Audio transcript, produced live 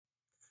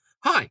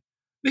Hi,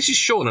 this is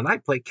Sean and I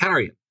play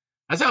Carrion.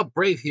 As our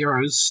brave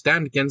heroes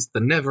stand against the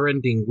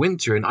never-ending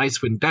winter in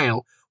Icewind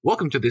Dale,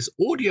 welcome to this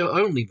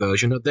audio-only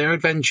version of their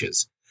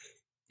adventures.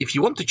 If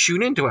you want to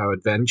tune into our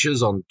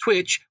adventures on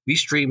Twitch, we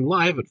stream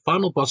live at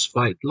Final Boss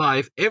Fight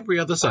Live every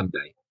other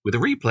Sunday, with the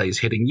replays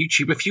hitting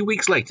YouTube a few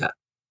weeks later.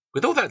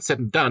 With all that said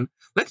and done,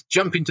 let's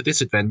jump into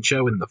this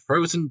adventure in the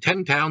frozen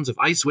 10 towns of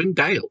Icewind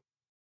Dale.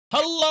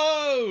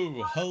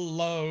 Hello,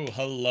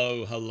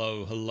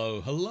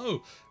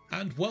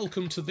 and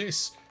welcome to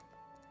this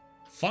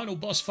Final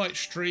Boss Fight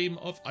stream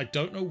of... I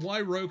don't know why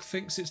Rogue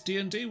thinks it's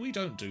D&D. We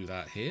don't do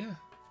that here.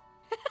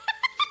 What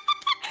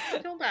are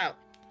you talking about?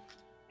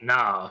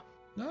 Nah.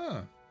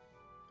 No.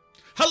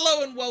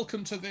 Hello and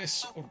welcome to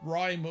this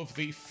Rime of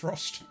the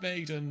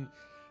Frostmaiden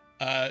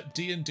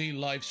D&D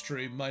live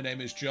stream. My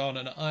name is John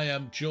and I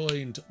am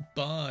joined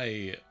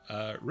by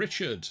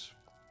Richard.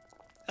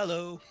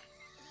 Hello.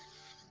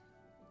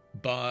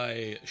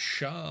 By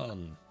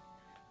Sean.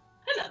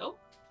 Hello.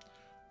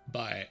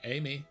 By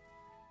Amy.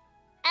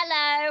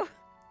 Hello.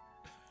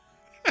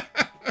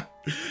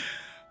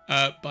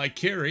 By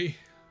Kiri.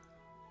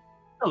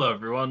 Hello,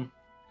 everyone.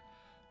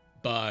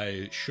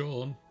 By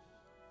Sean.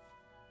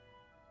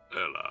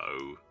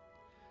 Hello.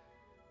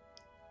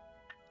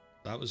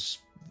 That was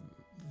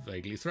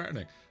vaguely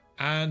threatening.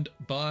 And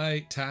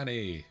by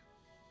Tanny.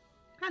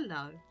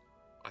 Hello.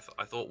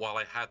 I thought while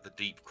I had the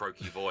deep,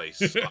 croaky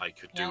voice, I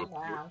could do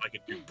I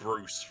could do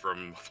Bruce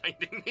from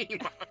Finding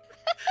Nemo.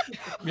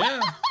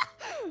 Yeah.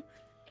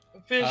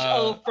 Fish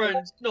are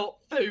friends, not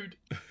food.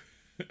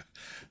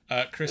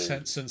 Chris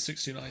Henson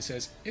 69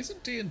 says,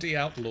 "Isn't D&D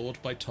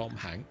outlawed by Tom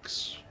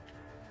Hanks?"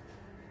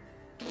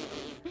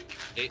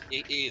 It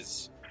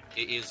is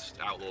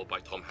outlawed by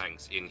Tom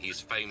Hanks in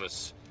his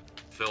famous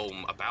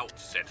film about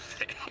said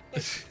thing.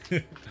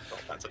 God,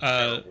 that's a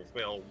terrible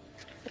film.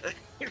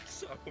 It's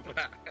so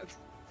bad.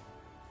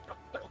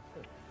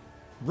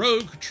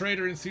 Rogue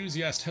Trader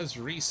Enthusiast has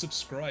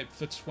resubscribed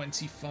for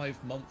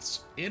 25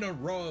 months in a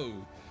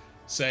row,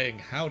 saying,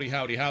 "Howdy,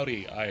 howdy,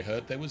 howdy, I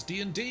heard there was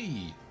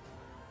D&D."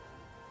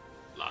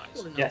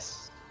 Lies.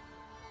 Yes.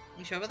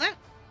 You sure about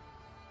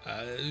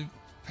that?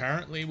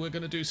 Apparently we're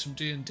going to do some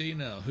D&D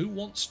now. Who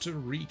wants to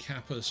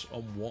recap us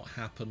on what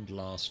happened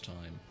last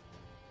time?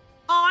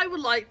 I would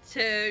like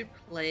to,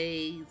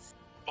 please.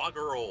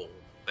 Bugger all.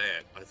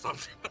 There. I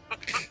thought.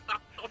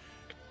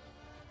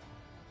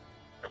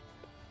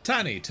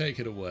 Tanny, take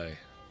it away.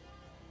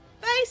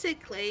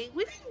 Basically,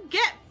 we didn't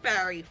get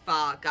very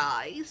far,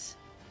 guys.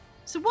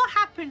 So what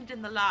happened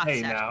in the last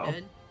Hey, now.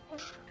 session?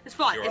 It's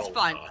fine, You're it's old,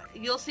 fine. Mark.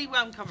 You'll see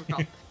where I'm coming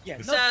from.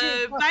 Yeah,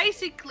 So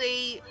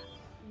basically,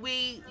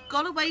 we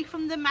got away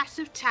from the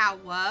massive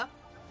tower,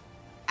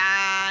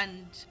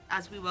 and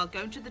as we were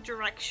going to the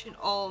direction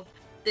of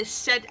this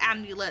said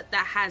amulet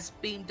that has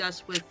beamed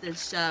us with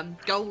this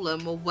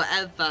golem or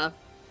whatever,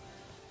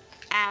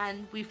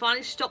 and we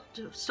finally stopped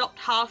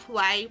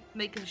halfway,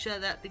 making sure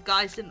that the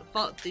guys didn't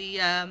follow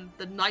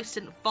the knights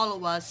didn't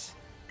follow us,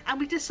 and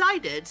we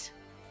decided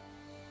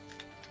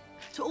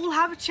to all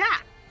have a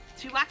chat,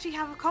 to actually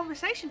have a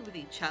conversation with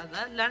each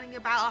other, learning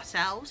about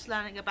ourselves,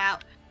 learning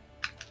about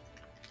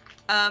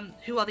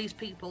who are these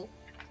people.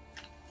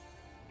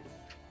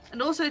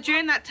 And also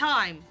during that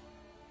time,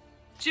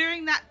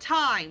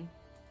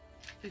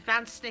 we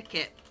found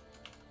Snicket.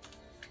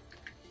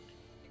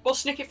 Well,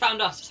 Snicket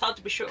found us. It's hard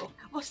to be sure.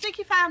 Well,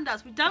 Snicket found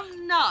us. We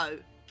don't know.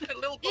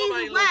 Either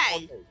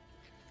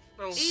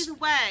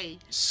way,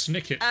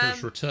 Snicket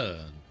has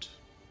returned.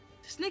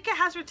 Snicket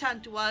has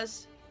returned to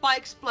us by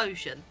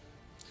explosion.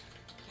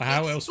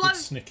 How else would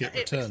Snicket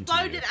return to you? It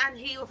exploded and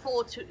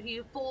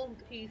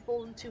he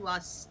fallen to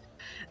us.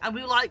 And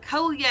we were like,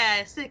 oh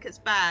yeah, Snicket's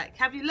back.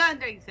 Have you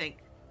learned anything?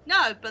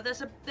 No, but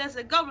there's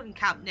a goblin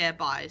camp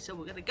nearby, so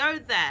we're gonna go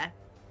there.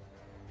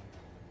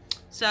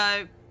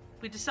 So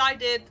we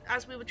decided,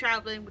 as we were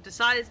traveling, to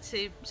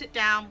sit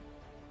down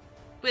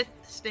with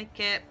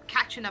Snicket,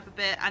 catching up a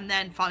bit, and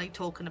then finally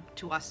talking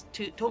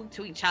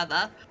to each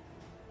other,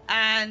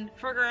 and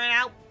figuring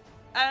out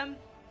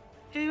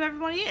who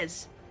everybody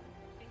is.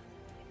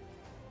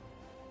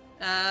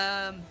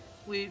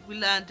 We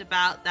learned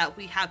about that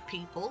we have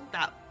people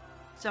that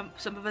some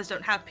of us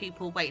don't have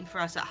people waiting for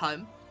us at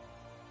home,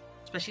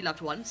 especially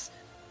loved ones.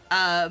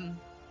 And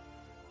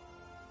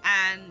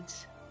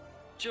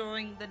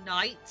during the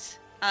night,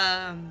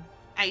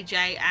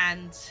 AJ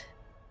and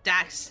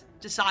Dax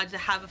decided to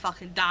have a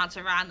fucking dance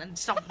around and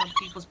stomp on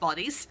people's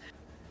bodies.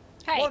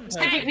 Hey,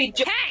 Specifically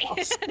hey!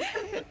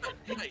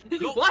 Hey,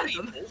 not One of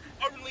people, them.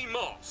 only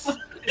Moss.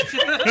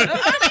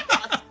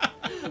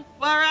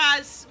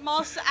 Whereas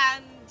Moss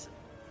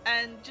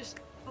and just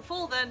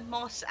before then,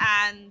 Moss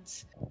and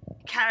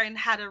Karen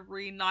had a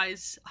really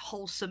nice,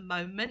 wholesome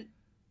moment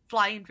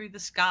flying through the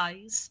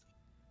skies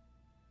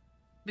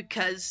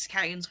because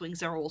Karen's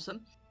wings are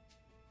awesome.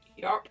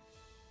 Yup.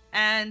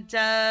 And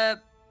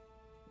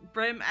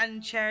Brim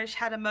and Cherish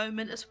had a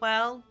moment as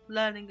well,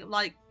 learning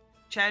like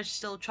Cherish is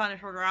still trying to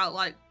figure out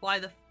like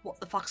what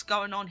the fuck's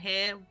going on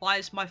here? Why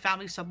is my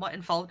family somewhat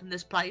involved in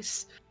this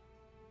place?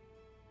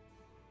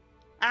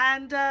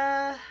 And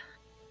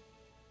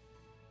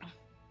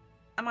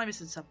Am I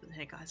missing something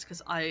here, guys?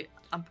 Because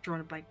I'm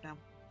drawing a blank now.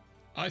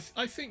 I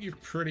think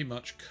you've pretty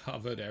much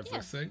covered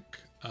everything.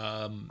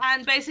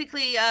 And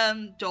basically,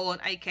 Dawn,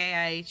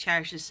 aka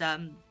Cherish's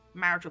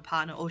marital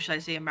partner, or should I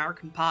say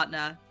American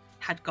partner,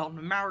 had gone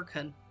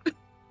American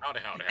Howdy.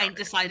 and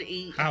decided to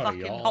eat a Howdy,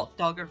 fucking y'all. hot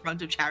dog in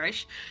front of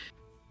Cherish.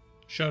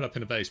 Showed up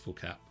in a baseball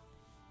cap.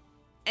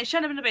 And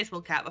showed up in a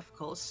baseball cap, of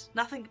course.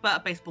 Nothing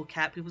but a baseball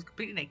cap. He was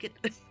completely naked.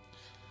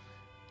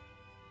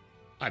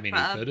 I mean,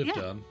 But, he could have yeah.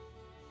 done.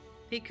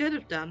 He could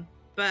have done,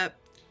 but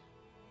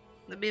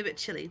it'd be a bit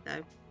chilly,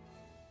 though.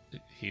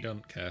 He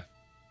don't care.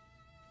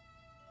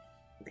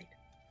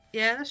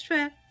 Yeah, that's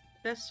fair.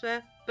 That's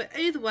fair. But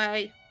either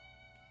way,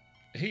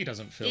 He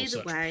doesn't feel Either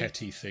such way.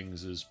 petty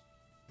things as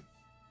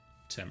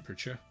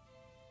temperature.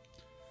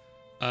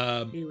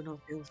 he would not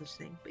feel such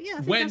thing. But yeah, I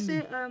think When- that's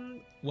it.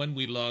 When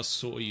we last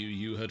saw you,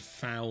 you had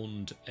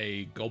found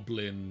a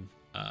goblin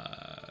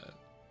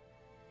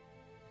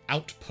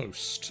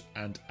outpost,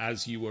 and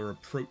as you were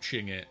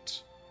approaching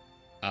it,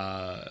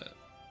 an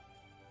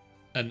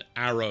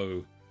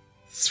arrow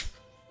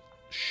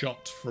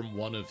shot from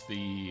one of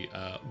the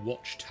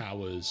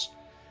watchtowers.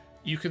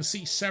 You can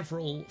see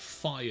several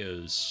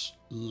fires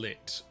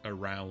lit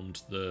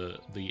around the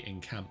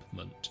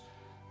encampment,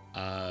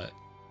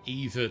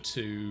 either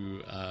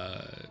to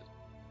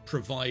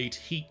provide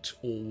heat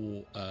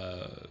or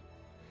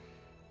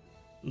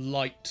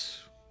light,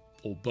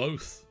 or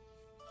both.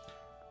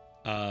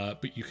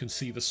 But you can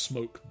see the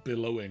smoke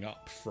billowing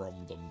up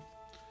from them.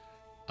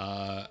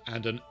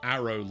 And an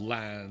arrow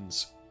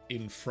lands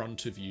in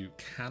front of you.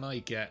 Can I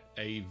get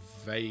a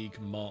vague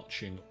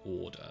marching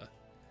order?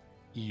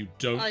 You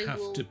don't I have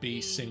will to be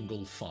be-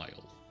 single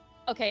file.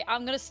 Okay,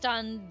 I'm gonna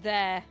stand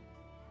there.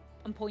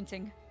 I'm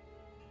pointing.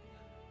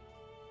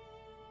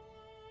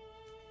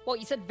 What,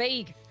 you said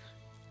vague?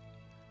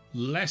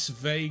 Less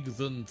vague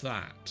than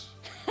that.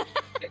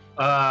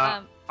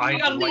 I'd We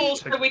can like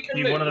pause to so we can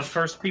be one of the move.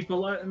 first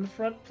people out in the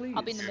front, please.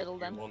 I'll be in the middle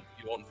then.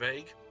 You want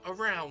vague?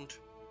 Around.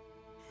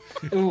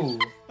 Ooh.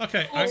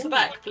 Okay, Towards the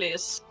back,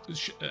 please.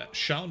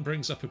 Sean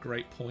brings up a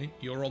great point.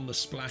 You're on the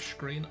splash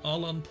screen.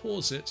 I'll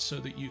unpause it so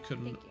that you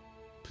can Thank you.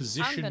 I'm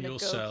position gonna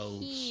yourselves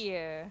go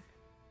here.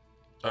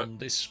 on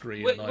this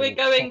screen. We're, and I we're will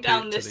going copy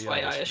down it to this the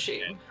way, other I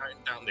screen. assume.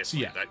 Down this So,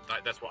 way. yeah.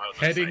 That's what I was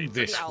Heading saying.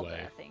 this Out way.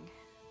 there, I think.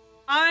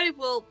 I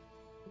will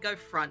go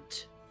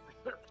front.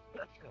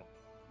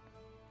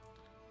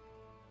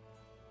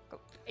 Go.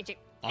 AJ.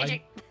 I'm,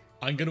 AJ.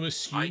 I'm going to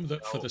assume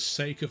that for know. the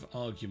sake of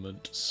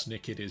argument,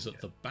 Snicket is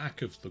at the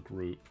back of the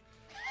group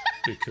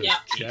because Yeah.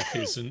 Jeff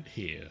isn't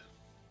here.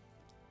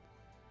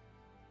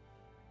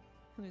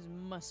 Who's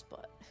my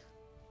spot?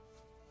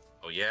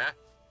 Oh yeah.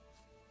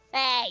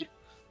 Hey!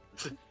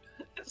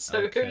 So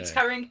Okay. who's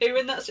carrying who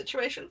in that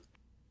situation?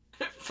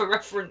 For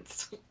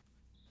reference,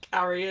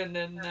 Carrion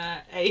and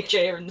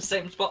AJ are in the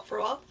same spot for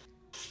a while.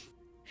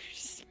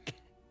 Just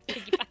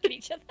piggybacking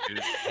each other.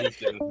 Who's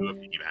getting to a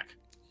piggyback?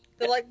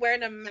 They're like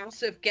wearing a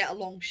massive get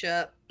along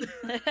shirt.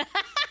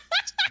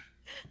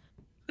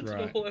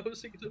 Right. Oh, I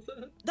was thinking of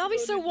that. That'd be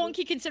so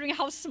wonky considering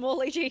how small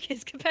AJ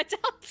is compared to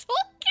how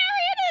tall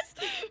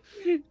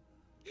Carrion is!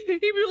 He'd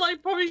be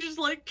like probably just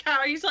like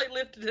Carrie's like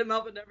lifted him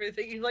up and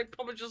everything. He's like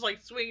probably just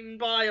like swinging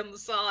by on the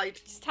side,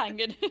 Just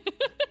hanging.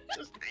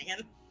 just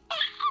hanging.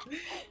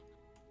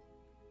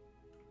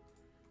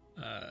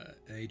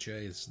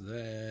 AJ is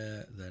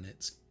there, then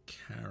it's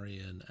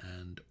Carrion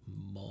and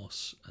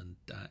Moss and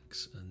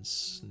Dax and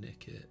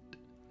Snicket.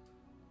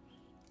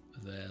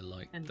 They're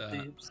like And that.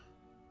 boobs.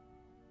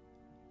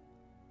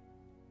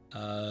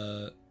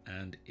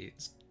 And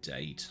it's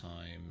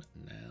daytime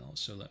now,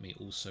 so let me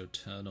also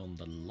turn on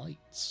the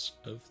lights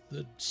of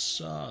the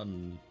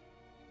sun.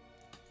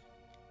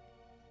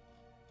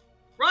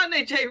 Run,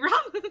 AJ,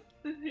 run!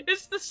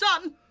 It's the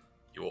sun.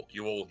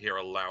 You all hear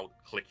a loud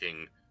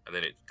clicking, and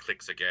then it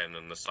clicks again,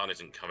 and the sun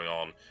isn't coming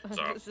on.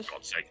 So, for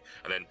God's sake.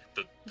 And then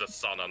the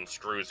sun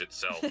unscrews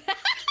itself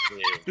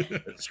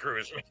and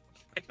screws me.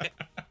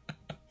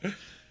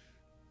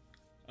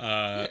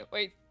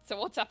 Wait, so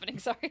what's happening?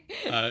 Sorry.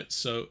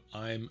 So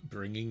I'm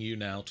bringing you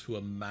now to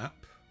a map.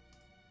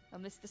 Oh,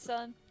 Mr.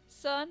 Sun.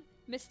 Sun?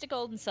 Mr.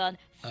 Golden Sun.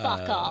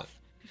 Fuck Uh, off.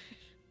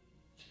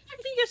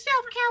 Be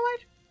yourself,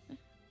 coward.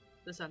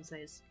 The sun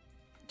says.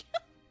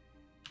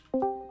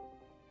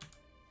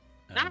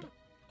 And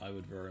I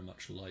would very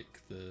much like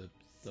the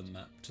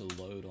map to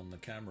load on the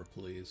camera,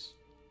 please.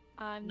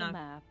 I'm No. the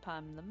map.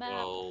 I'm the map.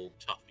 Well,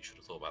 tough. You should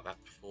have thought about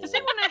that before. Does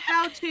anyone know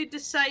how to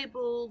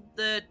disable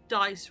the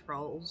dice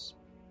rolls?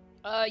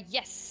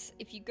 Yes.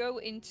 If you go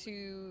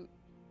into,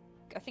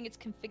 I think it's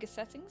configure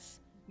settings.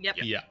 Yep.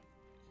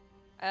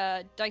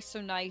 Yeah. Dice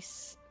so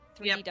nice.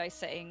 3D Yep. dice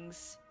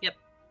settings. Yep.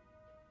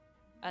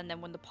 And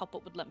then when the pop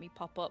up would let me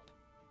pop up,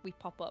 we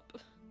pop up.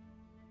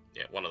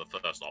 Yeah, one of the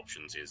first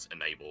options is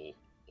enable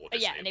or Yeah,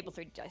 disable. enable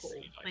 3D dice.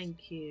 Cool.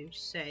 Thank you.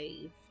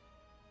 Save.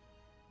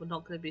 We're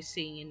not going to be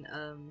seeing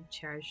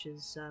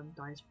Cherish's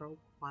dice for a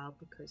while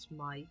because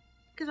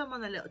I'm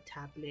on a little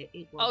tablet.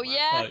 It won't Oh work.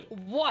 yeah, Right.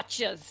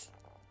 watch us.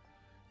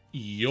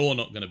 You're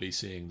not going to be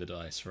seeing the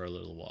dice for a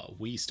little while.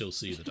 We still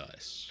see the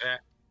dice.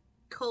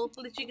 Cool.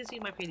 At least you can see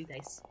my pretty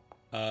dice.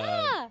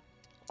 Very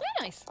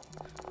nice.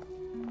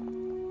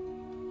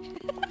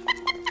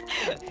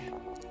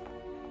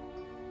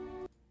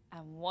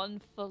 And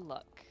one for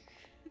luck.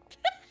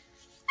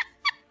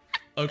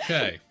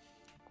 Okay.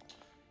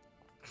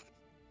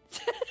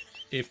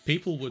 If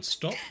people would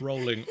stop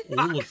rolling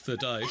all of the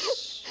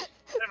dice.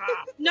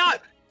 No!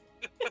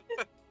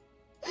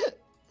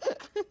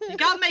 You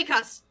can't make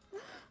us!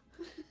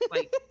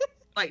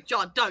 Wait,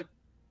 John, don't.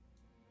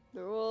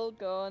 They're all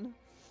gone.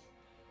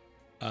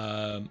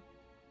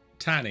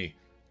 Tanny,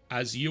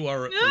 as you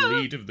are at the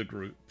lead of the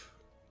group,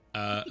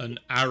 an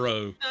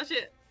arrow Oh,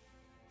 shit.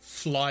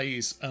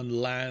 flies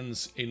and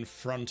lands in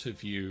front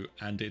of you,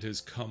 and it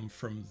has come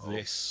from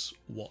this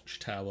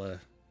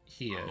watchtower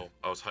here. Oh,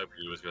 I was hoping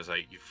you was going to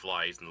say, you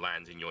flies and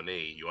lands in your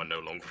knee. You are no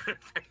longer an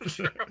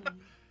adventurer.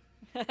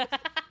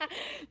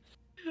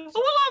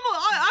 Well,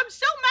 I'm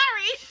still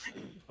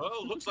married!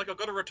 Oh, looks like I've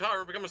got to retire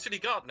and become a city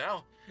guard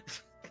now.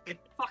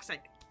 Fuck's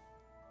sake.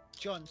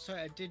 John,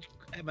 sorry,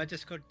 my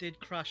Discord did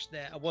crash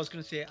there. I was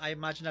going to say, I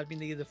imagine I'd been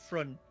near the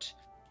front,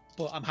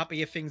 but I'm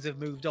happy if things have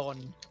moved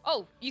on.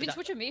 Oh, you can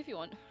switch with me if you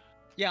want.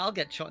 Yeah, I'll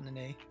get shot in the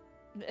knee.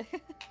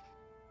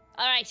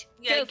 All right,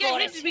 Yeah, go get for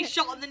him it. to be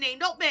shot on the knee,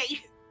 not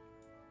me!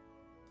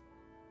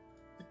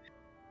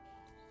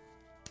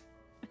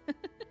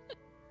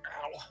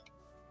 Ow.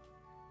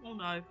 Oh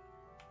no.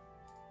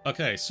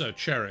 Okay, so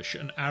Cherish,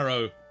 an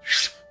arrow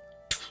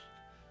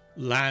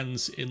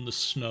lands in the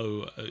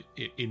snow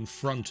in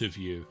front of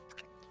you,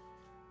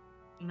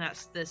 And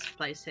that's this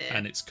place here.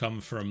 and it's come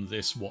from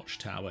this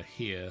watchtower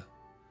here.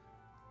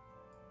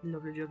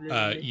 Lovely, lovely,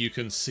 lovely. You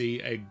can see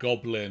a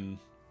goblin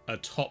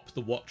atop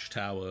the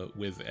watchtower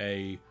with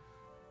a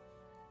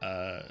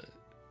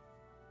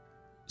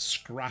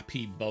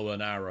scrappy bow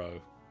and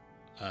arrow.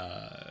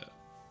 I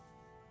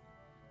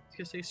was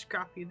gonna say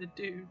Scrappy the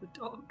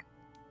dog.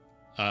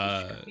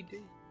 Scrappy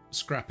Doo.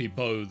 Scrappy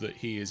bow that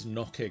he is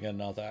knocking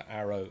another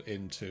arrow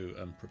into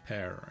and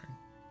preparing.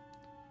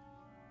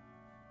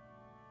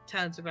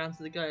 Turns around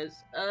to the guys.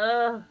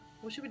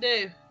 What should we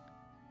do?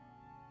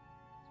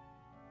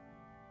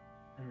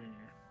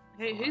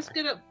 Hey, who's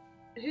good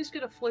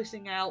at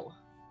voicing out?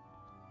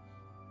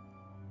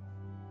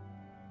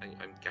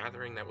 I'm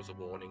gathering that was a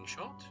warning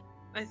shot.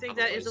 I think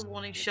that is a Otherwise-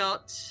 warning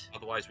shot.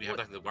 Otherwise, we have What-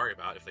 nothing to worry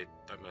about if they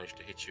don't manage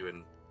to hit you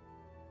in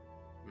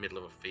the middle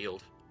of a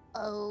field.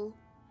 Oh,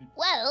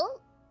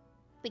 well,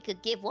 we could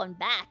give one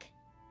back.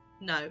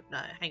 No,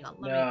 hang on.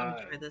 Let No.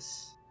 me try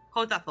this.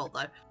 Hold that thought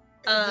though.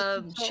 Sort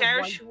of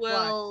Cherish white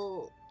flag.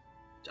 will.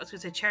 I was gonna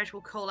say Cherish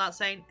will call out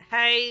saying,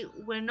 "Hey,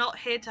 we're not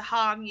here to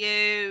harm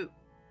you.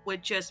 We're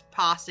just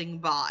passing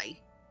by."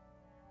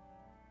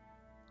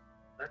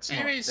 That's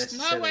There not is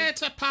necessarily- nowhere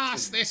to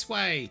pass this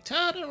way.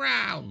 Turn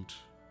around.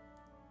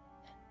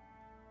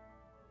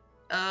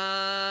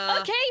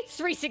 Okay,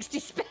 360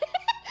 spin.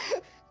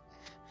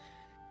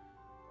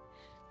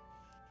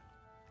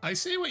 I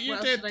see what you What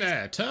else did did I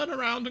there. Turn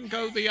around and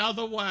go the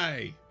other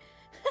way.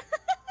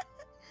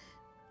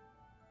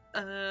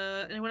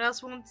 Anyone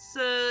else wants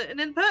an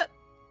input?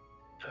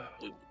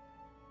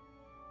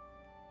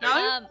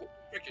 No.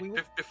 Okay,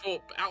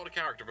 before out of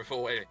character.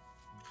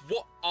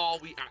 What are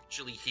we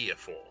actually here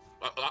for?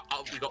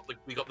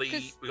 We got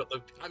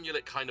the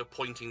amulet kind of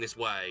pointing this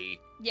way.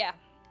 Yeah.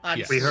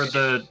 Yes. We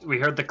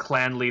heard the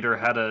clan leader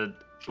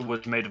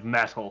was made of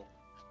metal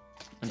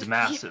and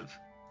massive.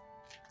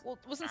 Well,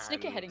 wasn't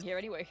Snicker And- heading here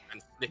anyway?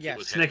 And Snicket Yes.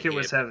 was Snicket heading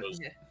was here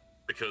heavy.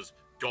 because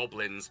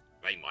goblins,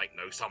 they might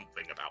know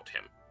something about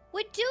him.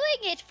 We're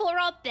doing it for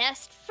our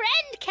best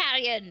friend,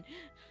 Carrion.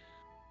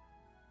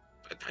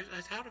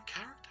 That's out of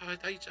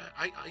character.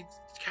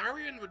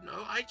 Carrion would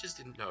know. I just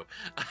didn't know.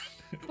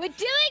 We're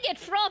doing it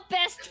for our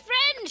best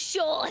friend,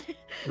 Sean.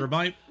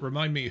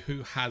 Remind me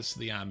who has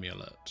the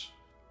amulet.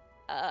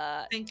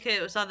 I think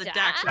it was either Dax?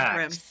 Dax or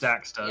Grim.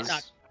 Dax does. Yeah.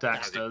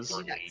 Dax As it does.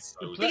 should be, Dax.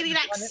 so Diggity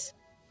Dax!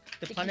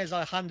 The plan is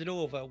I'll hand it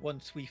over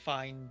once we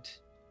find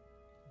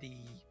the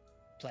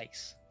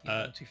place.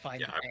 Once we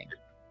find yeah, the thing.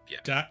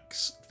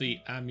 Dax, the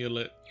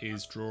amulet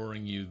is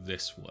drawing you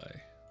this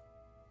way.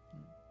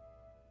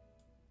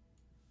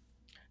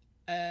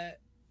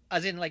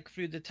 As in, like,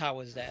 through the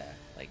towers there.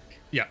 Like,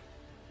 Yeah.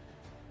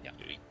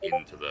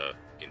 into the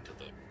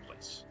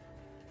place.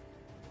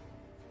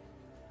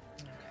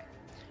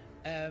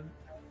 okay.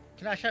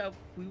 Can I shout out?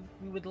 We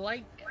would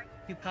like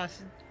to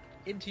pass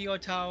into your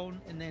town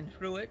and then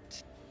through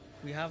it.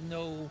 We have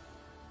no,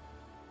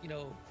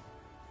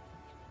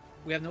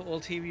 we have no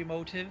ulterior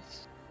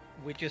motives.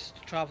 We're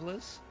just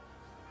travelers.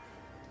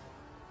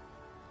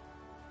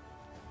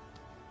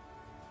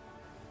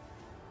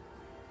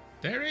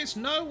 There is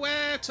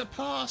nowhere to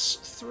pass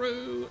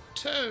through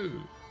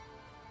to.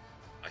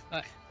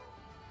 I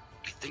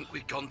think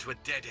we've gone to a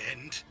dead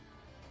end,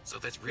 so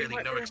there's really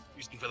no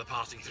excuse for the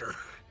passing through.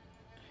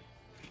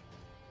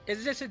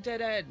 Is this a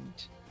dead end?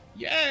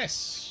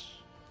 Yes.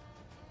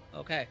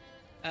 Okay.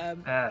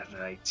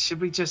 Right.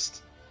 Should we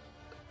just?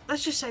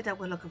 Let's just say that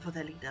we're looking for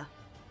their leader.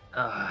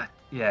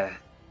 Yeah.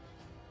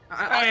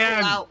 I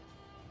call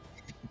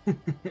out.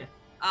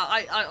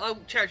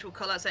 Cherish will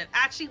call out saying,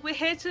 actually, we're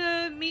here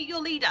to meet your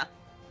leader.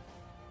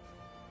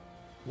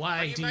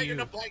 Why you do made you? an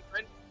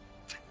appointment?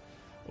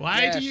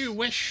 Why Yes. do you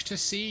wish to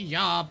see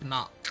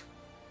Yarbnock?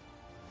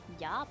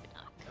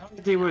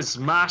 Yarbnock. He was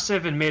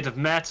massive and made of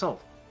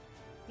metal.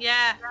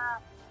 Yeah.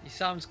 He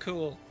sounds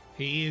cool.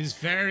 He is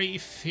very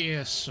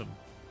fearsome.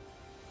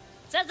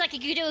 Sounds like you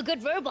could do a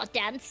good robot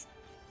dance.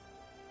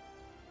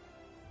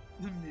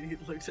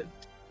 Immediately looks at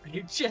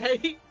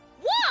AJ.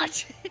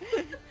 What?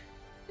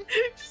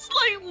 Just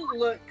like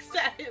looks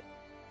at him.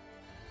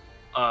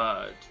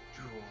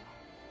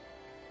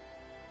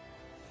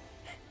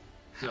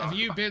 Have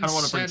you been I don't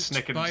want to bring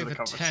sent Snicket by into the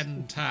the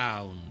 10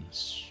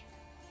 Towns?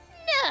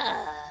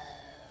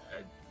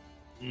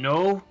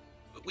 No.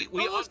 We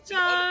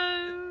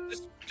No.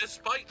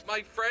 despite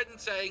my friend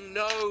saying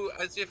no,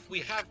 as if we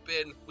have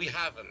been, we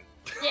haven't.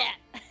 Yeah,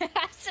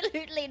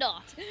 absolutely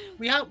not.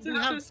 We have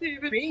Doesn't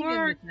even been in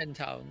work. the 10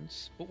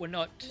 towns, but we're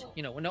not,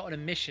 we're not on a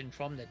mission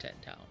from the 10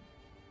 towns.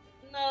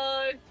 No,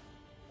 I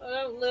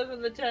don't live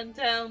in the 10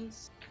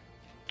 towns.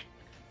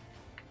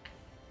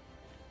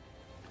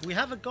 We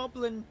have a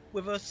goblin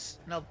with us,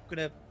 and I'm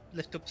gonna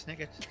lift up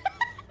Snicket.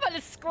 But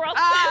a scruff.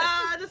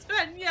 Ah, the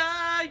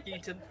Spaniard!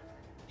 Yeet him.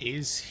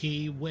 Is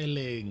he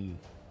willing?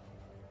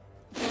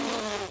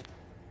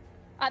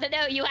 I don't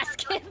know, you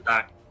ask him.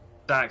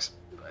 Dax,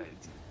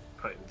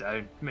 put him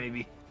down,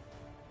 maybe.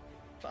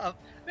 But,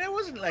 I mean, it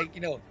wasn't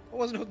like, I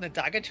wasn't holding a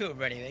dagger to him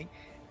or anything.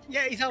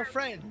 Yeah, he's our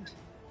friend.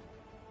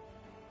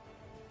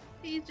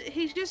 He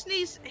just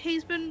needs.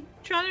 He's been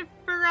trying to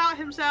figure out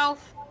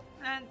himself,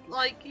 and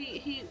like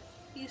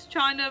he's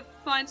trying to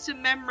find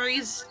some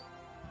memories.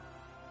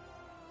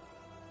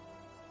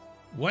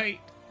 Wait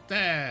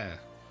there.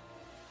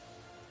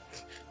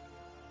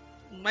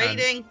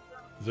 Waiting.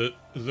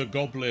 The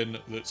goblin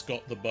that's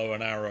got the bow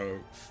and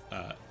arrow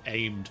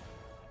aimed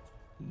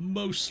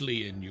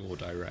mostly in your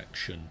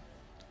direction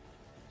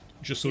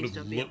just sort Please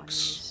of don't be on my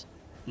knees.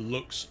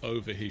 looks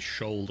over his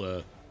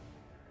shoulder,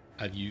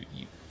 and you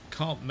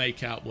can't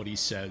make out what he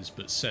says,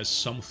 but says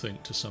something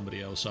to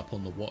somebody else up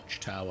on the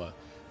watchtower,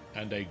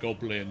 and a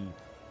goblin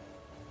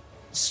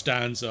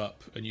stands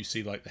up, and you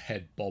see like the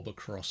head bob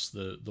across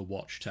the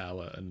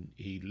watchtower, and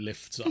he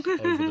lifts up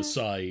over the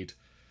side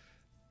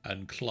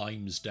and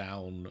climbs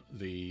down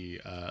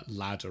the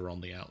ladder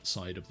on the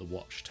outside of the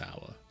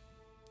watchtower.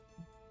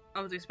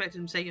 I was expecting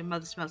him to say your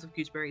mother smells of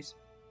gooseberries.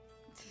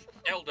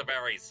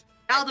 Elderberries.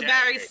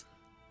 Elderberries.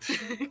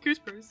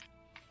 Gooseberries.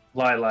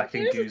 Lilac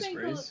and Here's the thing,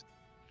 gooseberries.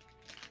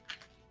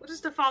 What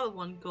is the father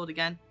one called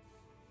again?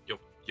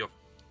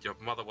 Your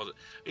mother wasn't.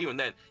 Even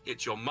then,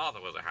 it's your mother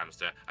was a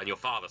hamster, and your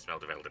father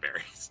smelled of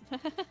elderberries.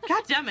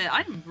 God damn it!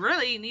 I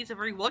really need to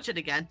rewatch it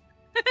again.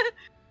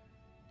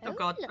 Oh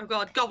god! Oh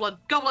god! Goblin!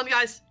 Goblin,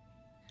 guys!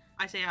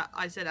 I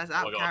said as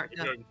out of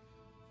character.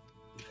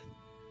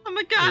 Oh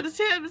my god! It's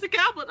him! It's a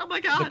goblin! Oh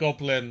my god! The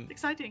goblin.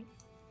 Exciting!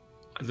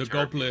 The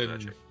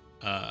goblin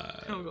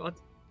Oh god!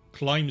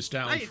 climbs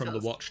down Right, from the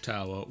fellas.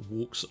 watchtower,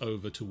 walks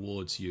over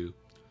towards you.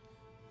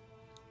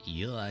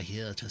 You are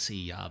here to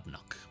see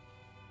Yarbnock,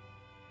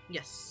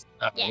 Yes.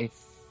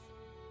 Yes.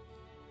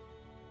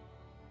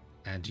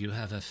 and you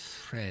have a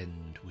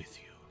friend with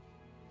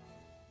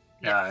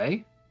you.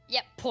 Aye.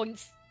 Yep,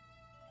 points.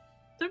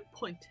 Don't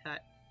point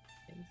at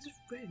him. This is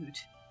rude.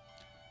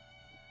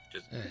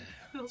 Just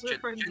Feels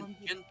like very wrong.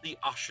 gently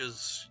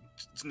ushers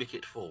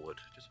Snicket forward.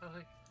 Just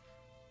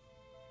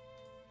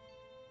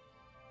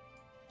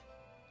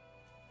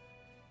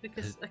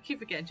Because I keep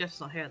forgetting Jeff's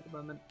not here at the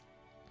moment.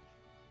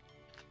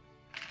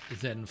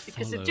 Then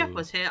Because if Jeff follow,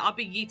 was here, I'd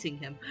be yeeting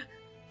him.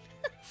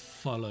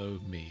 follow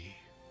me.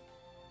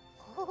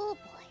 Oh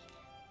boy.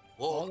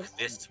 walk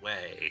this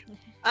way.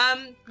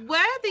 Where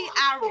are the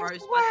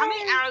arrows? How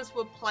many arrows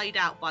were played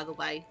out, by the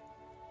way?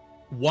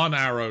 One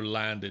arrow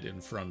landed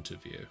in front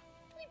of you.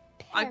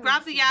 I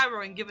grab the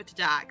arrow and give it to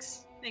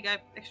Dax. There you go,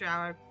 extra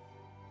arrow.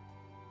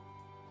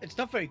 It's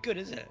not very good,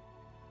 is it?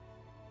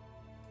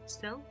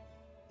 Still?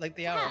 Like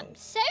the Damn, arrow.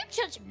 so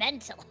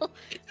judgmental.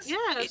 Yeah,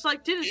 it's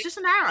like, dude, it's just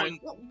an arrow.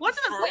 What's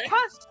it for a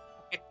first?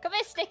 Come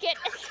here, stick it.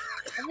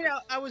 I mean,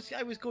 I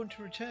was going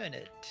to return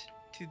it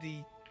to the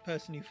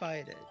person who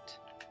fired it.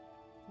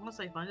 Once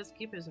I find just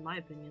keep it in my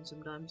opinion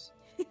sometimes.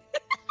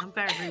 I'm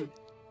very rude.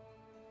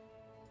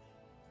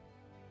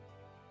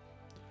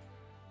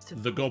 It's The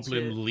difficult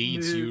goblin to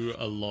leads move. you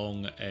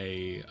along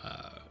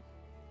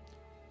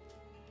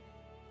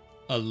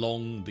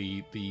along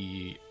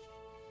the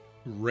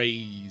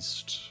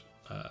raised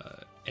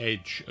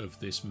edge of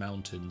this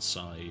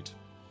mountainside,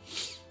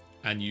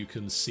 and you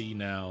can see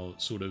now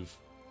sort of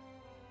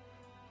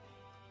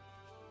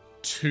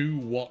two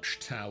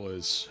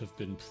watchtowers have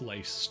been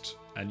placed,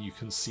 and you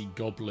can see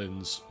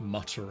goblins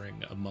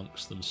muttering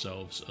amongst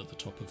themselves at the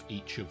top of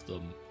each of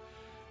them.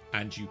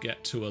 And you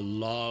get to a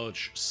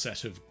large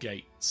set of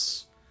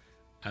gates,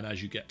 and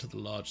as you get to the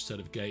large set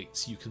of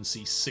gates, you can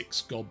see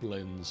 6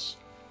 goblins,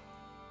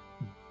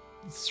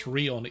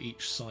 3 on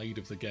each side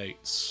of the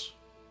gates,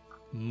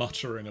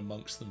 muttering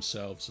amongst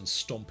themselves and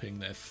stomping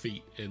their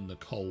feet in the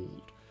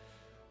cold.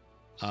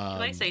 Can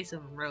I say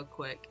something real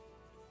quick?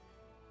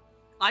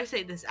 I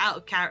say this out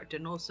of character,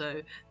 and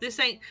also this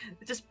ain't.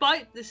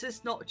 Despite this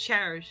is not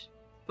Cherish,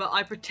 but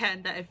I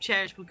pretend that if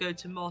Cherish would go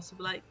to Moss, I'd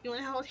be like, "You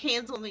want to hold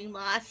hands on me,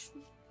 Moss?"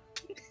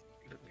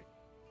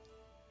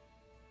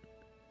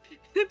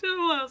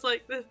 I was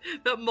like,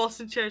 that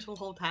Moss and Cherish will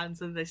hold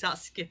hands, and they start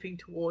skipping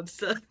towards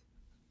her.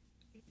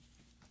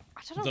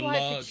 I don't know The why I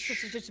large- picked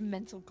such a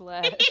judgmental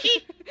glare.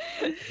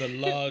 The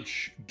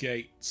large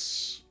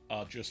gates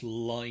are just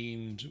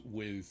lined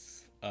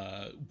with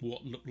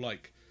what look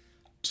like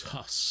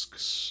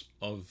tusks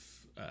of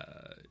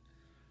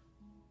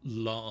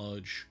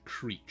large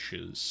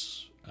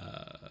creatures.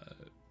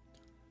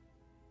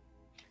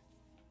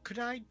 Could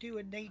I do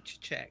a nature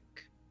check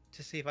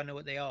to see if I know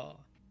what they are?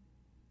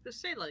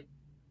 Just say like.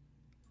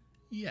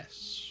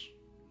 Yes.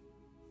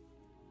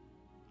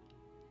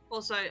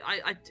 Also,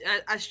 I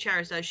as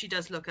Cherish though, she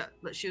does look at,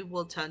 but she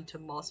will turn to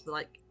Moss, and be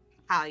like,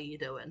 "How are you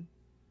doing?"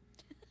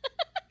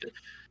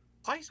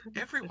 Why is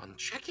everyone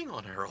checking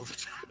on her all the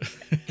time?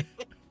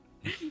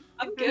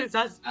 I'm good.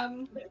 That's-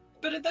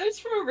 But are those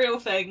from a real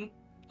thing?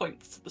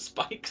 Points to the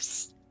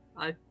spikes.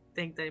 I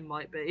think they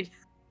might be.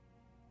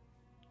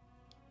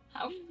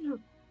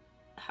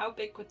 How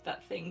big would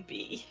that thing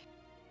be?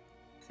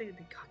 I think it'd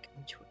be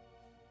gargantuan.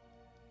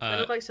 They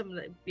look like something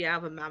that'd be out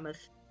of a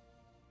mammoth.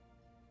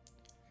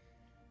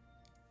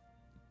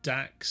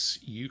 Dax,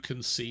 you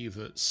can see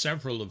that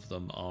several of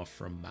them are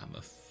from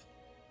Mammoth.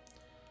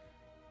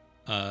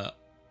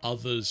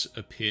 Others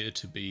appear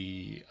to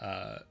be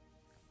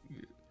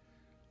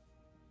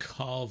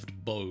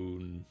carved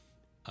bone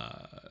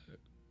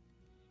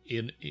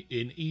in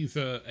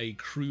either a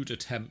crude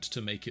attempt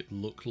to make it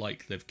look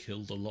like they've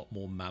killed a lot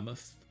more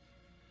mammoth,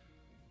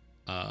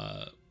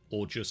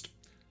 or just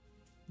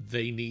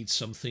they need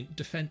something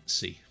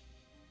defensy.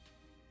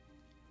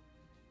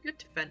 Good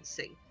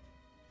defensy.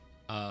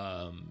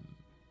 No,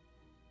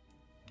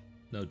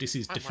 this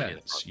is Why am I in the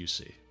defense, front? you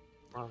see.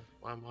 Why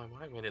am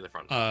I in the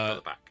front?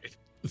 Further back.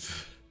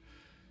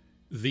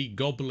 The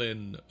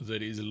goblin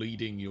that is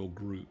leading your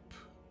group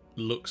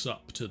looks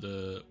up to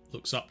the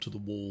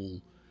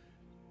wall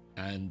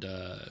and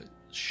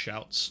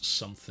shouts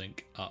something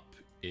up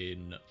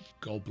in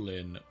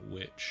Goblin,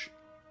 which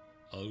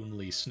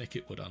only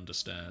Snicket would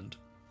understand.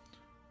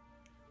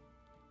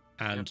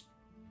 And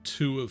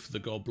two of the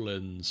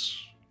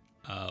goblins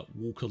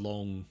walk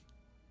along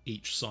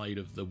each side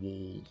of the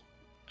wall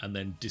and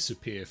then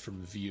disappear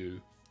from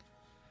view.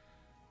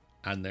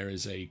 And there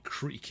is a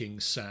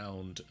creaking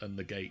sound, and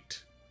the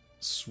gate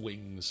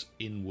swings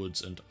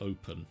inwards and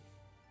open.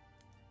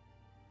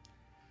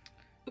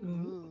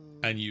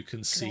 And you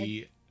can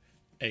see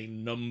a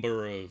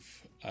number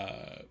of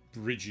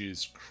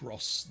bridges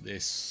cross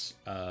this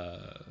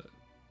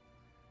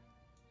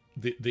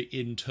the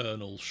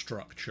internal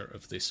structure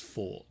of this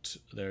fort.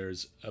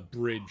 There's a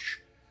bridge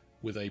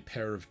with a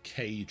pair of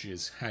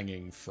cages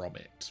hanging from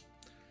it.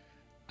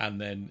 And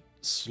then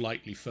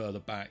slightly further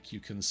back you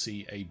can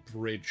see a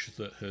bridge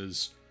that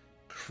has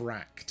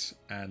cracked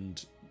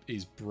and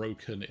is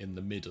broken in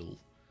the middle.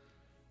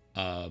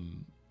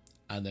 And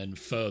then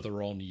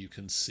further on you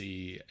can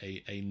see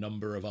a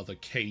number of other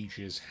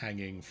cages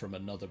hanging from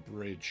another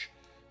bridge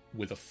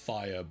with a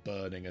fire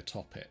burning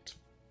atop it.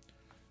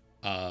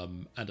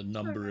 And a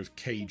number of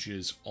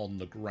cages on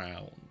the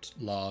ground,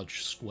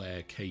 large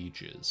square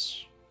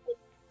cages.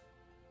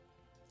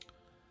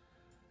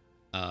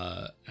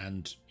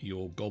 And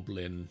your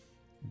goblin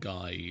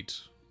guide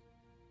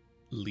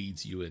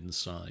leads you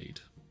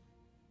inside.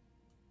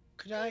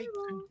 Could I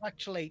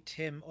congratulate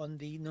him on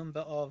the number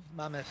of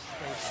mammoths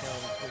they've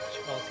killed,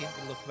 which all seem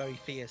to look very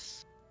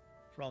fierce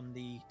from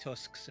the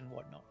tusks and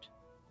whatnot?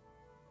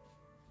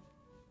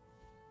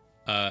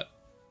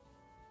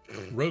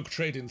 Rogue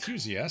Trade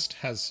Enthusiast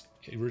has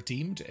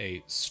redeemed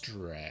a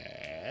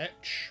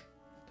stretch.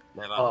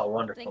 Never. Oh,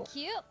 wonderful. Thank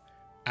you.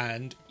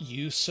 And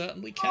you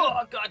certainly can.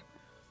 Oh god!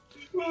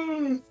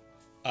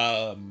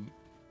 I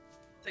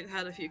think I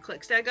had a few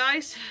clicks there,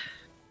 guys.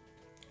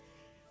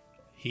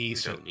 You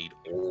don't need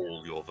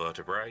all your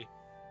vertebrae.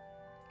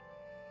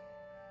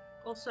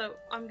 Also,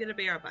 I'm gonna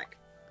be right back.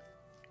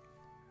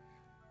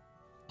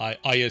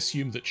 I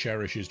assume that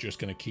Cherish is just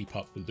going to keep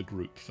up with the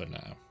group for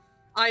now.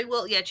 I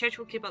will. Yeah, Church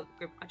will keep up the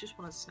group. I just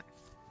want to snack.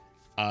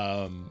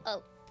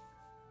 Oh.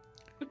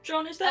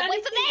 John, is there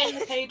wait for anything me! in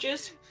the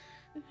cages?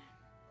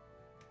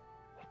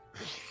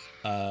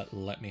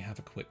 Let me have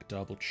a quick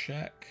double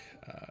check.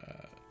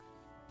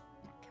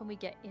 Can we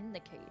get in the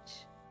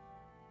cage?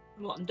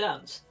 What, and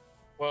dance?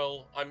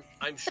 Well,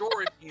 I'm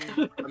sure if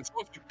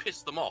you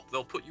piss them off,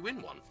 they'll put you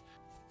in one.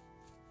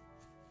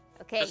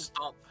 Okay. Just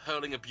start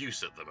hurling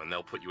abuse at them, and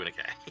they'll put you in a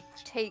cage.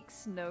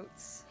 Takes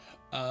notes.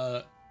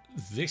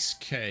 This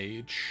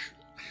cage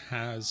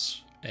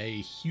has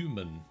a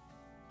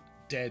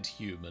dead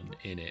human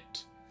in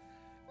it.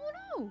 Oh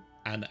no!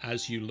 And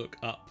as you look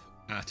up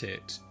at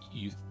it,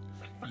 you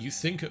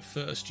think at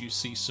first you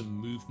see some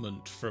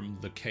movement from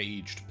the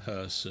caged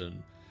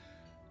person,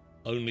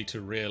 only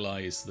to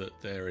realize that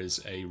there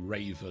is a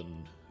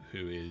raven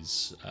who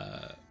is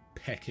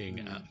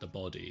pecking at the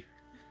body.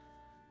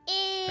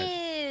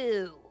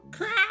 Ew!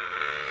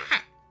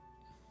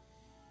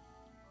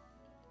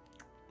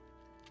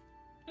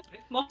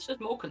 Moss is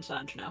more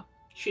concerned now.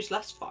 She's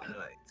less fine.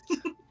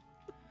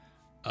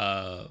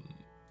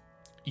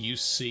 You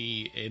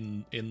see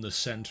in the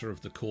center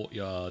of the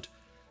courtyard,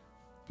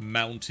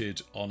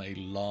 mounted on a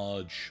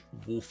large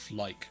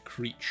wolf-like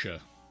creature,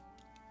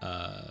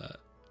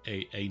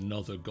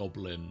 another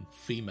goblin,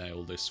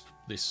 female. This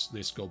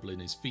goblin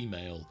is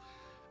female,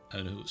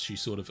 and she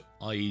sort of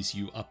eyes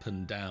you up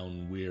and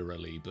down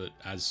wearily, but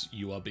as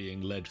you are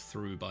being led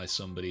through by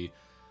somebody,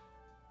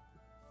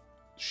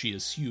 she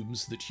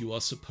assumes that you are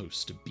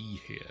supposed to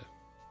be here.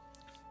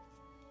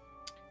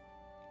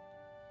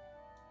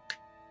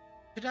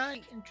 Could I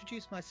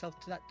introduce myself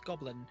to that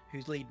goblin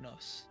who's leading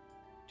us?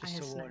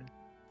 Just so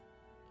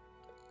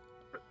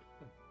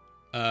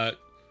warn.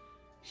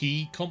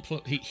 He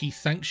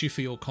thanks you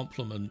for your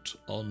compliment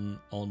on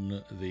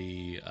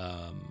the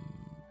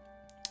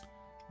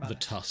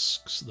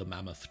tusks, the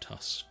mammoth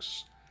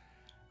tusks,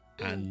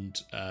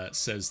 and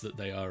says that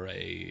they are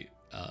a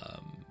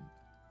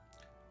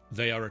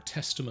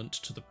testament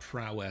to the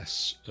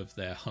prowess of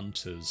their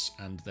hunters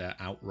and their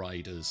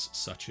outriders,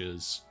 such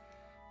as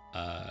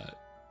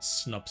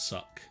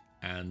Snubsuck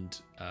and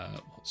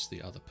what's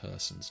the other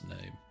person's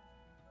name?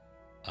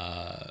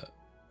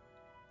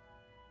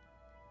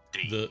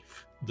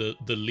 The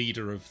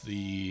leader of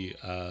the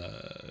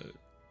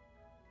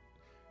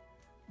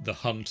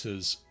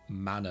hunters,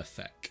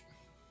 Manafek.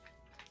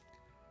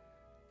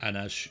 And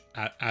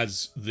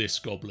as this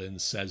goblin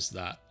says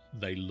that,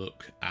 they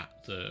look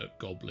at the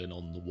goblin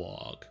on the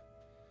warg.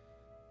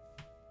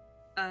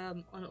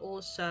 And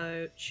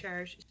also,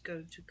 Cherish is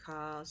going to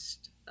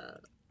cast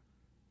that.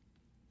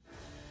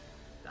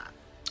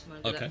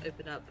 I'm going to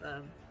open up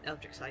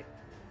Eldritch Sight.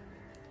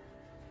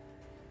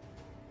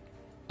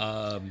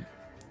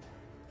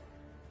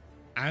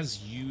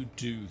 As you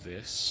do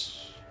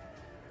this,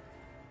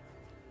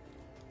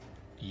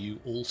 you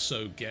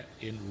also get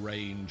in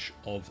range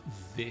of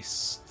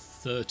this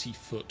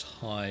 30-foot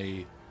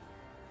high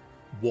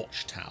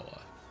watchtower,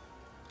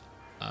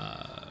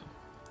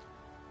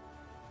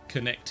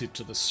 connected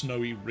to the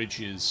snowy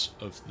ridges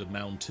of the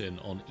mountain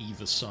on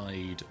either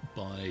side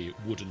by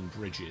wooden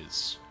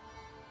bridges.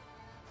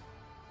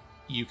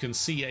 You can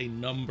see a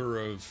number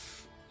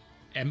of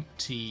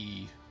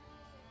empty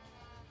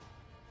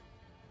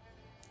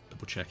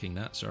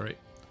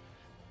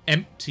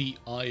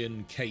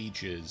iron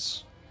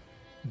cages.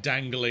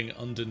 Dangling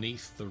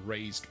underneath the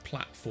raised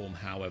platform,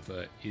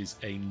 however, is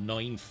a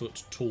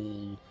 9-foot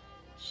tall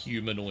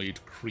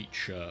humanoid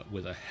creature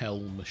with a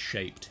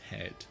helm-shaped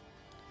head.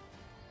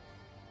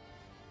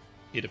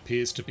 It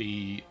appears to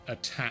be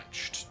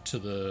attached to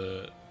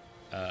the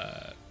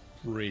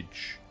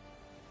bridge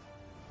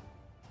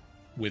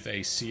with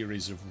a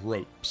series of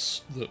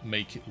ropes that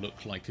make it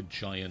look like a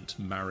giant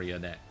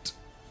marionette.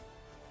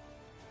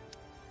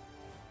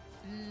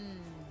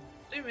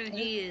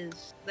 Assuming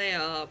they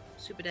are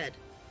super dead.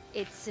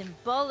 It's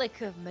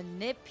symbolic of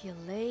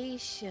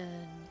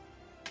manipulation.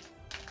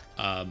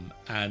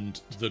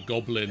 And the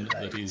goblin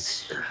that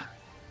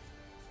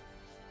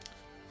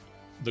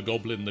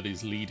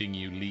is leading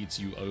you leads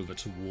you over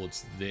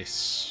towards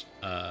this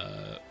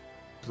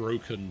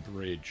broken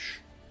bridge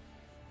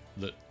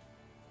that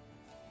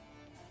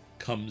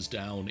comes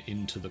down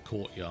into the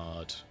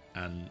courtyard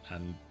and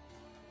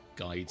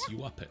guides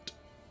you up it.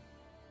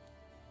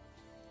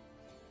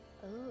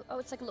 Oh,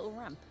 it's like a little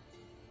ramp.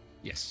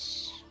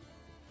 Yes.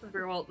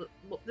 Figure out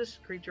what this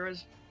creature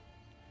is.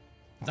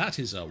 That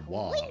is a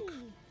warg.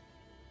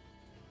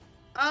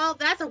 Oh,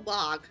 that's a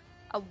warg.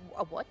 A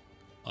what?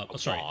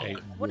 Sorry,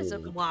 What is a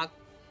warg?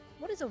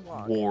 What is a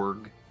warg?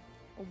 Warg.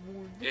 A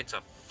warg. It's a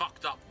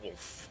fucked up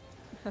wolf.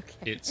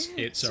 Okay.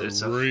 It's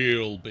a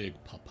real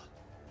big pup.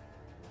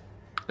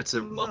 It's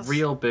a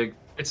real big.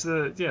 It's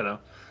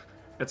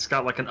it's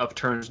got like an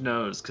upturned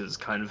nose because it's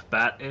kind of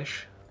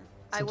bat-ish.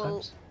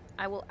 Sometimes.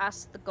 I will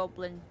ask the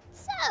goblin.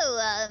 So,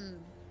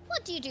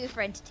 what do you do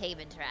for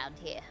entertainment around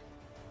here?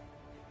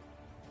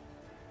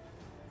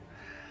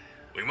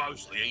 We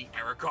mostly eat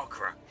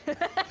Aarakocra.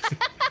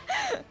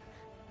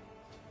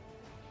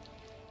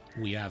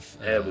 We have.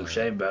 Terrible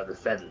shame about the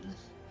feathers.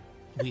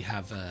 We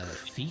have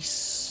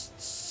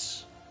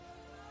feasts,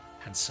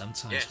 and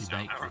sometimes we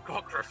make.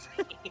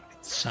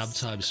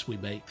 Sometimes we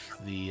make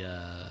the.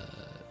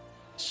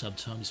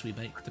 Sometimes we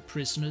make the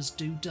prisoners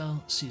do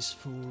dances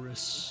for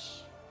us.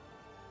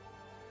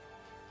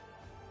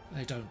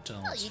 They don't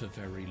dance for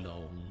very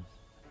long.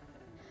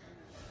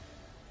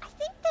 I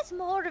think there's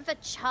more of a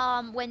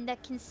charm when they're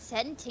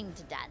consenting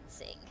to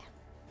dancing.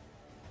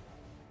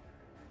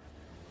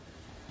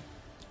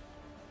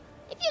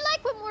 If you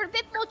like, when we're a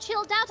bit more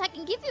chilled out, I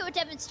can give you a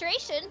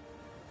demonstration.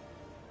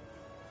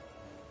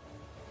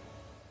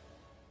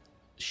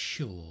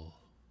 Sure.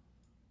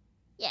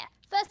 Yeah,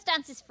 first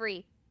dance is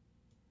free.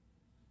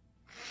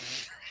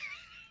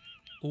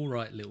 All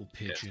right, little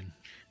pigeon.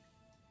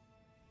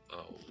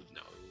 Oh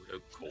no,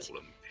 don't call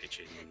them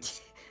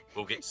pigeons.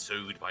 We'll get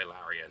sued by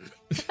Larian.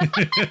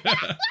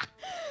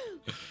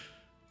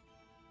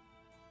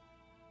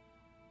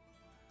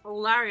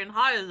 Larian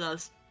hires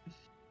us.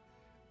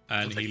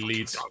 And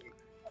he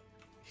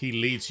He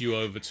leads you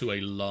over to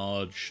a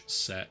large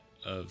set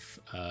of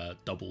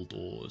double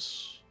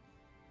doors.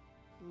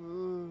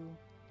 Ooh.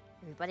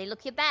 Everybody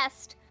look your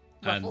best.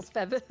 And Ruffles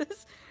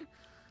feathers.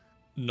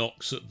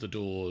 knocks at the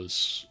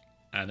doors,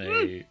 and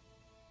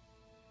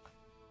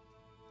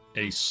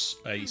a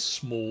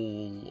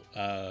small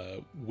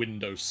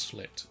window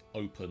slit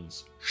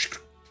opens.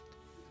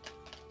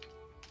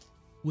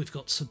 We've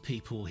got some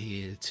people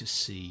here to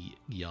see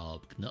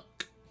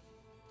Yarbnuk.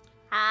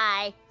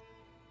 Hi.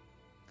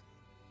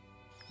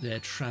 They're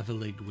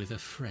travelling with a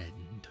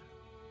friend.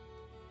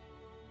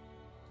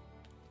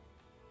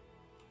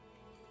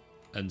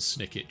 And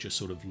Snicket just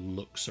sort of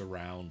looks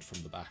around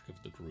from the back of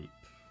the group.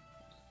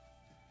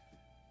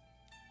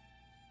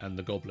 And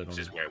the goblin on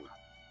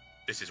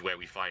This is where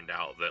we find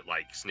out that,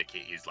 like,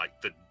 Snicket is,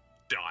 like, the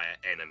dire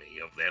enemy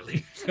of their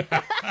leader.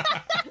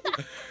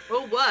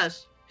 Or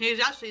worse, he's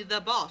actually the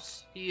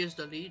boss. He is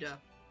the leader.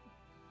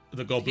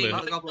 The goblin...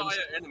 The dire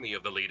enemy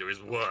of the leader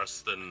is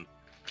worse than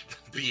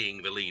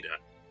being the leader.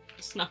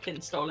 Snuck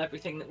in, stole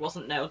everything that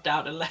wasn't nailed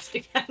down and left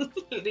again,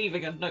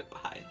 leaving a note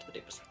behind that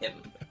it was him.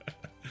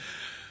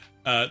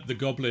 The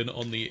goblin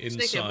on the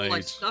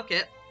inside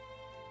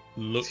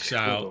looks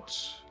out,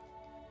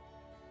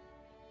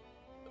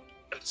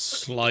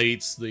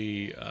 slides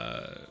the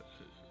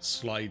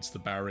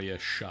barrier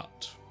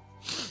shut,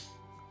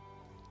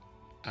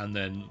 and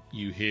then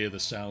you hear the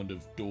sound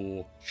of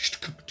door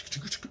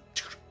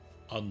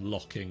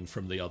unlocking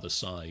from the other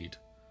side.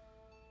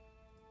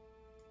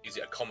 Is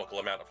it a comical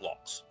amount of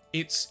locks?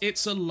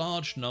 It's a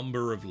large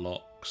number of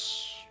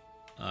locks.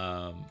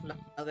 Love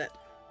it.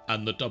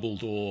 And the double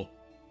door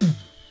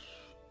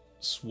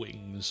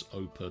swings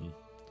open,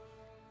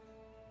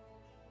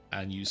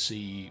 and you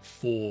see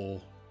 4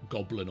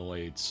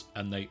 goblinoids,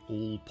 and they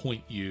all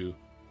point you.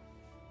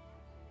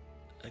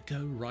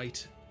 Go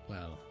right.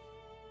 Well,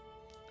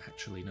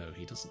 actually, no,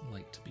 he doesn't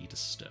like to be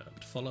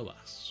disturbed. Follow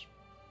us.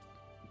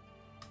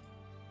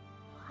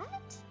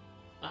 What?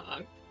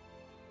 Uh-oh.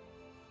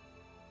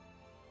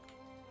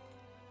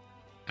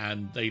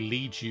 And they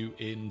lead you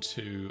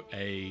into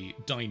a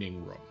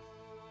dining room.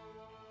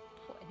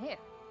 What in here?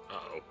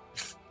 Uh-oh.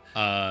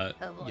 Oh,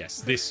 boy.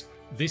 Yes, this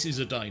is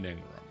a dining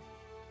room.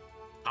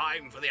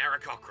 Time for the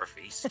Aarakocra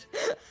feast.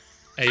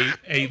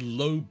 A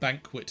low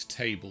banquet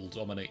table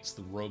dominates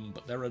the room,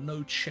 but there are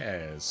no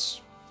chairs.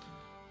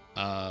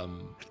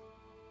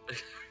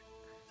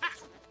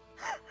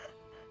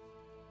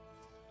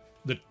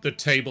 The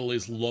table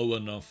is low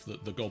enough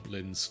that the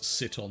goblins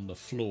sit on the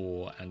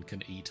floor and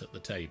can eat at the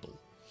table.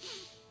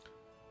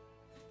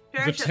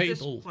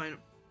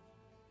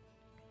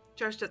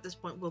 Just at this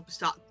point, we'll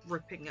start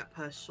ripping up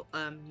her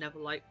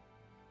Neverlight.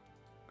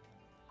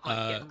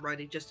 Getting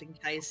ready just in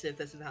case if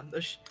there's an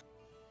ambush.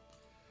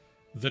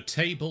 The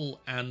table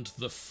and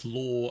the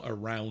floor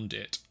around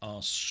it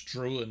are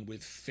strewn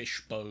with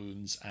fish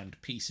bones and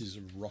pieces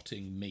of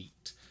rotting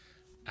meat.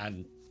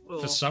 And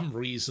for some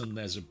reason,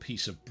 there's a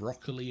piece of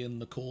broccoli in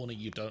the corner.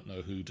 You don't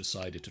know who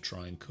decided to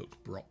try and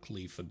cook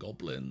broccoli for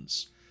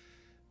goblins.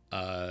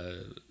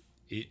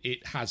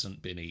 It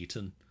hasn't been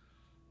eaten.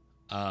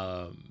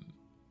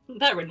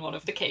 They're in one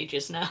of the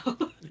cages now.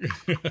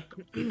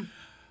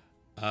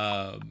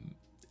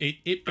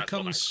 It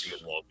becomes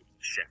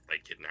chef they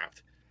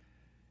kidnapped.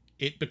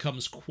 It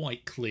becomes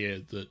quite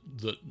clear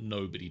that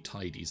nobody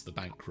tidies the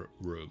banquet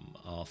room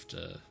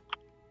after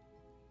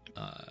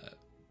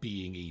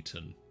being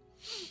eaten.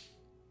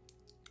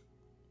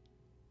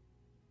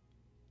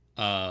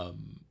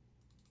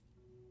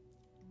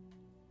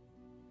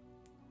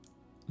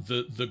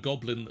 The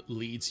goblin that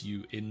leads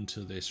you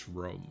into this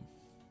room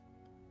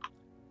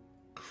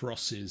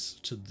crosses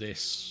to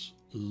this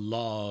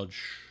large-ish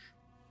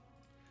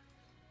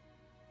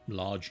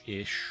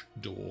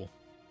door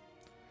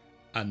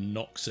and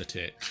knocks at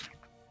it.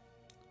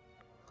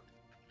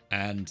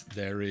 And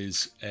there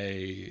is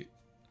a...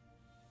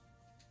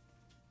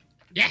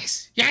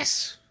 Yes!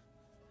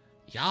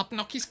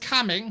 Yarbnuk is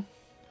coming!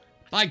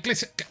 By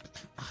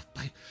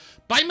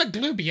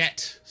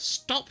Maglubiet!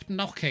 Stop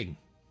knocking!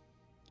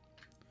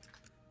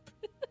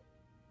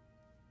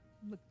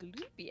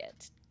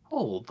 Maglubiet?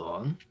 Hold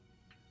on.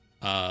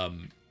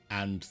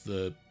 And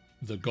the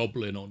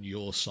goblin on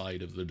your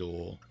side of the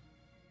door.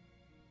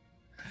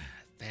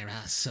 There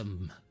are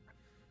some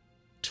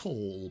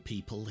tall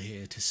people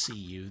here to see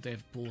you.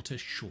 They've brought a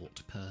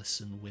short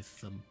person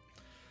with them.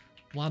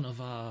 One of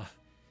our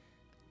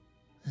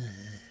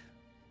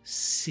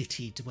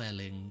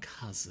city-dwelling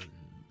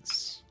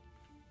cousins.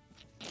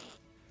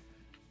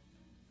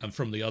 And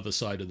from the other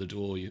side of the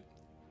door, you...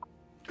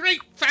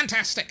 Great!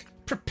 Fantastic!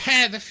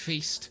 Prepare the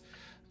feast.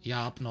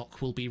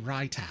 Yarbnuk will be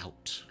right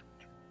out.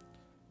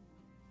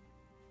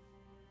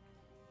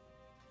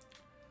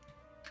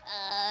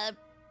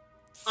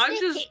 I'm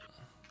just...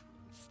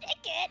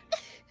 Stick it.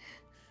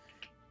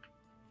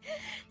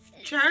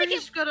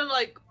 Charity's gonna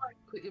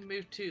quickly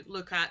move to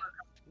look at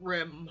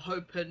Rime,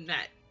 hoping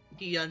that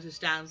he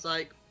understands.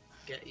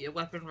 Get your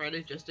weapon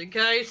ready just in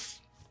case.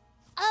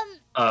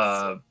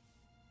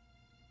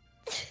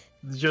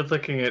 You're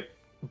looking at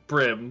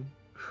Brim,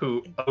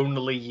 who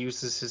only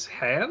uses his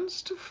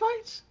hands to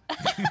fight?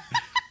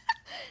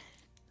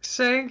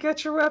 Saying,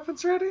 get your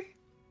weapons ready?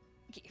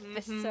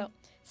 Fists up.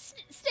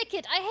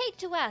 Snicket, I hate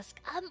to ask,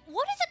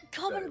 what is a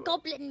common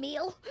goblin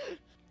meal?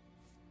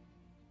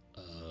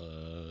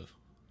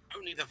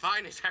 Only the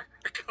finest.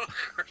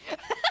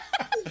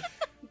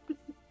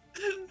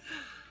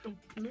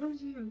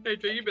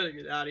 AJ, you better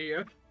get out of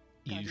here.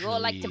 You all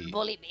like to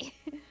bully me.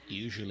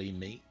 Usually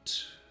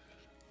meat.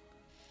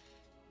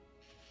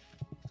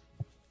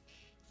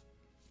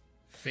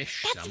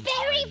 Fish That's sometimes.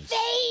 very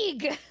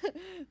vague!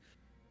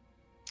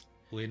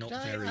 We're not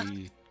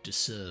very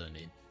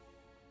discerning.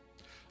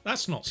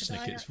 That's not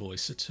Snicket's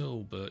voice at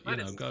all, but, you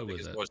know, go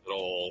with it. Voice at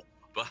all,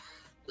 but...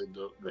 We're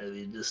not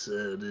very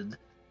discerning.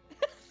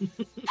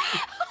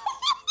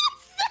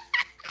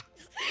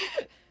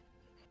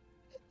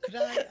 Could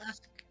I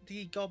ask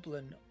the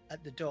goblin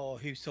at the door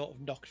who sort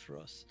of knocked for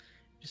us,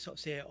 just sort of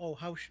say, "Oh,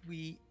 how should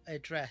we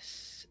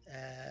address?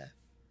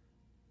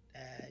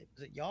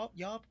 Was it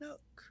Yarbnook?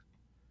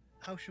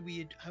 How should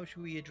we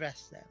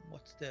address them?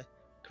 What's the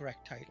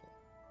correct title?"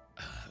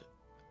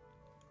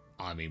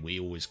 I mean, we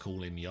always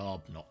call him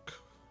Yarbnock,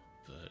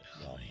 but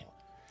I mean,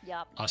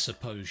 I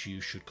suppose you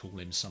should call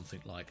him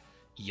something like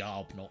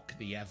Yarbnock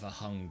the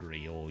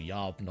Ever-Hungry, or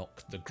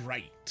Yarbnock the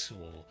Great,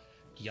 or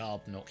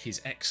Yarbnock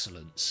His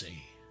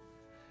Excellency.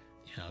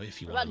 You know,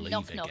 if you want to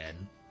leave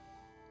again.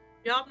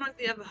 Yarbnock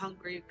the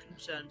Ever-Hungry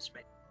concerns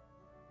me.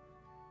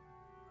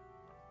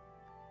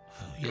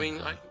 I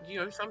mean,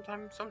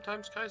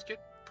 sometimes guys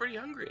get pretty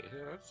hungry. You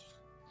know?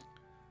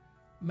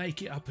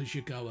 Make it up as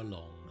you go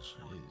along.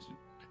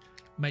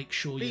 Make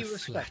sure you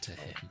flatter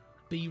him.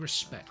 Be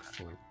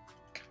respectful.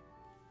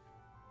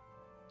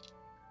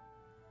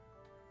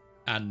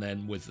 And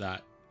then with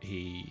that,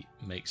 he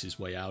makes his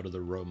way out of the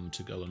room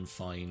to go and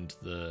find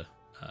the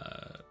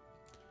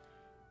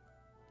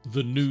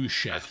new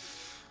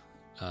chef.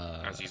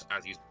 As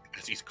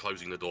he's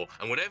closing the door,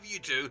 and whatever you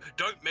do,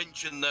 don't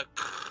mention the.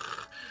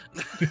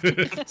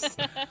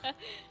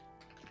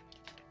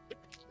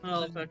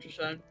 Oh, that's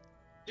interesting.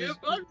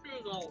 You've got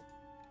shoes on.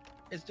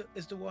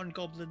 Is the one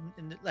goblin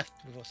left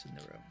with us in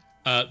the room?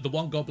 The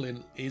one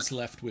goblin is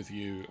left with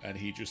you, and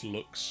he just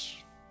looks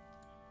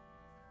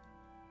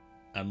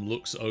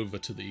over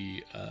to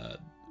the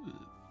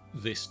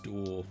this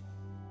door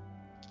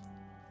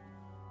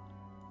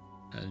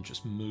and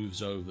just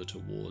moves over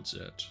towards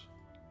it.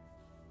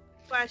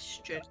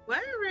 Question: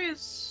 where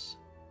is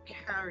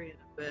Carrion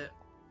a bit?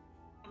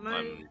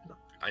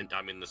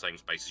 I'm in the same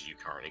space as you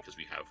currently because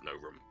we have no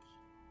room.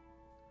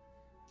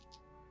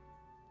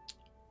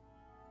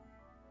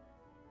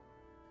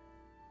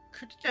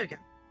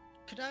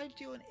 Could I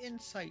do an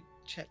insight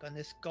check on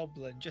this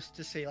goblin just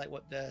to see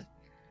what the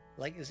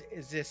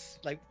is this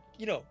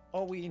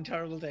are we in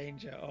terrible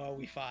danger or are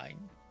we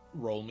fine?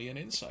 Roll me an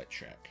insight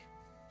check.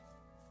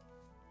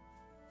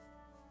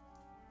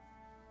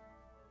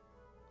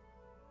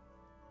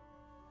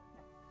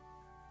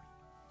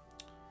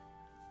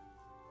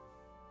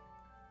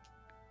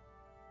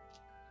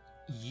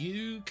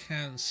 You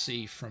can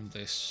see from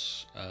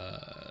this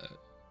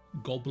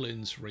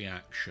goblin's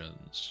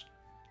reactions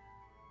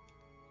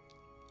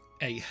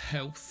a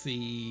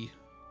healthy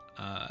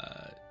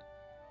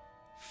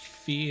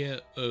fear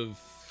of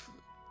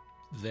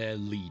their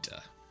leader.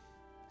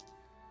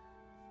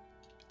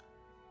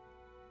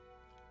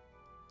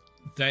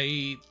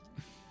 They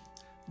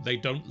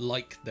don't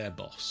like their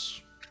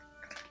boss.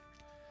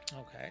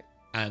 Okay.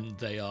 And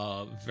they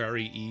are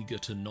very eager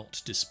to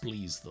not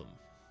displease them.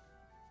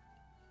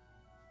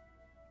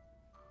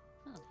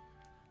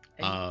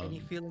 Any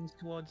feelings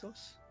towards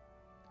us?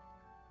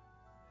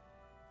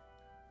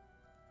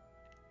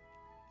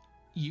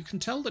 You can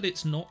tell that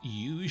it's not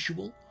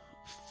usual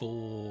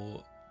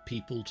for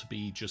people to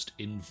be just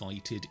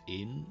invited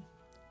in.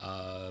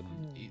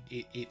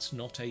 It's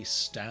not a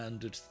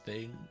standard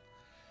thing,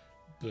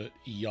 but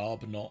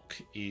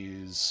Yarbnock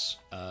is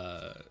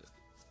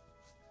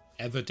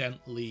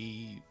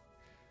evidently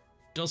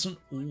doesn't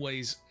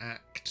always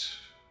act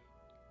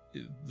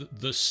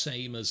the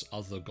same as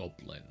other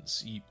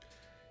goblins.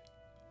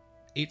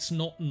 It's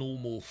not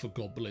normal for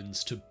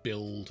goblins to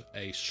build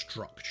a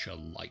structure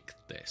like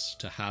this,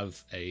 to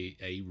have a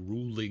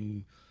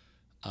ruling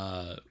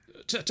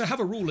to have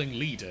a ruling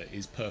leader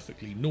is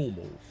perfectly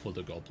normal for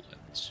the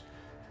goblins,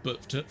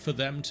 but for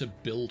them to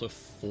build a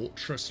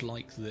fortress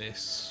like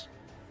this,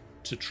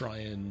 to try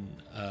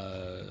and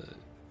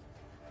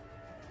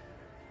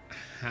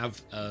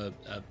have a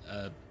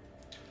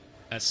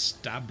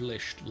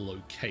established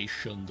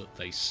location that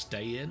they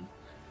stay in,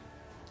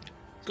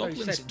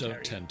 goblins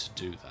don't tend to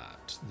do that.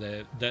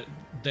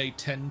 They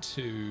tend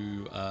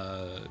to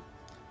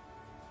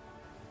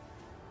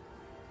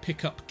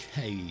pick up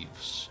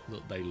caves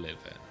that they live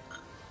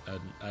in,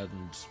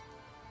 and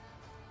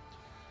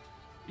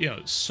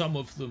some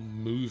of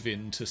them move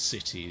into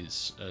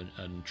cities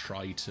and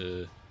try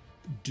to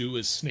do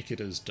as Snicket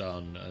has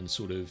done and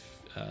sort of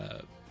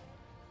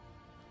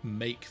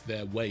make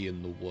their way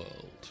in the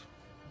world.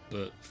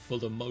 But for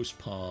the most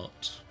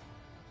part,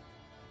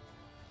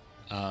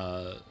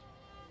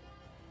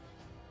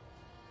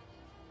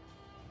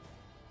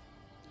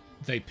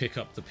 They pick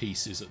up the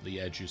pieces at the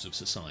edges of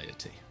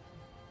society.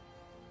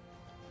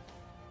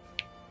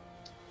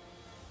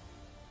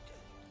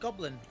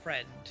 Goblin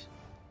friend,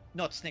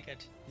 not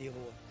Snicket, the other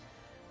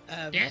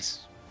one.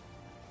 Yes.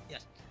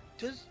 Yes.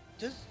 Does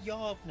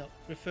Yarbnock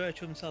refer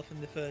to himself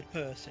in the third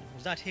person?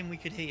 Was that him we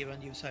could hear on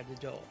the other side of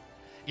the door?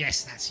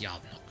 Yes, that's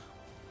Yarbnock.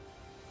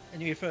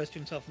 And he refers to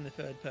himself in the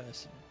third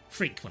person?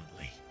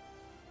 Frequently.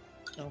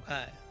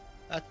 Okay.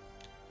 That's...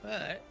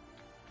 Alright.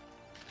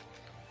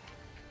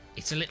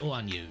 It's a little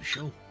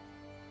unusual.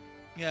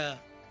 Yeah.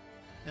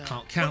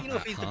 Can't count well,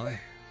 that high.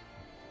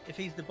 If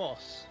he's the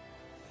boss.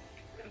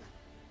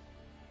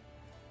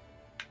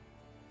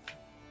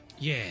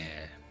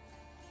 Yeah.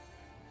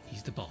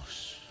 He's the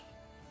boss.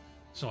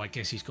 So I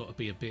guess he's got to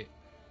be a bit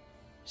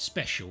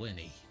special, isn't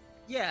he?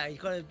 Yeah, he's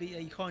got to be...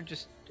 He can't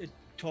just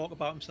talk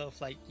about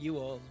himself like you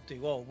all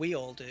do, or we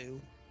all do.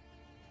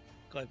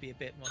 Got to be a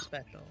bit more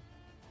special.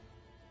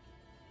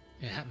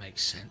 Yeah, that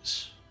makes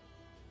sense.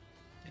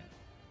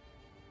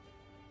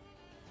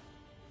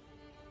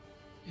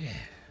 Yeah.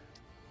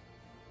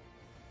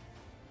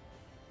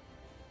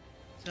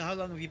 So how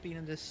long have you been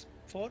in this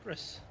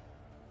fortress?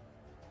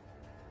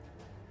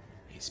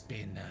 It's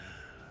been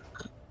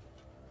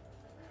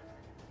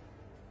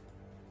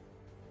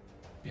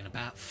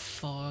about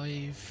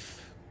 5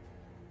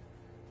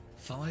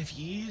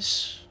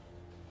 years.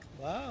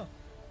 Wow,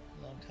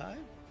 long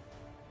time.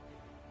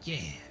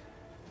 Yeah.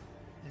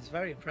 It's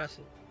very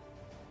impressive.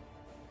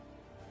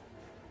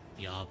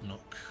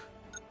 Yarbnock.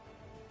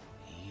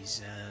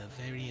 He's a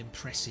very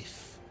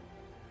impressive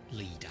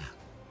leader.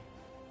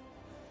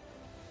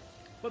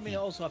 But I mean,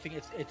 also I think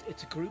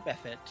it's a group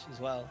effort as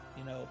well.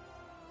 You know,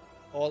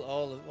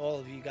 all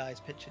of you guys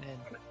pitching in.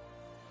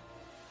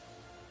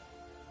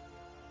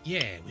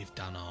 Yeah, we've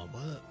done our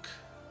work.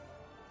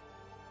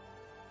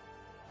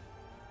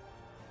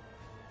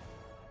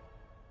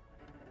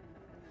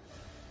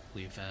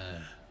 We've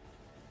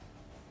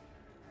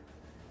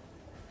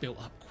built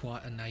up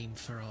quite a name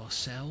for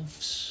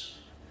ourselves.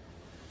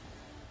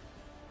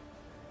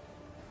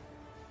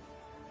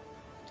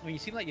 I mean, you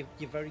seem like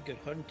you're very good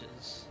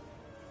hunters.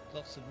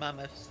 Lots of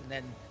mammoths, and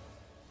then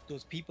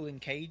those people in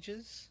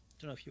cages.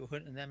 Don't know if you were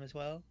hunting them as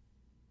well.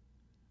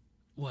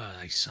 Well,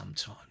 they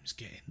sometimes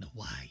get in the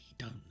way,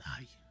 don't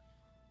they?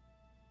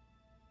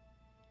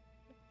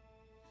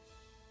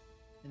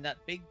 And that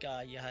big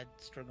guy you had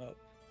strung up.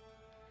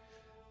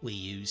 We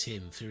use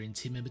him for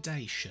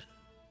intimidation.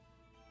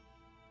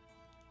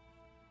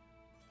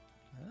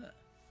 Ah.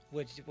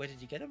 Where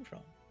did you get him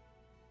from?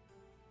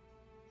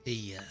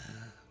 He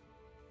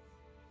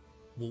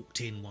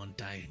walked in one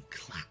day and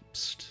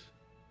collapsed.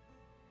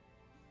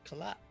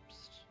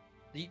 Collapsed?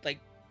 Like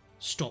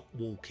stopped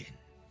walking.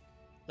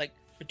 Like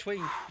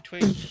between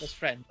his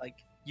friend,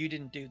 like you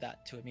didn't do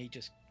that to him. He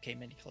just came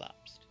in and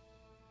collapsed.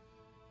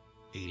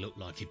 He looked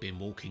like he'd been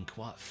walking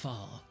quite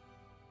far.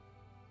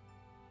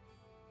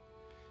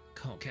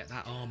 Can't get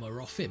that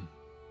armour off him.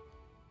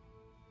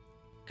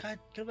 Can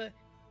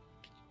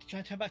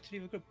I turn back to the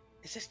other group?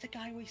 Is this the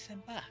guy we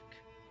sent back?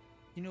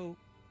 You know,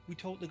 we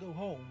told to go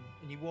home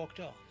and he walked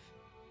off.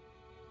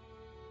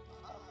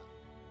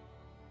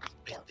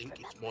 I think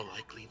it's more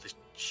likely the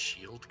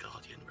shield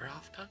guardian we're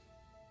after.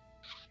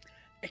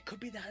 It could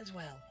be that as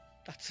well.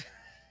 That's...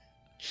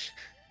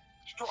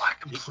 Oh, I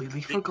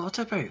completely forgot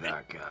about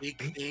that guy.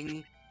 Big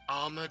thing,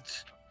 armoured,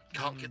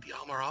 can't get the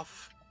armour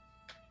off.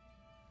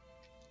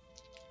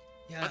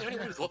 Yeah, Are there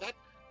anyone who thought that?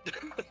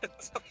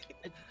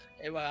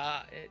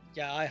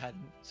 Yeah, I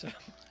hadn't. So,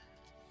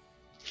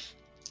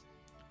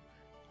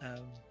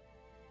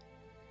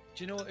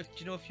 do you know if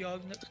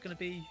Yarbnock's going to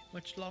be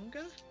much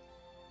longer?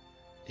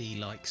 He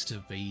likes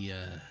to be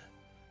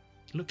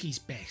look his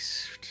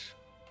best.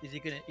 Is he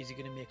gonna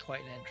make quite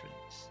an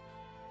entrance?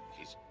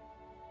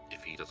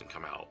 If he doesn't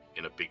come out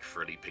in a big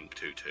frilly pink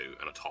tutu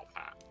and a top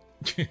hat,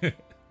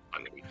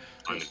 I'm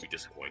gonna be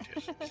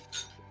disappointed.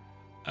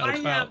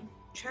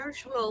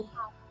 Cherish will.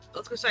 I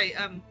was gonna say,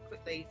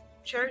 quickly.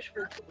 Cherish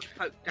will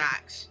poke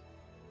Dax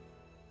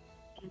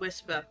and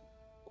whisper,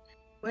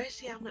 "Where's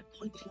the amulet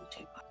pointing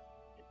to?"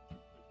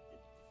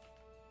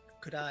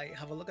 Could I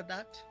have a look at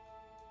that?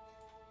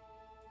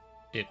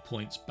 It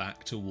points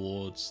back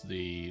towards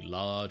the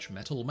large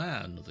metal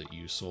man that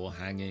you saw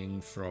hanging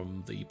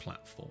from the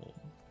platform.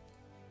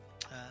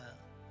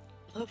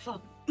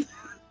 Fun.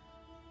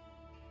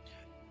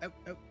 At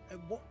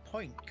what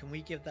point can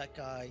we give that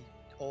guy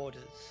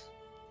orders?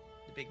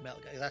 The big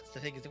metal guy. That's the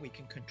thing, is that we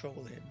can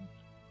control him.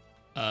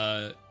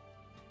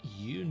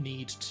 You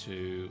need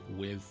to,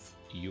 with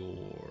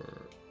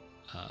your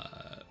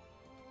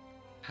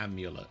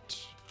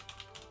amulet.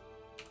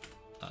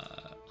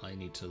 I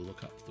need to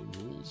look up the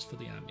rules for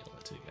the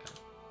amulet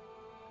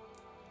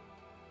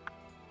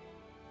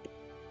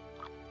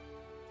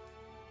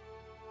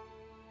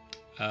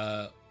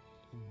again.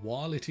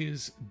 While it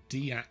is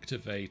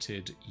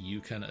deactivated,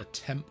 you can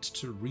attempt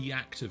to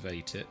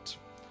reactivate it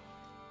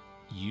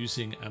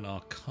using an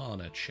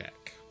Arcana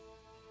check.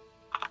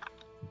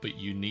 But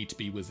you need to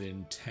be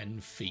within 10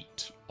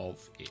 feet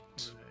of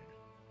it.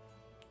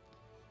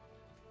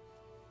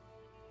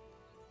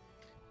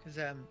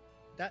 Because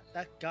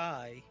that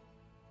guy,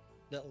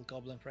 little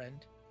goblin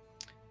friend,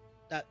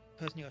 that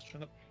person who got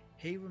strung up,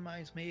 he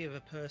reminds me of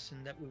a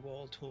person that we were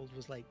all told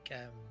was like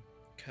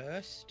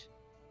cursed,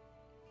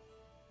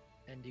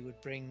 and he would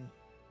bring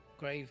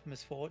grave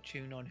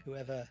misfortune on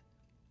whoever,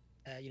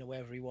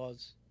 wherever he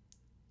was.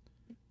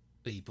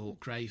 He brought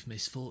grave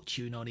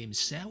misfortune on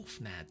himself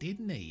now,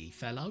 didn't he? He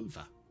fell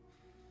over.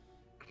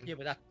 Yeah,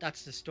 but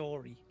that's the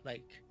story.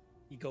 Like,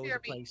 he goes a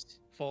place,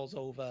 falls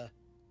over,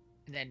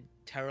 and then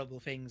terrible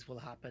things will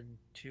happen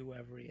to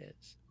whoever he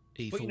is.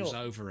 He falls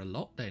over a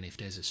lot then, if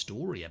there's a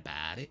story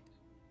about it.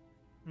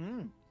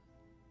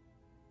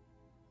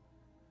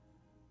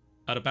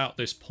 At about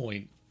this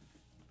point,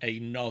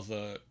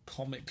 another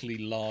comically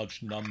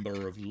large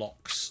number of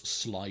locks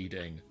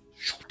sliding.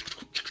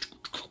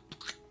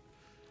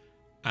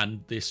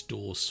 And this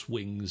door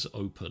swings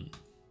open.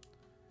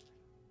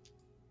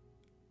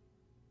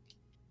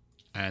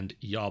 And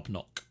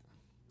Yarbnock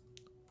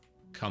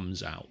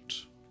comes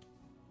out.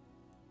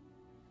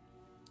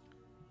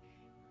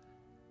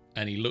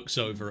 And he looks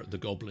over at the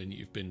goblin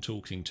you've been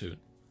talking to.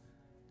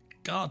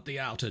 Guard the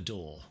outer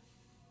door.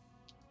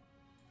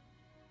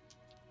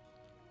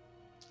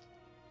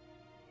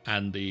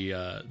 And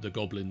the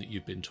goblin that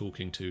you've been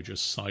talking to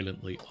just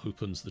silently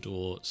opens the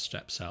door,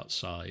 steps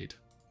outside,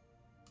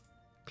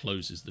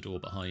 closes the door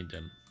behind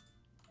him.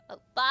 Oh,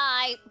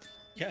 bye.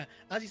 Yeah,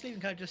 as he's leaving,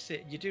 kind of just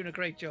sit. You're doing a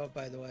great job,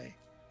 by the way.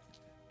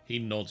 He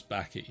nods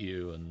back at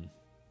you and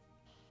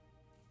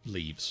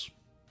leaves.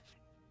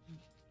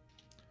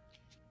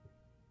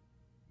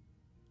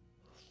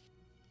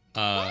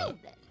 Well,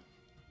 then.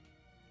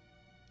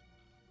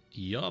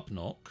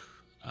 Yarbnock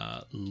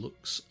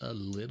looks a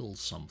little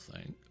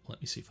something.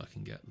 Let me see if I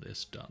can get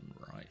this done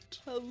right.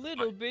 A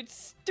little bit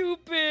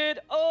stupid.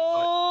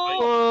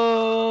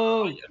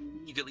 Oh! I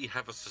immediately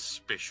have a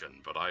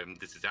suspicion, but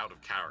this is out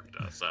of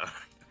character, so...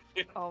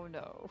 Oh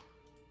no.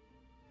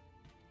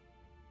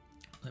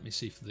 Let me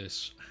see if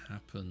this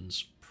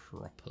happens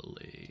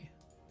properly.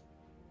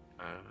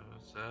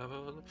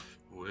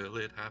 Will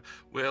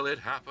it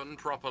happen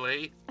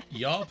properly?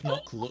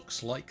 Yarbnock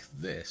looks like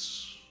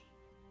this.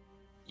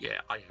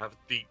 Yeah, I have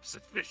deep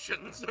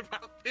suspicions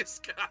about this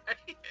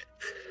guy.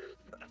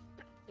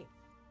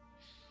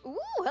 Ooh,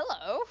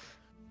 hello.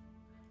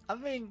 I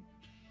mean,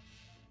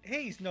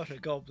 he's not a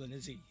goblin,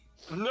 is he?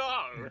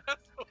 No!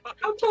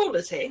 How tall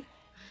is he?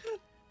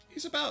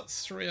 He's about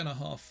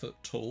 3.5 foot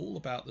tall,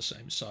 about the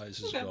same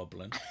size as a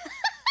goblin.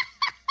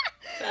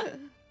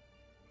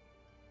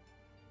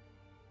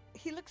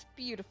 He looks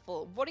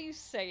beautiful. What are you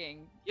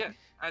saying? Yeah,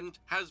 and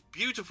has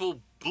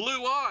beautiful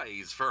blue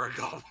eyes for a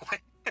goblin.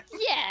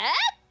 Yeah?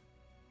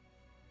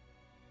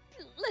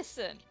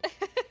 Listen.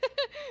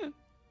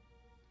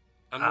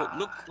 And what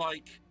looks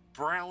like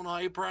brown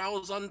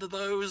eyebrows under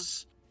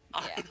those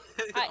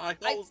eye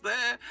holes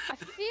there. I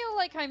feel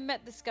like I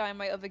met this guy in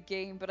my other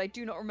game, but I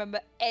do not remember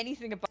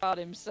anything about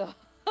him, so...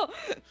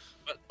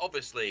 But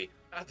obviously,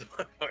 at the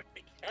moment,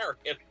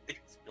 Carrion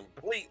is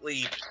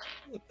completely...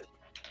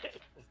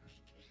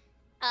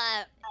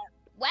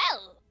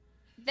 Well,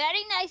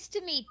 very nice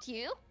to meet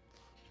you.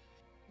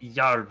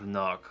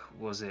 Yarbnock,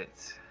 was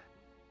it?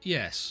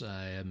 Yes,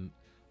 I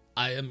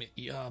am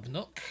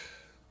Yarbnock.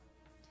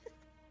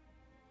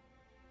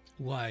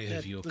 Why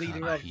have you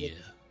come here?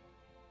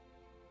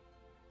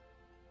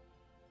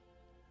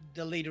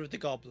 The leader of the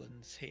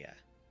goblins here.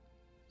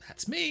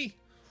 That's me.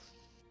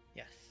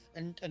 Yes,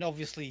 and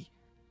obviously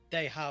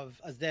they have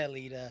as their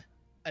leader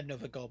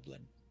another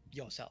goblin,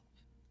 yourself.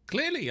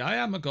 Clearly, I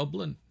am a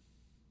goblin.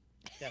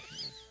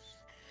 Definitely.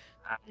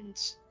 And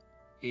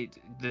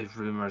the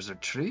rumors are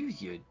true.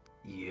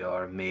 You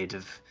are made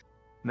of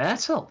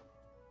metal.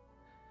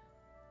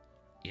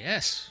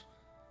 Yes.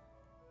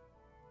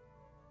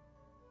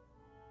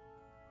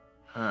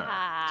 Huh.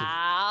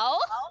 How?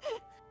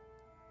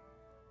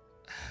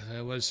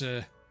 There was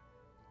a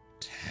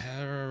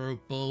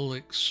terrible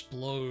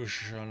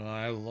explosion.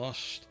 I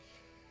lost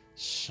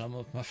some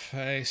of my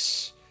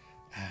face,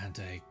 and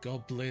a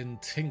goblin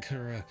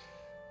tinkerer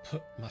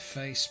put my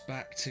face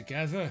back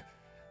together,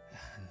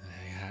 and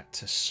they had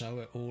to sew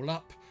it all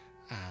up.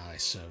 I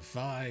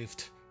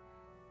survived.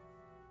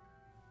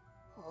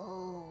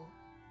 Oh,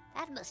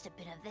 that must have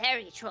been a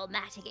very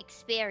traumatic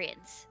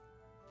experience.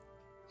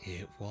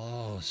 It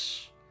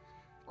was.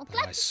 Well, But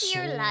glad I to see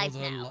you're saw alive the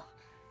now. li-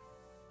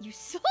 You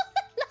saw the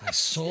light? I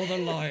saw the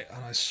light,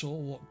 and I saw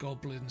what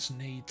goblins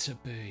need to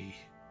be.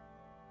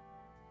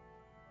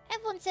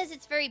 Everyone says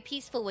it's very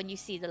peaceful when you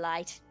see the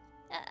light.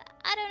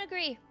 I don't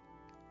agree.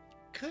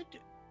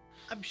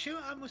 I'm sure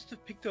I must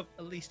have picked up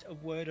at least a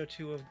word or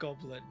two of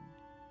goblin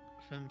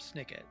from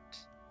Snicket.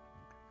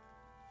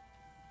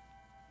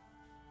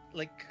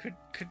 Like,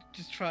 could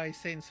just try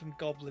saying some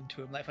goblin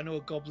to him, like if I know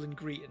a goblin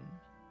greeting.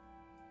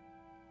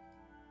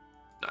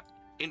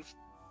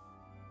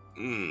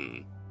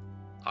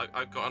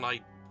 I got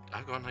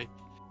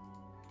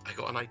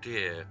an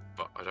idea,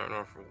 but I don't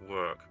know if it'll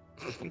work.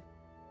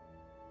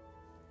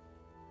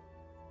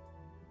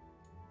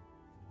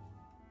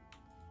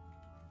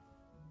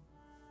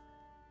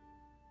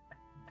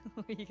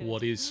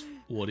 What is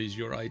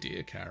your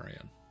idea,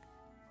 Carrion?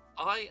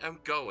 I am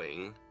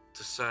going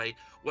to say,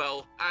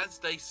 well, as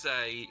they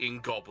say in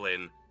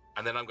Goblin,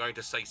 and then I'm going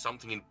to say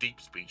something in deep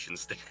speech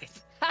instead.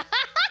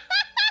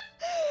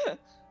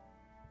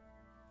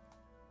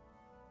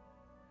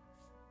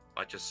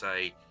 I just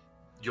say,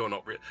 you're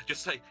not real.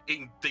 Just say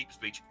in deep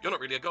speech, you're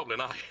not really a goblin,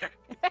 are you?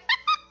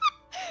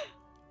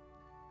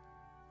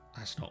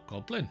 That's not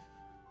Goblin.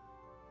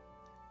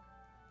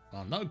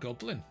 Oh, no,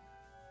 Goblin.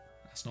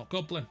 That's not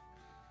Goblin.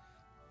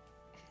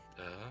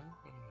 I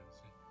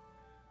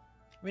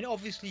mean,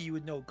 obviously you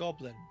would know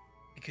Goblin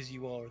because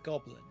you are a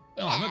goblin.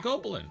 Oh, I'm a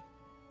Goblin.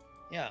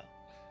 Yeah.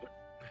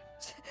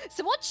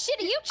 So what shit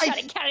are you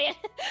chatting, Carrion?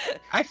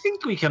 I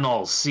think we can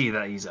all see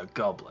that he's a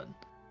goblin.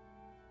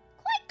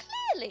 Quite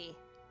clearly.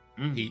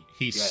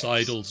 He Yes,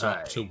 sidles up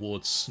aye.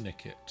 towards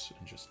Snicket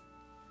and just...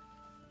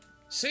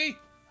 See?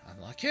 I'm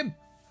like him.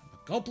 I'm a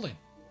Goblin.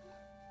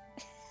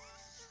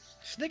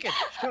 Snicket,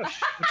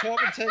 shush. We're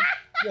talking to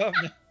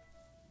Governor.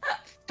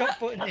 Stop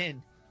putting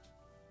in.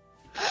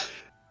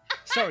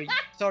 Sorry.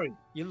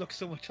 You look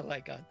so much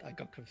alike. I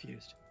got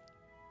confused.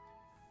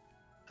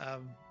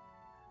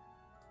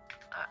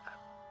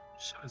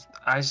 So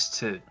as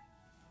to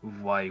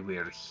why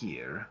we're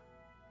here,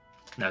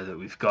 now that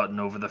we've gotten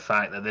over the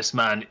fact that this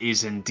man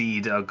is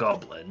indeed a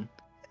goblin.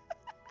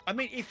 I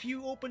mean, if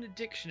you open a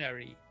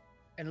dictionary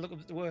and look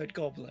up the word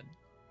goblin,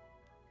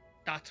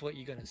 that's what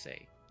you're gonna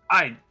say.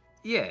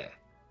 Yeah.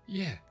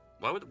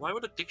 Why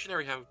would a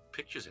dictionary have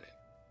pictures in it?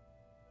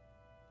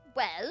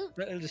 Well,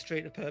 For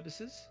illustrative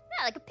purposes.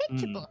 yeah, like a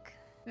picture book.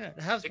 Yeah,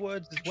 it has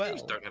words as well.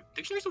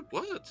 Dictionaries have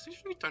words.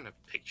 Dictionaries don't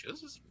have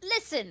pictures.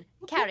 Listen,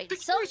 What Carrion, some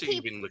dictionaries have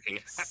you been looking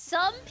at?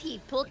 some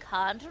people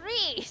can't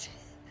read.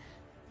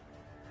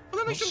 Well, then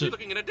they What's shouldn't be it?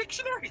 looking in a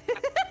dictionary.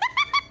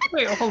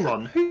 Wait, hold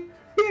on. Who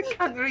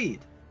can't read?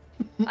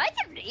 I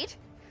can read.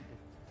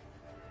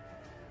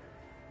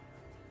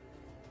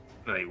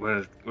 Right,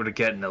 we're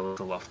getting a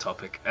little off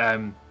topic.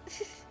 I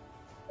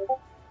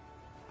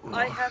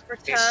have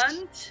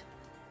returned.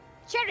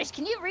 Cherish,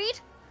 can you read?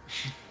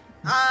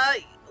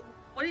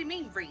 What do you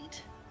mean read?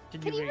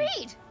 Can you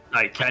read?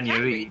 Right, can you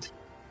can read?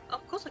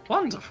 Of course I can.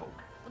 Wonderful.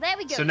 Well, there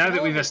we go. So now that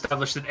All we've read.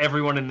 established that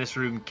everyone in this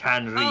room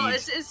can read, Oh,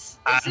 is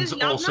and this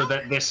also now?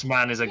 that this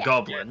man is a Yeah.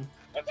 goblin,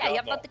 Yeah, you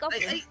haven't got the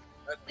goblin. Are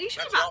you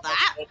sure That's about not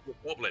that?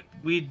 Goblin.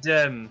 we'd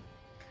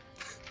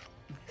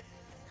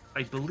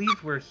I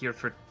believe we're here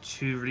for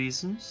two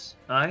reasons.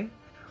 Aye.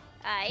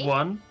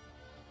 One,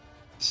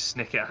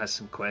 Snicket has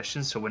some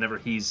questions, so whenever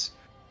he's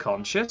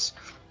conscious,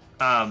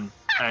 and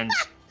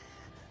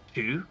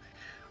two,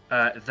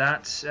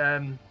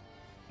 that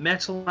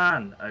metal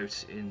man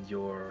out in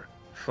your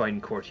fine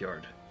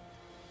courtyard.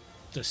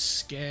 The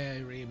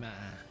scary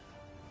man.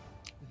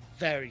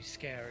 Very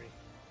scary.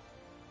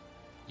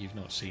 You've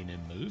not seen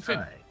him moving.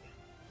 Aye.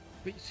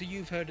 But, so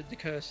you've heard of the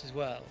curse as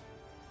well?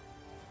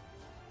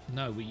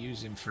 No, we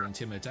use him for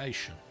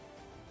intimidation.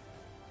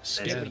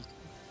 Yeah,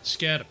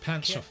 Scare the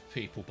pants Yeah. off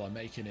people by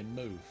making him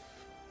move.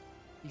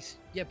 He's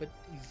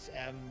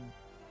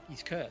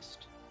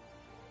cursed.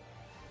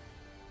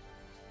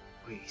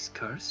 Wait, he's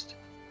cursed?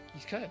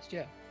 He's cursed,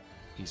 yeah.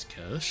 He's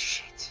cursed.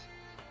 Shit.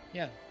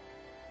 Yeah.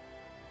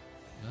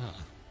 Ah.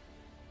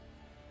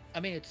 I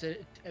mean,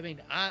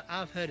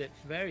 I've heard it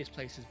from various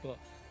places, but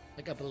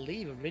like I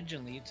believe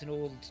originally it's an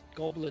old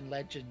goblin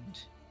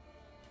legend.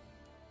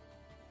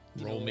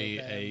 You Roll know, me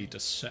of, a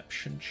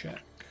deception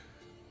check.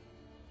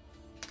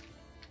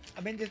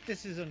 I mean,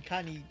 this is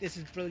uncanny. This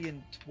is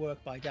brilliant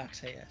work by Dax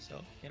here.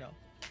 So you know.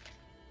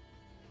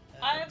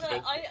 I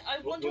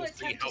want to We'll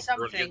see attempt how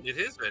something. brilliant it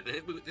is.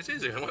 This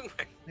is it, won't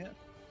we?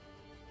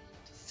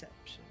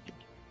 Deception.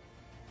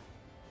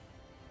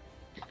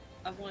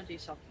 I want to do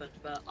something,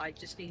 but I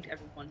just need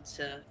everyone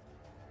to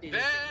do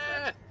There!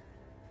 this.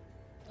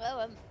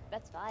 Well,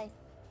 that's fine.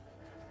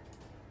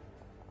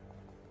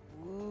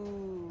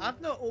 Ooh. I've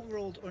not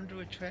overrolled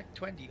under a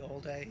 20 all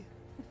day.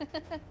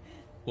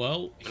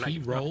 Well, he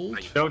rolled.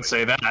 Don't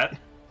say that.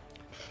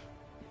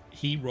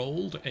 He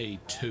rolled a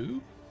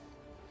 2.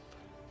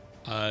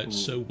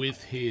 So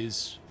with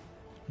his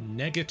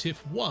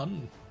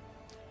 -1,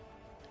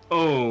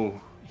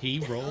 Oh. he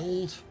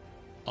rolled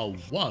a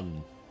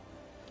 1.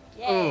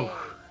 Yay.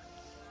 Oh.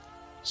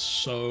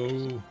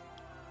 So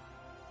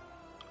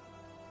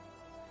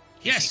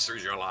He yes, sees through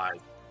your lies.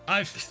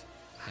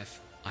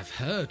 I've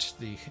heard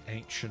the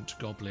ancient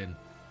goblin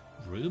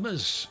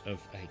rumors of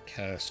a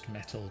cursed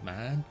metal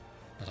man,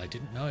 but I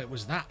didn't know it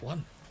was that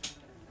one.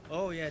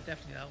 Oh yeah,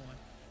 definitely that one.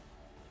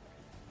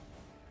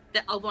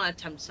 I want to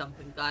attempt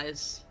something,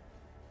 guys.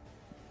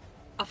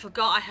 I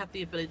forgot I have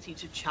the ability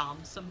to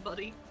charm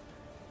somebody.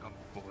 Oh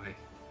boy.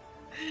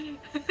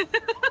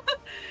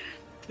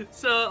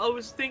 So I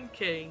was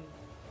thinking.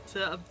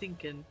 I'm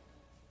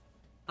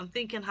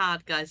thinking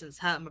hard, guys, and it's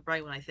hurting my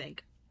brain when I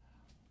think.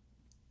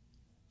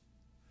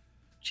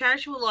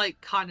 Cherish will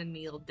kind of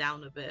kneel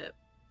down a bit.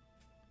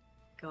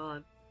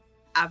 God,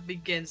 and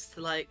begins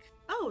to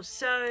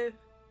so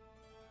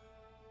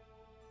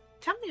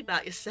tell me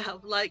about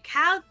yourself.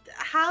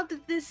 How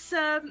did this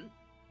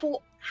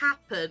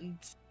happened.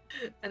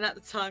 And at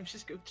the time,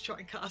 she's going to try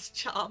and cast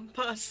Charm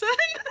Person.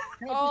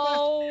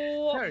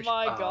 Oh Perish.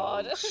 my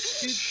god.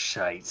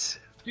 Shite.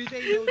 Do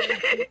they know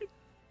they've been,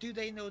 do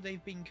they know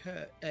they've been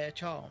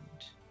charmed?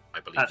 I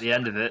believe At the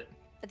end of it,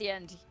 At the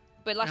end.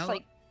 But lasts How-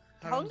 like.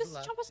 How long long's does it the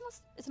last? charm person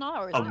last? It's an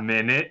hour, a isn't it?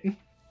 minute.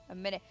 A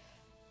minute.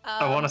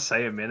 I want to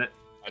say a minute.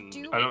 And,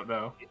 Do- I don't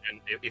know. and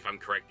if I'm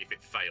correct, if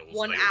it fails,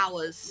 1 they-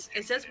 hours.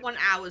 It says 1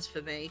 hours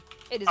for me.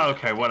 It is.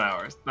 Okay, 1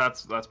 hour.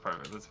 That's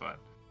perfect. That's fine.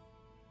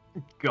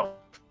 Go.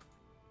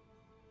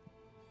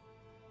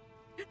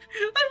 I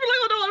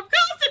really don't know what I'm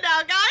casting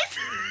now, guys.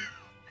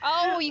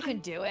 Oh, you can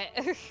do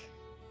it.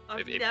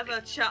 I've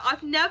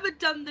never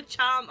done the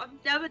charm.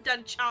 I've never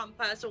done Charm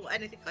Person or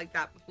anything like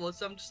that before.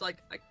 So I'm just like,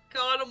 I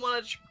kind of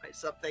want to try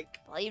something.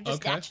 Well, you've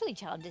just Okay. naturally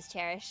charmed his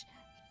Cherish.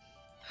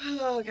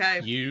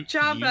 Okay. You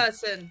Charm you,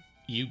 Person.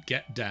 you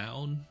get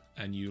down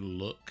and you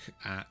look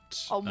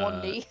at On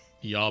one knee.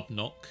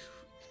 Yarbnock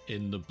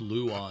in the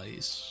blue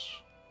eyes.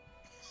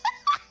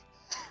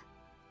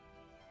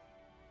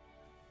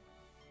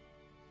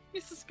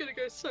 This is gonna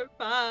go so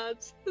bad.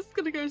 This is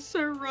gonna go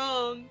so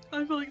wrong.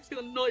 I feel like it's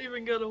not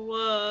even gonna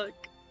work.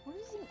 What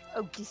is it?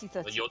 Oh, DC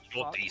 13. Well,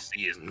 your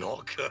DC is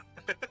not good.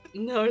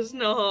 No, it's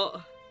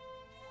not.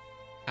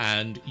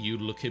 And you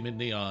look him in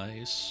the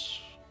eyes,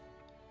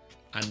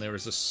 and there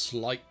is a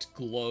slight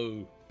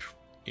glow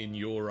in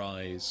your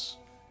eyes,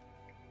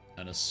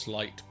 and a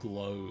slight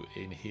glow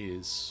in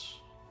his.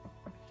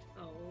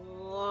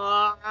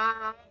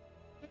 Oh.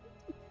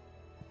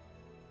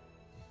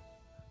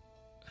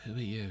 Who are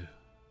you?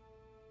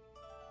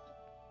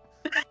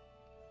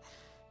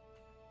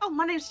 Oh,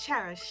 my name's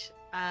Cherish. These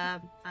are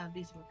my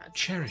friends.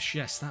 Cherish,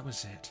 yes, that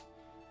was it.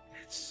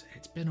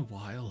 It's been a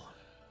while.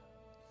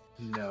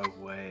 No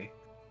way.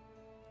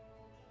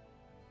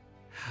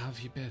 How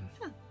have you been?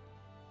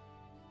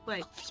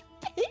 Wait.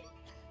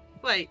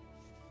 Wait.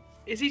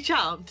 Is he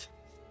charmed?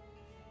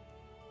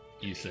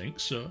 You think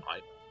so?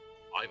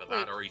 Either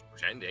that or he's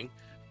pretending.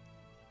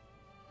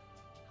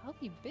 How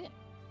have you been?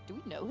 Do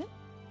we know him?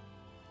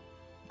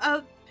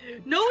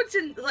 No one's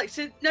in.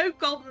 So no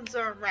goblins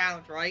are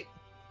around, right?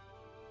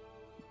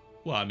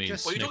 Well, I mean,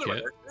 Just- What are you talking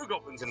about? Snicket, There are 2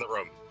 goblins in the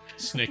room.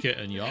 Snicket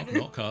and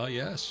Yarbnock are,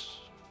 yes.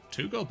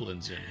 2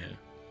 goblins in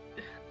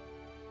here.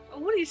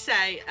 What do you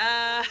say?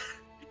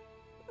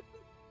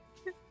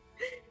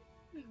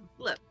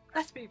 Look,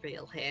 let's be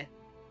real here.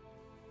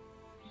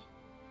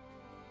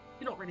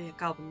 You're not really a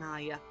goblin, are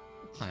you?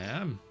 I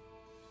am.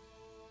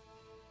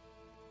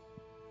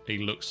 He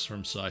looks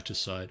from side to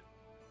side.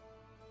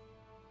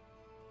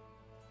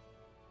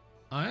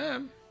 I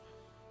am.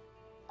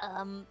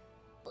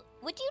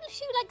 Would you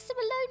like some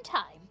alone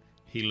time?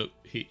 He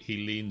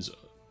leans.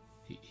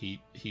 He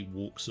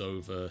walks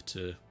over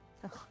to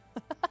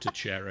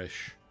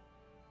Cherish,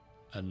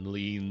 and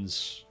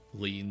leans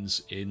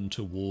in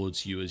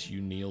towards you as you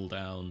kneel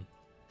down.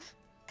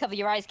 Cover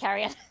your eyes,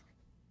 Carrion.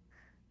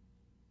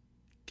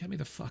 Get me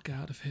the fuck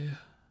out of here.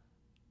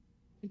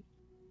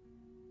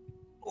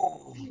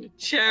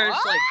 Cherish,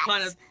 What?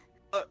 kind of,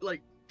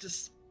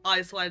 just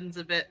eyes widens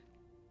a bit.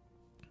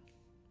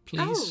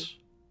 Please.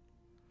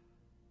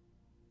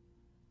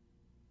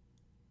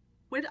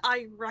 Would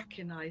I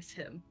recognize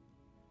him?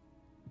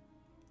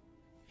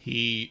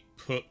 He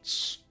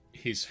puts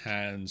his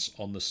hands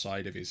on the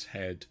side of his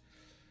head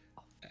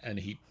and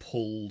he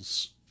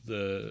pulls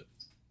the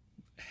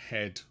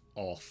head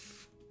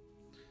off.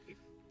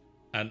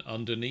 And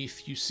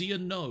underneath you see a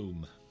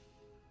gnome.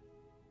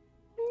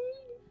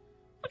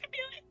 Look at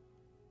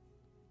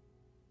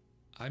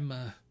me.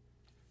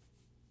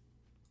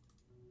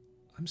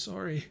 I'm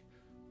sorry.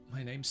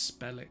 My name's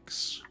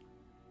Spellix.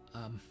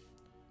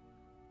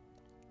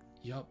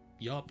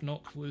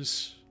 Yarbnock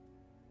was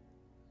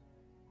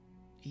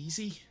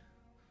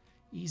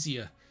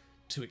easier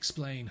to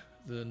explain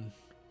than.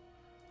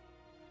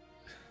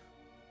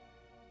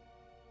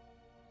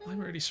 I'm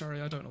really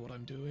sorry, I don't know what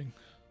I'm doing.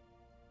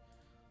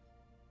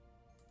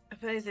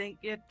 If anything,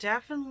 you're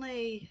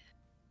definitely.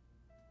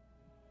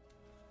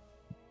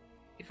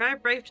 You're very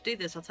brave to do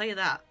this, I'll tell you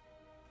that.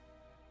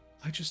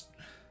 I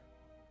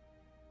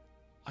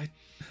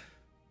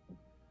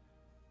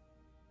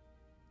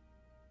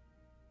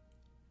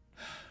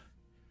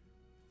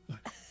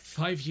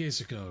 5 years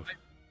ago,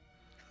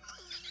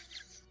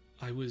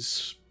 I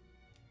was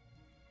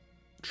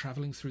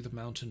traveling through the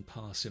mountain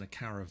pass in a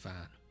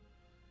caravan.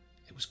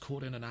 It was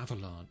caught in an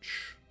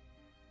avalanche.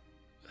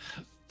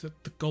 The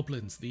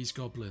goblins, these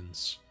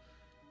goblins,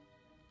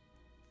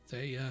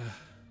 they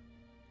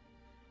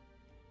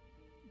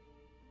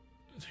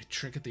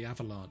triggered the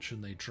avalanche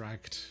and they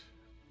dragged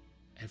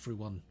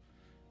everyone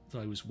that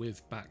I was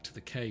with back to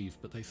the cave,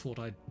 but they thought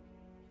I'd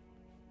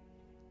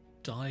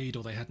died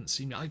or they hadn't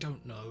seen me. I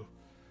don't know.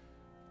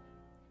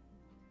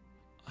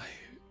 I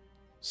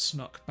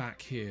snuck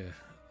back here.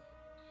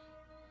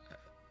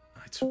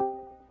 I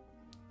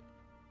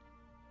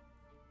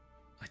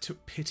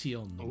took pity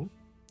on them.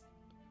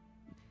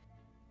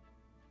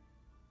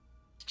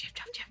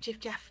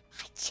 Jeff.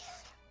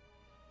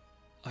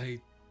 I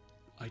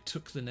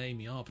took the name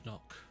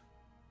Yarbnock.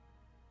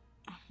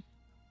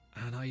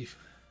 And I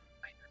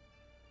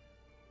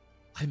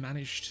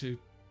managed to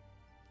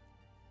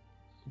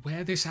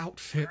wear this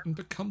outfit and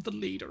become the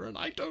leader, and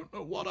I don't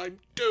know what I'm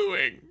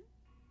doing.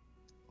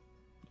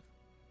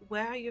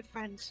 Where are your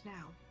friends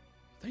now?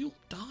 They all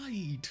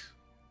died.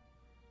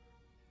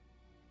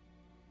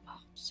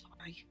 Oh,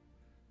 sorry.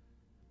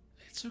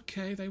 It's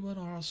okay, they weren't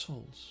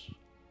assholes.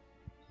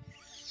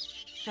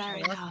 Fair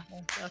enough.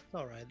 That's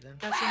all right then.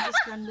 That's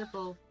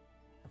understandable.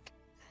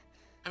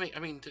 I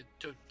mean,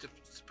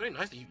 it's pretty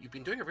nice that you've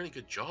been doing a really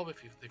good job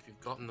if you've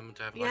gotten them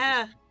to have like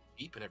Yeah. this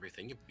keep and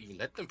everything. You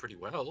led them pretty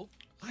well.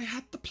 I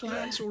had the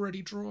plans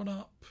already drawn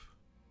up.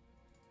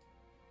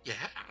 Yeah,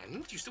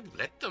 and you still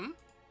led them.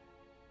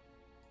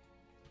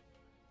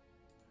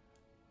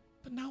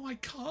 But now I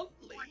can't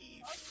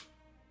leave.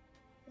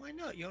 Why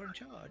not? You're in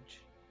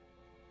charge.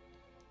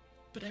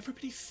 But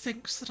everybody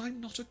thinks that I'm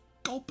not a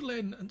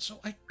goblin, and so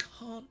I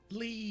can't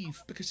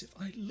leave, because if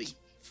I leave,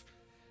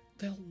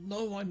 they'll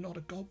know I'm not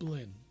a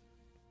goblin.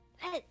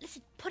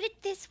 Listen, put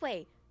it this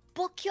way.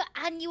 Book your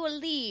annual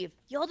leave.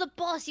 You're the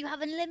boss, you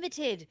have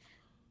unlimited.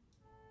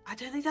 I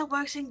don't think that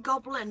works in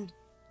Goblin.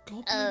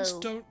 Goblins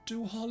don't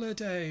do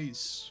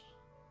holidays.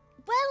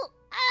 Well,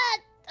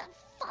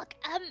 fuck,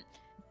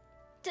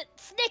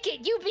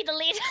 Snicket, you be the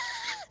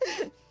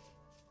leader.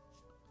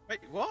 Wait,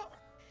 what?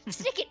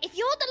 Snicket, if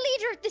you're the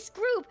leader of this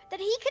group, then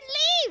he can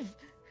leave.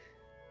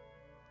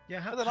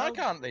 Yeah, But then I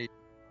can't leave.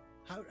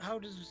 How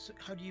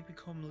do you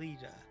become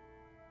leader?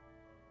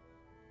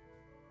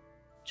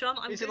 John,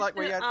 I'm Is it going like to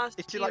we had? ask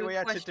Is it you like a we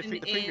had to question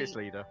defeat the previous in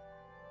leader?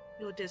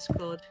 your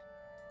Discord.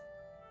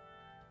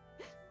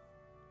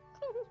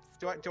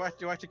 Do I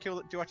have to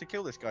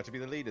kill this guy to be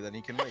the leader? Then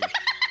he can leave.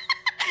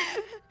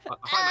 I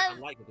find that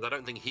unlikely because I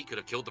don't think he could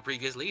have killed the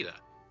previous leader.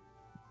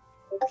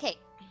 Okay,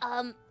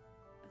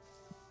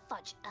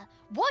 fudge.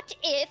 What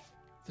if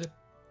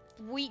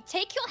we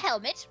take your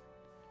helmet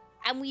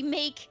and we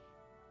make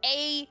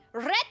a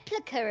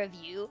replica of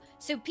you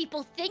so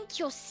people think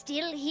you're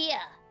still here?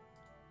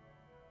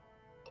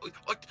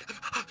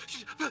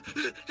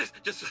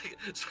 Just like,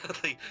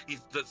 suddenly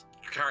he's just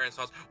Carrion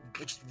starts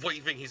just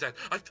waving his hand.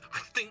 I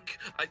think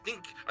I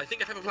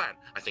have a plan.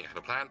 I think I have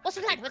a plan. What's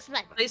the plan? What's the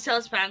plan? Please tell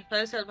us plan.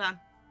 Please tell us plan.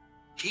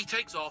 He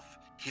takes off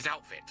his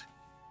outfit.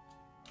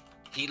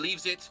 He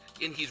leaves it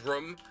in his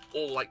room,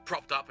 all like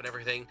propped up and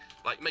everything,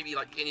 like maybe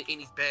like in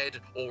his bed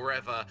or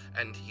wherever,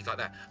 and he's like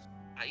that.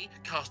 I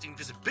cast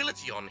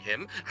invisibility on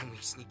him, and we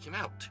sneak him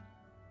out.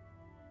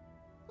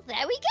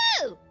 There we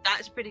go.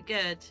 That's pretty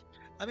good.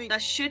 I mean,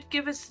 that should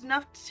give us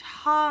enough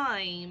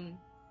time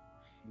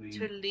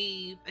to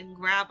leave and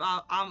grab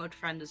our armored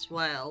friend as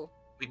well.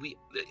 We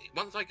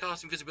once I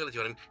cast invisibility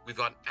on him, we've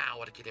got an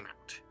hour to get him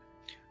out.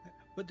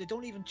 But they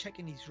don't even check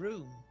in his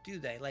room, do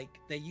they? Like,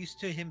 they're used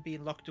to him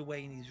being locked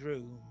away in his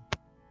room.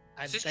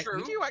 And Is this like, true?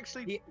 What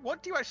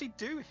do you actually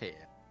do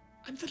here?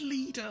 I'm the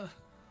leader.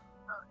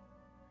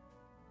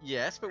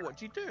 Yes, but what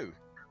do you do?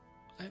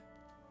 I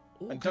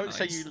And don't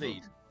say organise you them.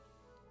 lead.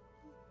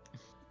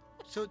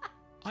 So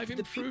I've the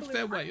improved people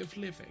their in- way of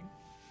living.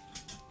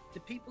 the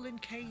people in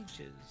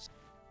cages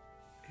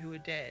who are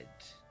dead.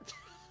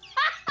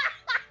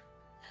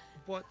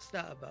 What's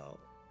that about?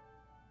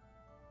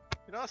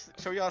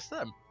 Shall we ask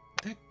them?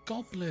 They're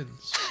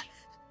goblins.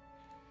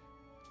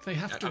 They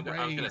have to I'm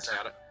raid. going to say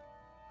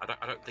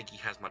I don't think he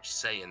has much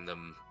say in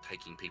them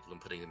taking people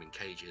and putting them in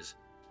cages.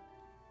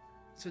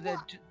 So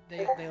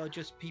they are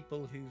just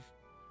people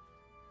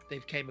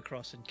they've came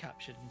across and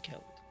captured and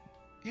killed.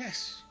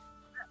 Yes.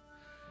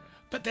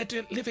 But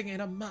they're living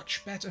in a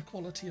much better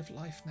quality of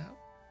life now.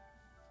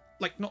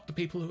 Like, not the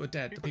people who are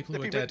dead. The people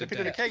who are dead are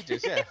people in the dead.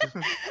 cages, yeah.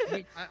 I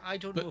mean, I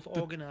don't know if But-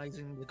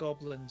 organising the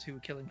goblins who are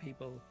killing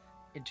people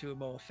into a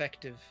more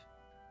effective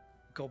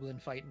goblin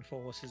fighting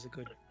force is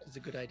a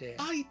good idea.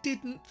 I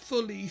didn't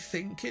fully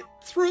think it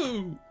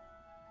through.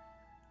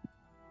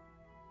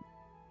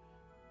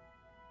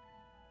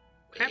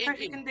 Pepper,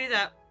 you can do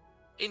that.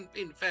 In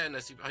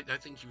fairness, I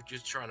think you're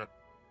just trying to,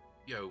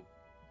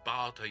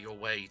 barter your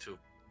way to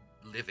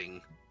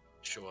living,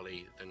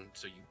 surely. And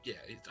so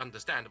it's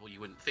understandable you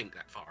wouldn't think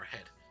that far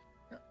ahead.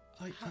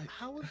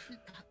 How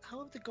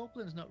have the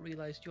goblins not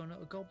realised you're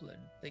not a goblin?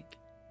 Like,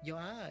 your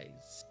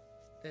eyes.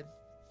 They're...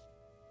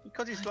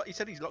 Because he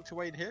said he's locked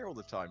away in here all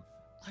the time.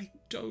 I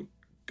don't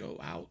go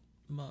out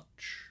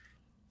much.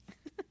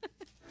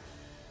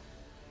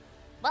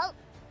 Well,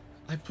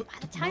 I put by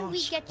the time we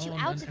mask get you on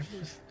out and of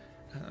here,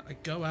 I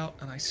go out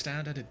and I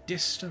stand at a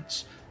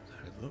distance.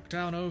 I look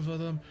down over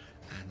them,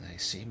 and they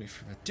see me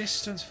from a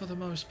distance for the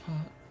most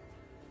part.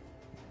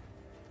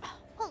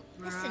 well,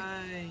 listen,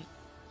 Right.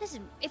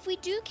 listen. If we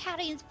do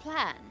Carrion's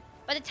plan,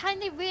 by the time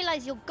they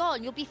realise you're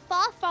gone, you'll be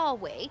far, far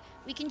away.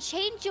 We can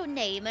change your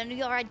name and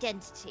your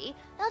identity.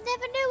 They'll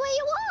never know where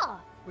you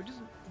are. Well, he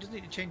doesn't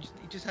need to change.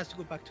 He just has to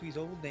go back to his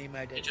old name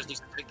identity. He just needs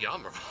to take the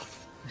armor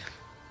off.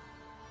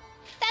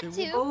 That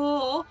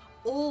too.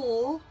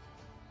 Or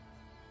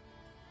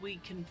we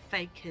can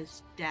fake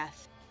his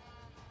death.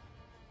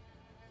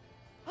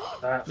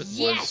 That was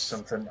Yes!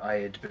 something I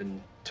had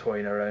been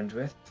toying around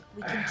with.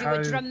 We can do How a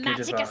good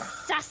dramatic of a-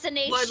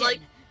 assassination. Well, like,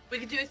 We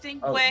could do a thing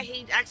Oh. where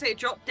he accidentally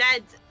dropped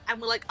dead, and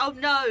we're like, oh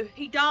no,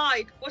 he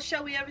died. What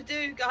shall we ever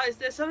do, guys?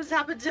 Something's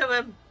happened to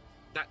him.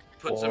 That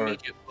puts Or-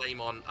 immediate blame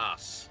on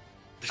us.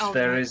 Oh,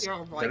 there right, is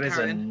you're right, there is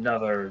Karen.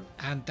 another.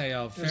 And they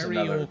are There's very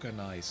another-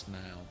 organised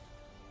now.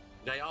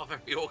 They are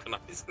very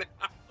organised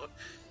now.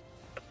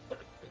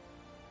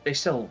 They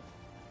still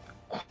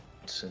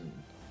hunt and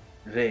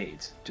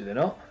raid, do they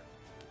not?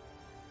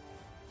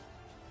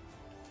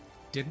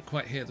 Didn't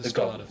quite hear the The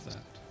start goblins. of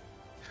that.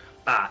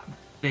 Ah,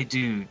 they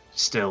do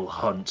still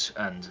hunt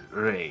and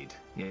raid.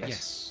 Yes.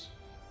 Yes.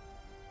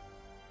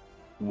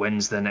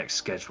 When's the next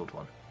scheduled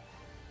one?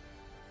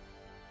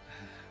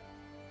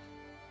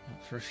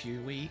 Not for a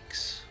few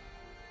weeks.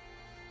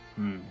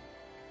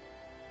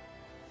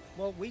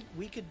 Well, we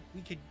could,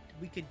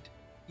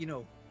 you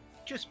know,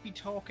 just be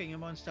talking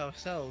amongst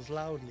ourselves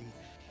loudly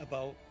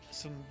about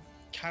some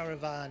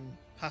caravan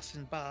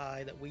passing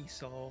by that we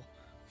saw,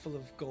 full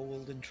of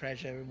gold and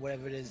treasure and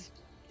whatever it is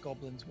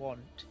goblins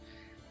want,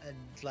 and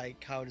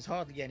like how there's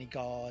hardly any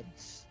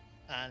guards,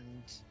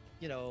 and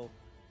you know,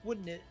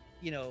 wouldn't it?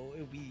 You know,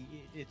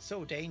 it's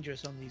so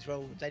dangerous on these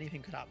roads.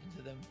 Anything could happen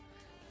to them.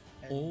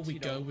 And, Or we you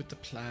know, go with the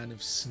plan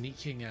of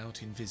sneaking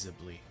out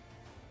invisibly.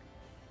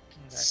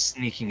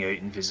 Sneaking out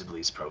invisibly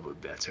is probably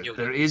better. Yo,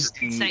 There is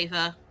the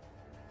Safer.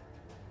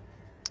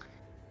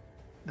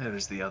 there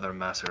is the other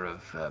matter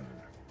of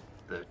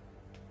the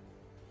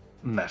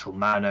metal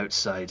man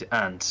outside,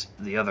 and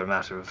the other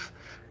matter of,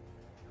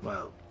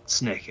 well,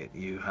 Snicket,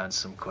 you had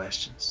some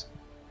questions.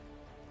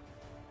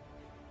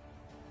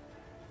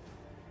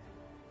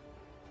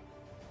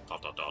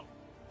 Dot dot dot.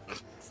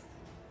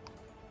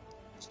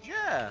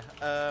 Yeah.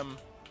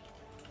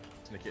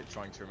 Snicket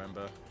trying to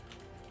remember.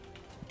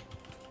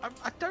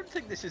 I don't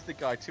think this is the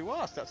guy to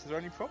ask. That's the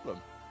only problem.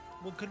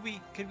 Well, could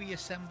we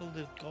assemble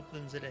the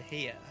goblins that are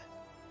here?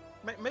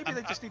 Maybe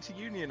they just need to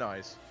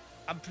unionize.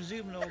 I'm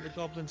presuming all the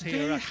goblins They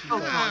here are actually. Oh,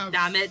 God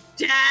damn it.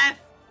 Death!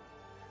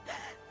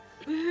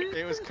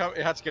 It was.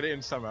 It had to get it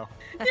in somehow.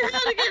 You had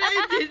to get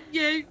it, didn't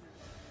you?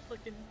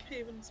 Fucking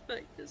cave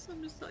inspectors.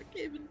 I'm just like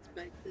cave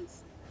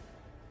inspectors.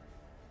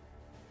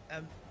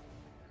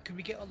 Could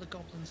we get all the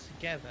goblins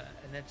together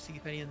and then see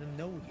if any of them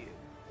know you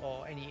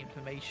or any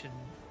information?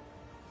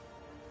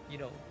 You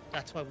know,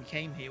 that's why we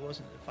came here,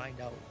 wasn't it? To find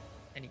out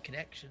any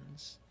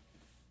connections.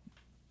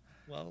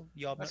 Well,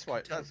 you're That's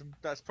why.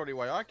 That's probably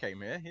why I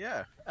came here.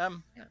 Yeah.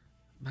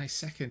 My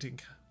second in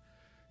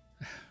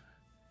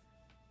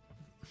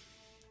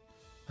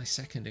my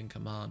second in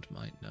command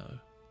might know.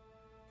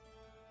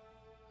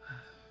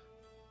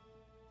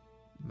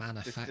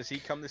 Manifest. Does he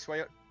come this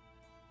way?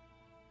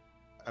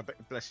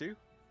 Bless you.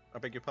 I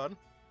beg your pardon.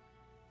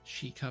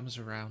 She comes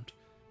around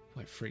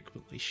quite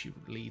frequently. She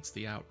leads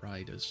the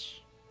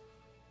Outriders.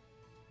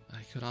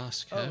 I could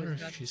ask Oh, her is if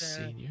that, she's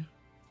seen you.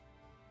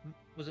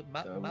 Was it The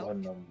Malk? one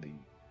on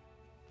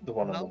the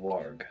one on the Malk?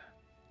 warg.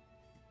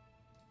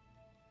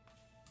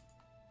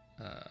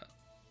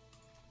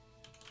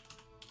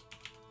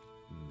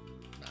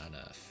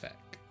 Manifest.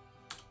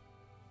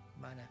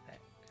 Manifest.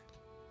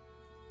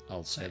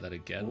 I'll say that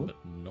again, but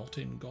not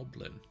in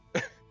Goblin.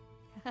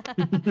 All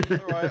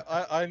right.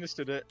 I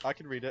understood it. I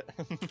can read it.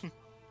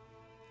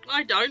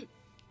 I don't.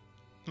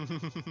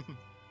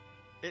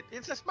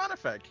 It's a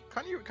manifest.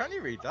 Can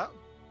you read that?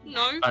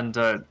 No. And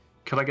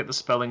could I get the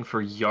spelling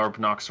for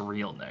Yarbnock's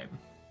real name?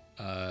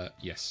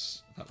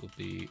 Yes, that would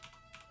be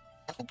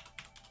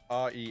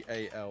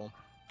Real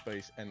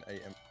space NAM.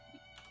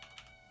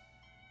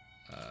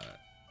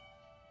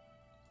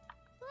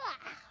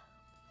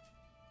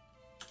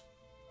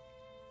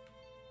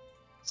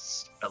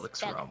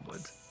 Spellix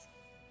Romwood.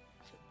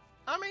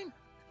 I mean,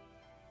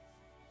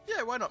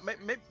 yeah, why not?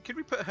 Maybe, could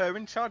we put her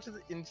in charge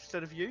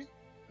instead of you?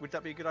 Would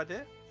that be a good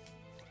idea?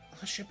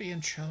 I should be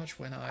in charge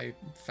when I'm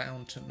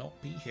found to not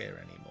be here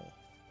anymore.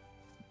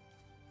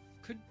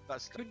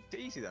 That's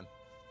easy then.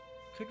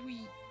 Could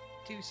we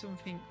do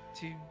something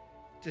to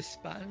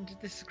disband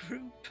this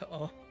group,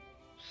 or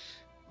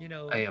you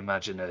know? I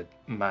imagine a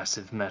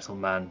massive metal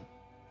man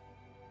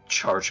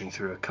charging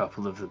through a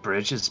couple of the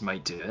bridges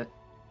might do it.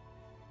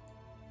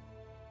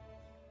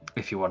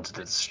 If you wanted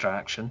a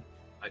distraction.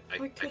 I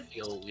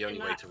feel the only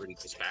way to really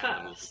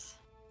disband them is.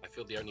 I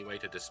feel the only way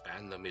to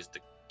disband them is to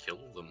kill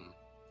them.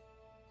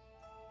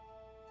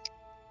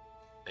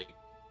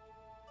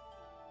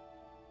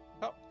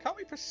 Can't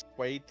we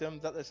persuade them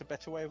that there's a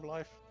better way of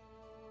life?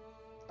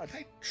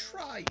 I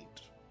tried.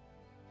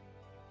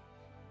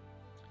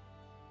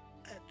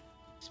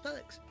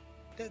 Spellix,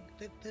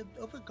 the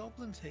other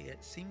goblins here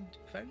seemed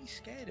very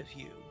scared of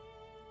you.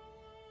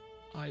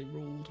 I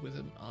ruled with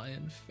an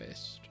iron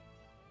fist.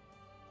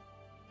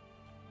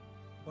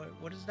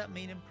 What does that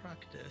mean in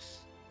practice?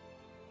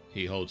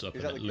 He holds up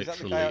Is a that the guy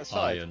literally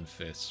outside? iron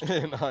fist.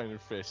 An iron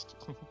fist.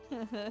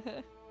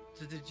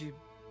 So did you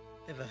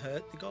ever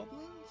hurt the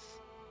goblins?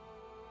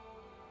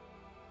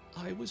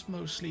 I was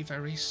mostly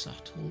very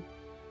subtle,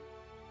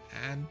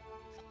 and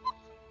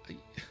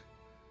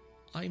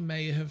I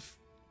may have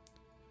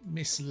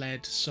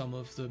misled some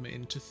of them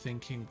into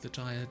thinking that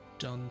I had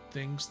done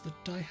things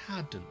that I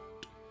hadn't.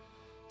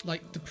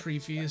 like the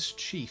previous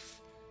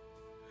chief,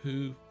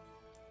 who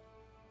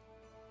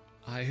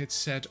I had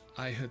said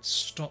I had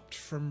stopped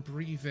from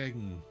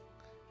breathing.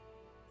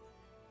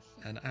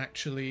 And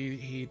actually,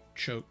 he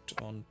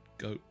choked on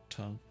goat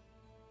tongue.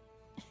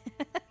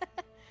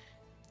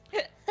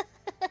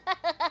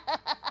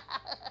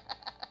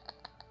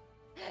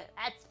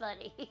 That's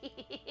funny.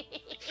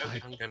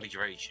 Goat tongue can be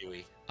very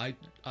chewy.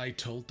 I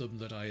told them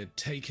that I had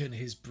taken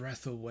his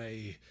breath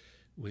away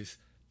with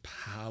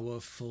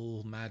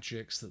powerful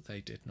magics that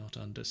they did not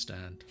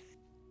understand.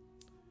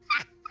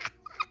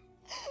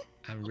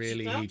 And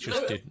really, he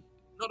just didn't.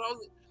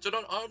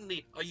 Not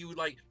only are you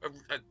like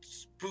a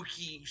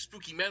spooky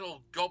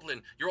metal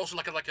goblin, you're also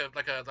like a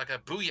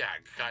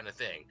booyag kind of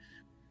thing.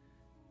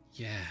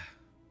 Yeah,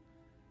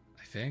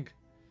 I think.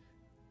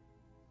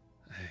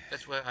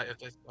 That's where I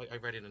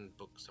read it in a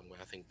book somewhere.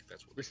 I think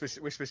that's what.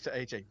 Whispers to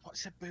AJ.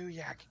 What's a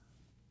booyag?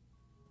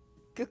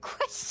 Good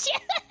question.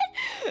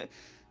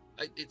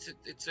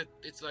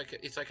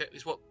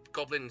 It's what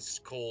goblins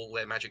call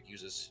their magic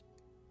users.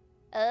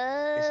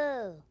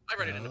 Oh. I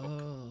read it in a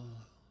book.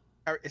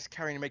 Is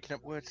Carrion making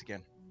up words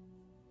again?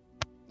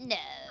 No.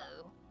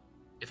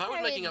 If I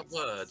was making up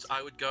words,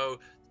 I would go.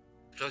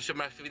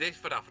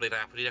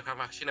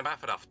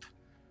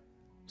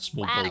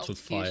 Small Wow. bolt of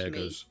fire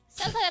goes.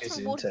 Sounds like that's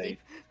from Waterdeep.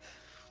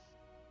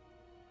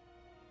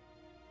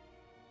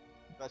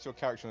 That's your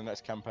character in the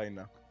next campaign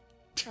now.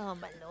 Oh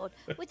my lord.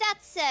 With that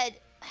said,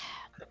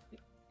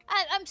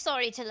 I'm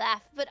sorry to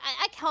laugh, but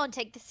I can't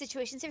take this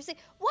situation seriously.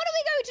 What are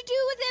we going to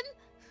do with him?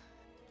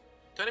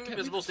 Turn him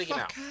invisible, sneak him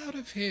out. Out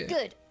of here.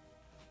 Good.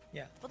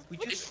 Yeah. We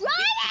just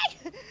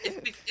tried.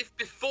 If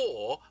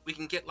before we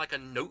can get like a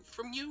note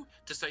from you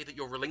to say that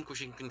you're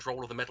relinquishing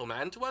control of the Metal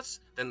Man to us,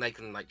 then they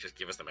can like just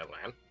give us the Metal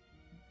Man.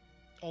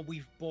 Or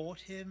we've bought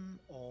him,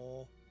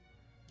 or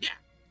yeah,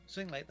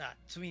 something like that.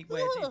 Something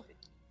where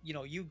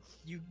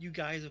you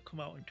guys have come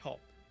out on top.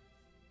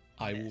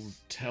 I will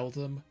tell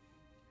them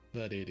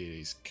that it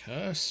is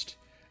cursed,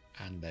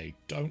 and they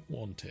don't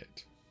want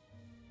it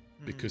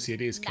because it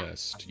is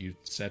cursed. You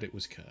said it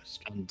was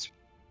cursed, and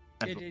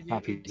I'm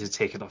happy to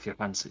take it off your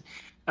hands.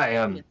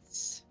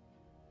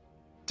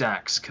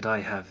 Dax, could I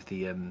have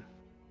the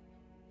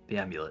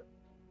amulet?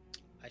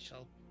 I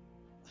shall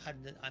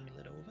hand the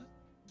amulet over.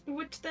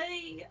 Would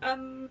they,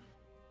 are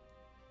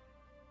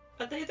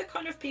they the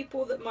kind of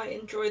people that might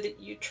enjoy that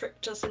you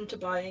tricked us into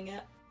buying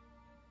it?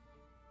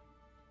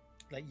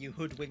 Like you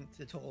hoodwinked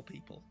the tall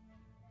people.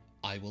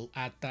 I will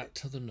add that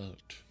to the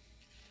note.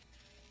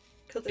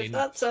 Because if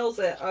that sells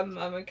it, I'm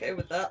okay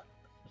with that.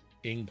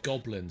 In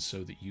Goblin,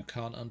 so that you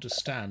can't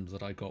understand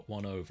that I got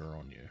one over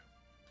on you.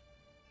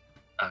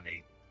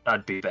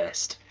 That'd be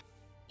best.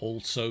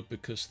 Also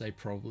because they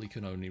probably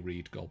can only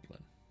read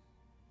Goblin.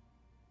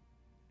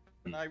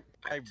 And I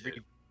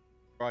read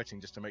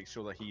writing just to make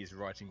sure that he is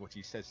writing what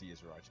he says he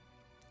is writing.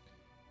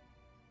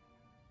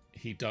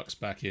 He ducks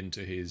back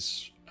into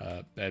his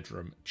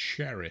bedroom.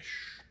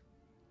 Cherish.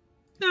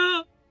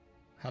 No.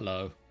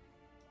 Hello.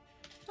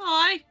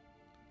 Hi.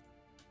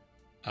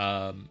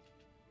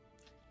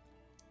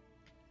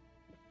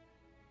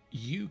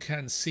 You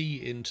can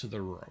see into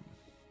the room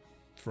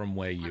from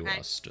where you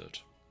are stood.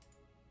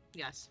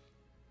 Yes.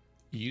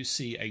 You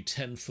see a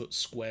 10-foot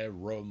square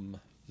room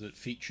that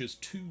features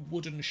 2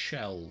 wooden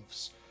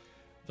shelves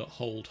that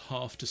hold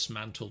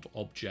half-dismantled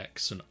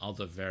objects and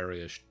other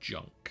various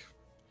junk.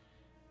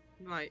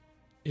 Right.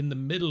 In the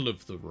middle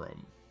of the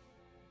room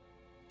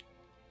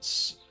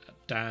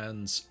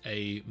stands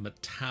a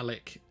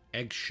metallic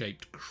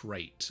egg-shaped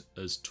crate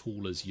as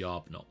tall as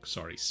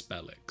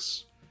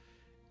Spellix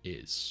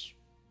is.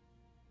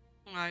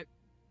 Right.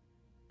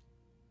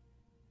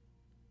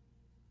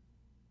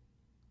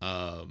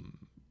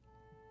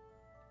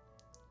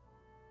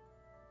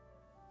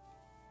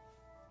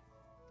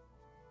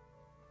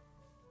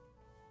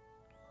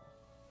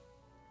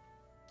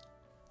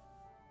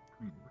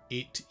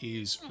 It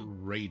is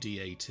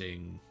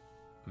radiating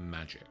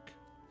magic.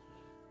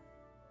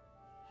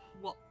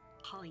 What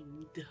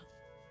kind?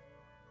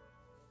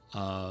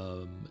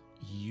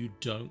 You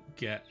don't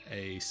get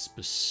a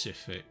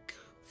specific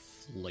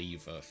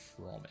flavor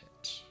from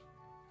it.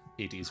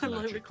 It is I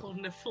like magical. we call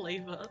them the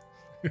flavor.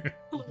 I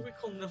like we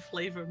call them the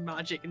flavor of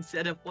magic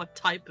instead of what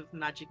type of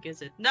magic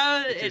is it.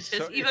 No, it's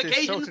just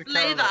evocation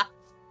flavor.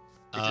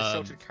 It is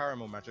salted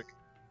caramel magic.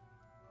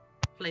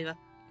 Flavor.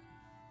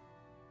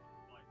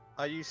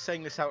 Are you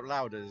saying this out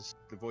loud as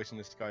the voice in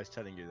the sky is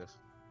telling you this?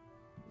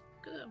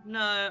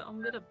 No, I'm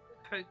gonna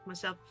poke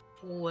myself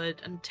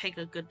forward and take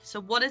a good.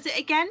 So what is it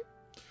again?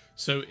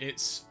 So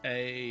it's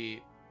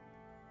a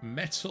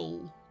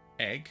metal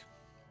egg,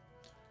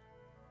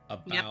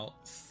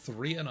 about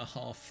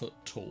 3.5 foot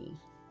tall,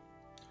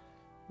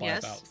 by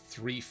about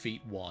 3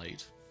 feet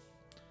wide,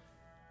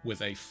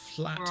 with a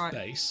flat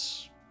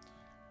base.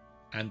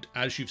 And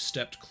as you've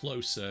stepped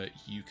closer,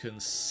 you can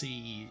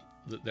see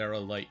that there are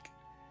like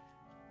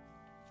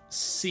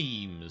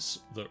seams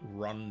that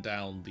run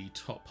down the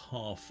top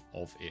half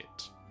of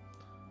it.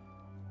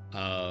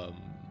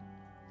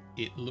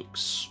 It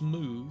looks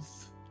smooth,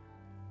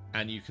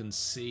 and you can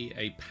see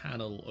a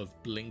panel of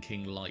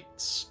blinking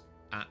lights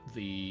at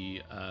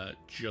the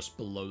just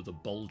below the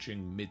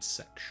bulging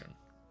midsection.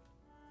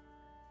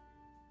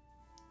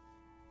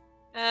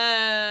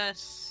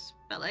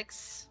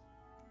 Spellix.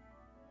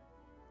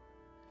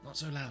 Not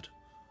so loud.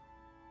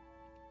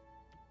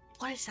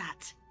 What is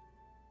that?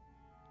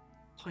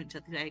 Point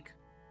at the egg.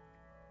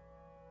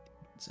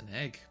 It's an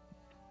egg.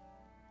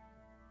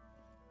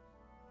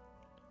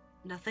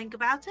 Nothing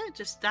about it,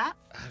 just that?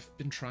 I've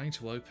been trying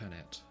to open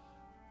it.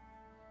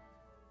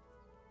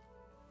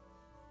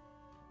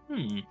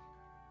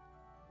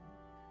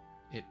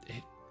 It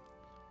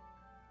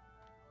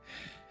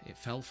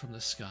fell from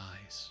the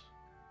skies.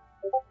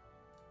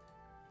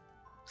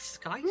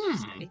 Skies, you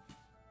say?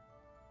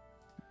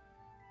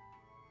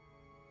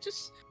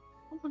 Just,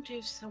 I wonder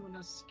if someone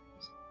else...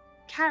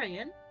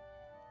 Carrion?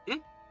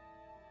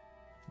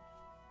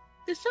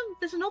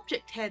 There's an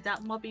object here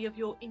that might be of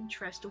your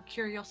interest or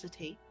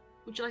curiosity.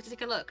 Would you like to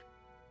take a look?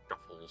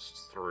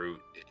 Shuffles through.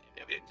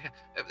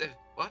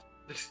 What?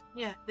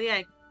 Yeah, the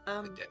egg.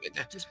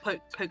 Just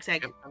pokes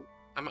egg.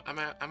 Am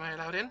I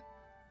allowed in?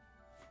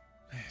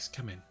 Yes,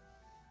 come in.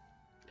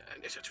 Yeah,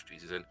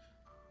 he's in.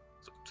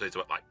 So it's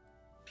what, like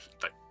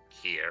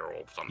here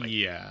or something?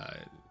 Yeah,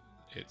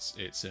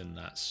 it's in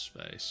that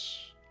space.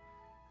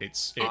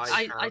 It's.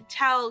 I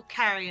tell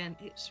Carrion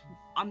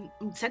I'm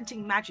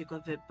sensing magic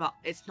of it, but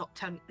it's not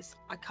telling.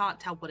 I can't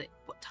tell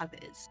what type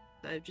it is.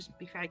 So just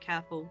be very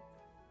careful.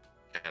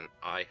 Can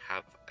I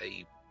have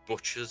a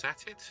butcher's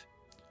at it?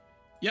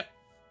 Yep.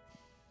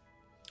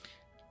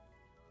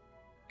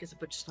 Gets a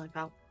butcher's knife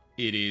out.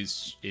 It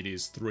is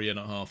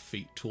 3.5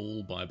 feet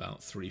tall by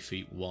about 3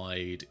 feet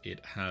wide.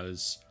 It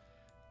has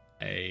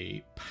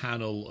a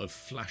panel of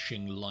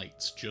flashing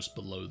lights just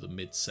below the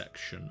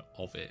midsection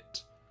of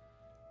it.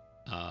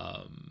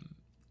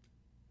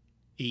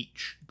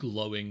 Each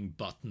glowing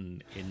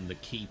button in the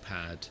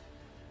keypad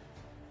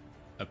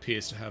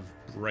appears to have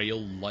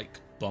braille-like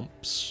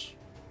bumps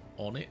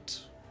on it.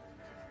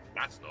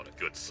 That's not a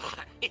good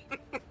sign.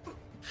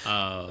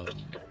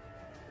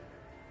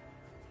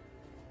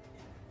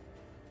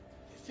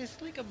 Is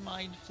this like a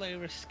Mind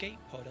Flayer escape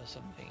pod or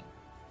something?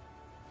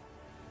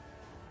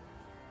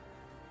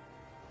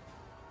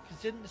 Because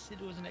didn't they say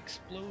there was an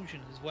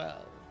explosion as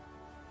well?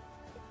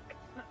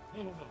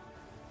 Can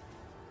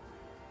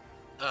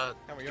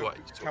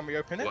we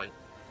open it?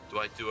 Do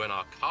I do an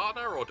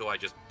Arcana or do I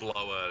just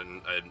blow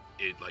an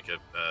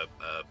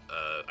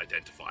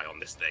identify on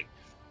this thing?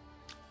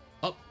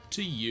 Up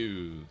to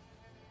you.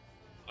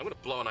 I'm gonna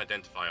blow an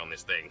identify on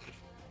this thing.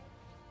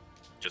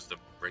 Just a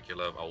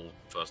regular old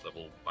first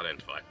level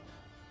identify.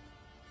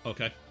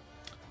 Okay.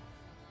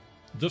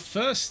 The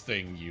first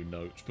thing you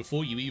note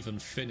before you even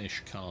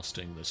finish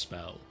casting the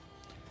spell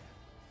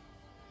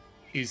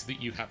is that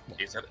you have.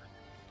 Is that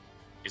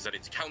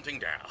it's counting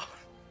down?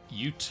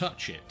 You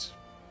touch it.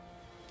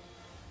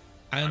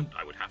 And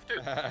I would have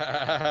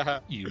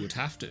to. You would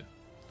have to.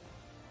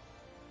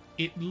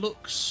 It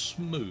looks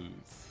smooth.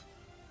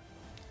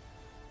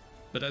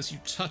 But as you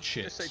touch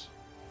it...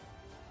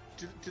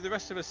 Do the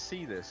rest of us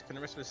see this? Can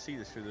the rest of us see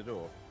this through the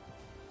door?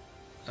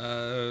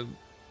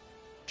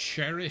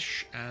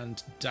 Cherish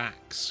and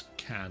Dax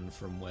can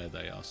from where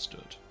they are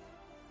stood.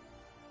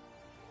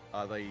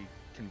 Are they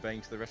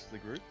conveying to the rest of the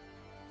group?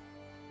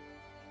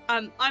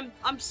 I'm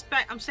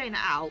saying it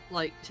out,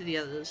 like, to the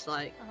others,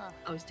 like,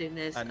 I was doing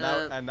this. And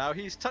now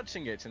he's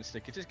touching it, and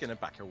Snicket is going to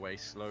back away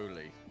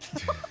slowly.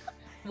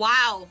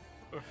 Wow.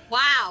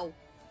 Wow.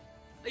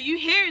 Are you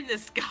hearing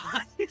this,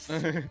 guys?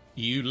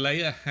 You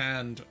lay a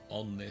hand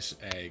on this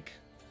egg.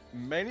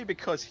 Mainly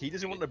because he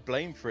doesn't want to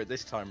blame for it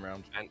this time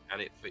round. And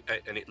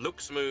it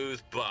looks smooth,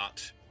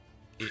 but...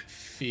 It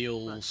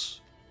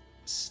feels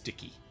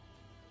sticky.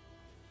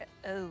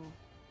 Oh.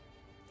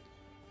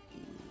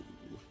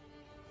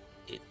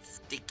 It's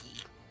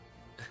sticky.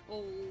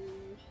 Oh.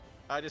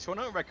 I just want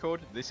to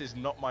record, this is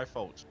not my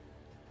fault.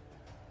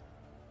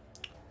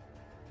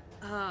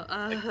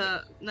 No,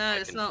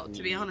 it's not,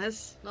 to be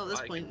honest. Not at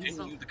this point. I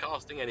continue the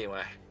casting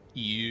anyway.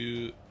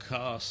 You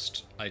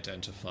cast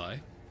Identify.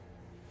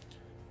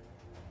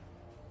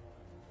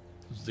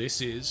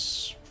 This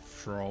is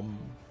from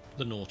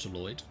the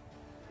Nautiloid.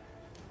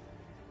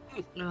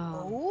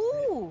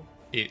 Oh.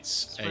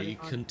 It's a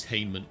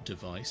containment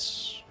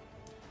device.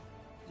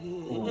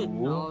 Oh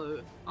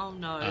no. Oh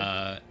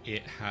no.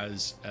 It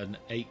has an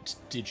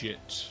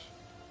 8-digit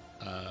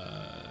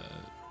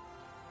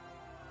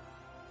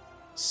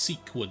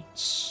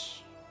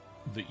sequence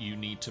that you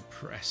need to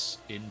press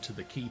into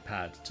the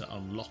keypad to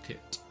unlock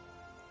it.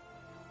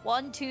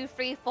 1, 2,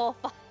 3, 4,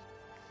 5.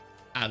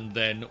 And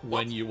then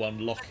when you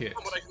unlock it...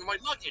 Combination of my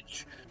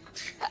luggage!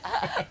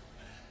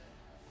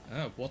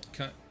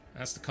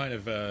 That's the kind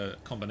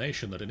of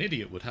combination that an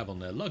idiot would have on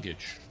their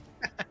luggage.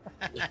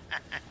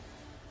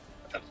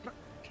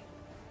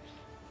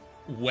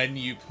 When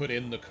you put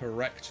in the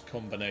correct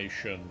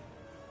combination,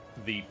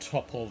 the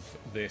top of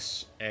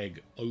this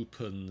egg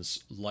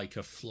opens like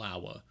a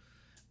flower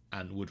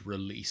and would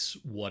release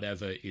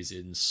whatever is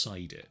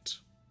inside it.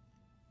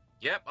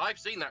 Yep, I've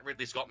seen that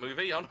Ridley Scott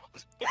movie.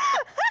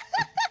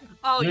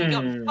 Oh,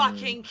 you're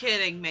fucking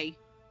kidding me.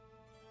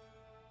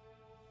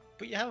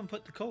 But you haven't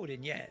put the code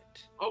in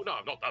yet. Oh no,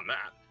 I've not done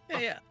that.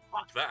 Yeah.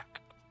 Fuck that.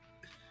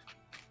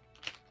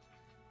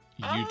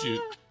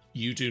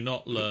 You do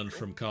not learn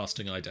from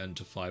casting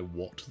Identify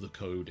what the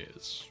code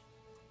is.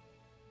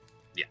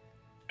 Yeah,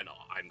 and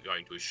I'm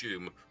going to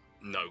assume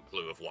no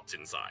clue of what's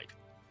inside.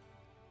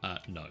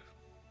 No.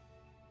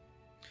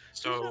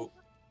 So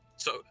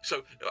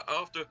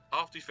after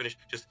you finish,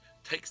 just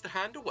takes the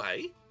hand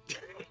away.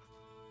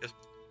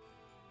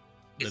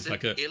 It's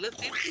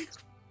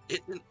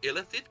an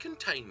illithid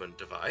containment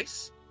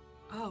device.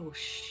 Oh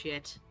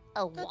shit.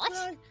 A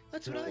what?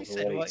 That's what I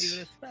said about you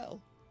with a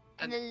spell.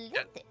 An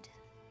illithid.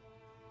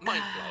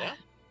 Mind flayer.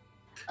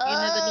 You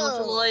never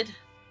know, Lloyd.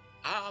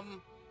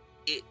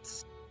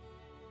 It's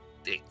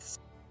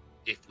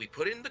if we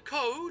put in the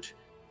code,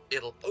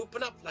 it'll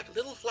open up like a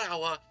little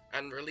flower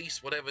and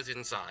release whatever's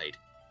inside.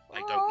 I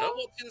don't know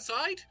what's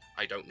inside.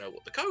 I don't know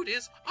what the code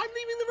is. I'm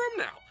leaving the room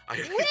now.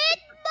 We're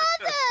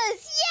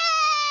mothers!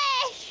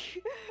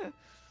 Yay!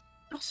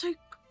 Not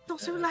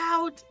so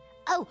loud.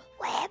 Oh,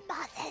 we're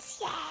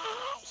mothers!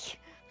 Yay!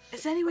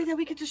 Is there any way that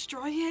we could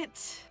destroy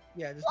it?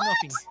 Yeah, there's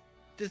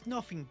What?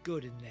 nothing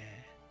good in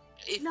there.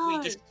 If No.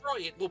 we destroy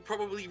it, we'll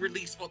probably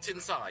release what's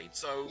inside.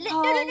 So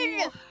No.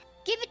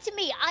 Give it to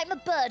me. I'm a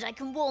bird. I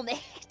can warm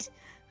it.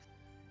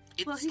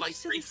 it's Well, he like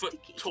said 3 it's foot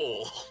sticky.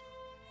 tall.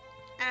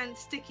 And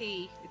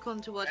sticky,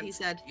 according to what he And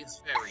said.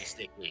 It's very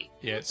sticky.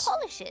 Yeah, it's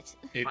Polish it.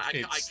 I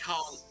it's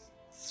can't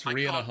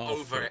 3.5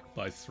 over foot it.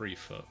 by 3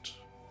 foot.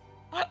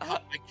 I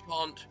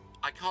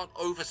can't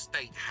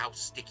overstate how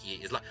sticky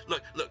it is. Like,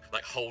 look,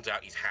 like holds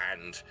out his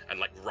hand and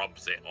like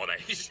rubs it on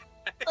it.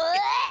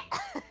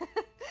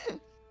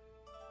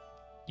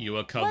 You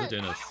are covered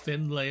in a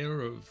thin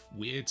layer of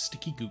weird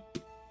sticky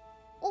goop.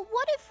 Well,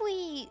 what if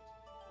we...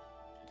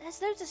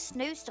 There's loads of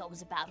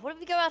snowstorms about. What if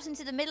we go out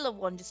into the middle of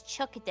one, just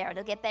chuck it there, and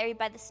it'll get buried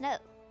by the snow?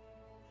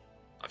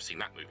 I've seen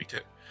that movie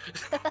too.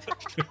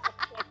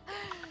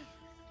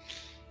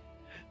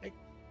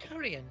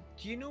 Carrion,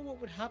 do you know what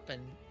would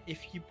happen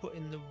if you put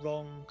in the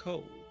wrong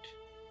code?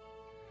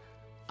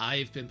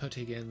 I've been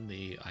putting in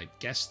the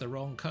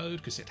wrong code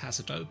because it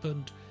hasn't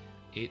opened.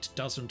 It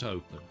doesn't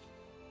open.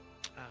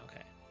 Ah,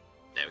 okay.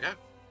 There we go.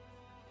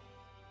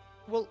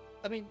 Well,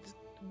 I mean,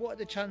 what are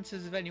the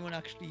chances of anyone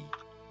actually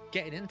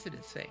getting into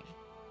this thing?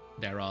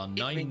 There are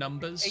 9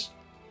 numbers,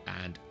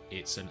 and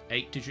it's an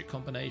 8-digit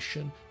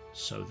combination,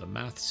 so the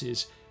maths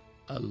is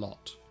a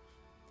lot.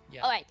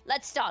 Yeah. All right,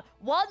 let's start.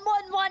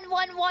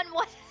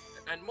 1111111.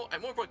 And more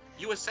important,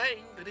 you were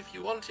saying that if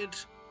you wanted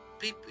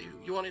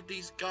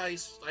these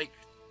guys like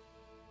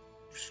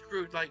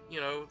screwed, like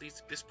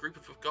this group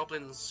of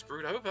goblins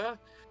screwed over,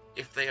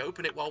 if they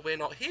open it while we're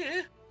not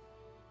here.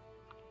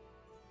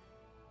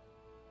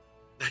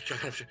 That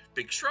kind of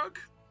big shrug.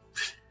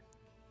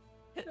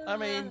 I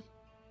mean,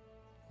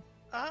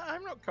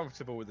 I'm not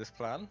comfortable with this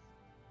plan.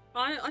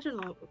 I don't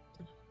know.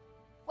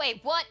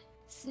 Wait, what?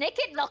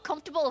 Snicket not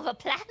comfortable with a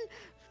plan?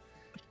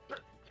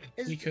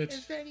 Is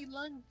there any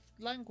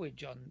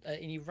language on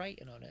any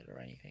writing on it or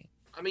anything?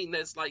 I mean,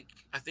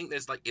 I think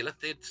there's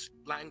illithid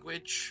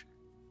language.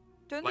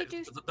 Don't Like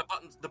they do?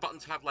 the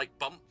buttons have like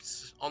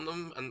bumps on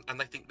them,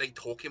 and I think they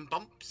talk in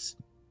bumps.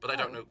 But I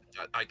don't know.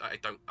 I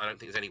don't think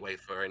there's any way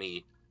for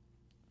any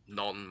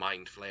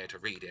non-mind flayer to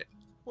read it.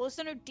 Well, is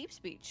there no deep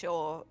speech,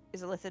 or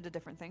is illithid a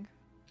different thing?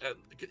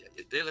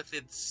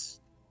 Illithid.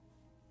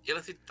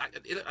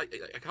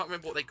 I can't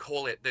remember what they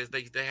call it.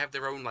 They have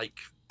their own like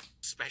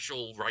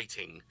special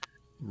writing.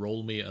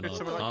 Roll me an Could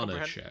someone, like, Arcana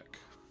comprehend- check.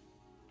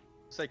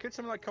 So could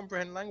someone like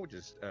comprehend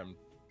languages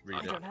read I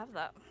it? don't have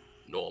that.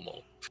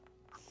 Normal.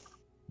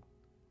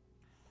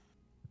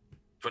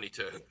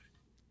 22.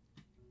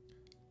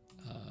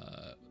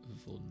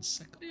 1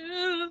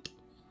 second.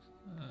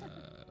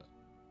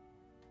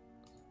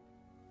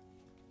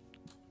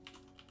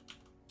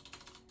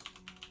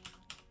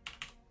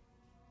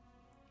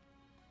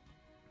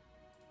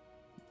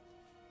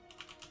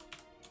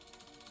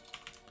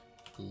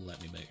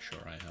 Let me make sure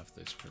I have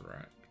this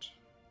correct.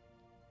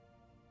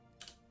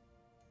 I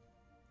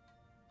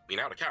mean,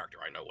 out of character,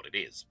 I know what it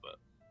is, but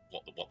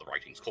what the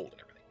writing's called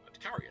and everything. But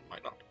Carrion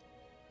might not.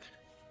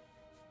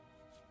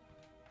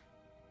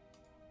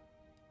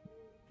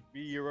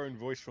 Be your own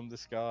voice from the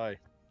sky.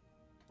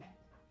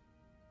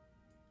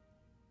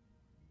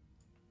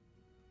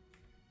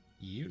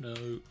 You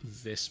know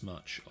this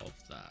much of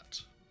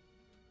that.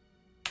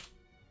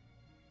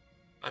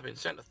 I've been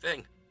sent a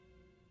thing.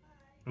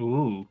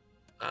 Ooh,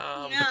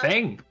 Yeah. the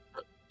thing.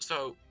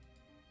 So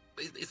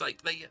it's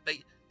like they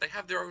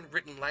have their own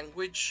written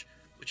language,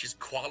 which is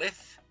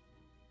Qualith,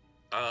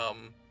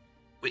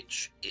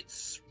 which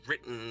it's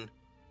written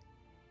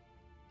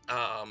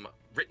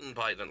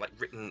by them, like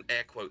written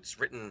air quotes,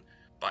 written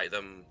by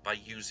them by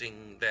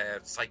using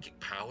their psychic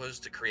powers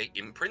to create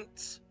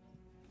imprints.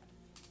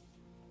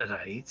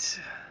 Right.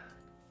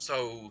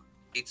 So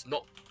it's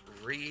not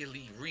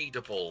really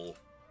readable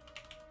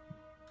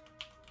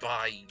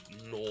by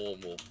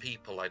normal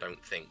people, I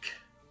don't think.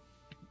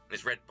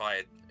 It's read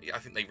by, I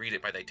think they read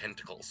it by their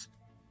tentacles.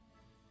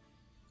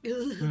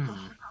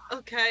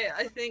 Okay,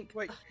 I think.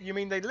 Wait, you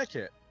mean they lick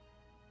it?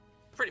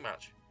 Pretty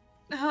much.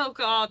 Oh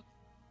God.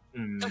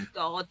 Hmm. Oh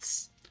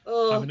gods.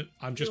 Oh.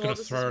 I'm just going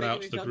to throw it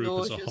out to the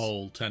group as a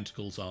whole.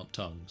 Tentacles aren't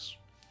tongues.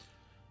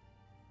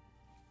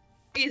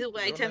 Either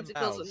way, They're on their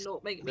tentacles mouths. are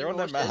not making me They're on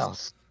their nauseous.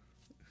 mouths.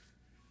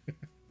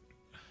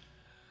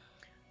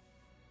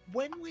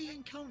 When we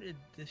encountered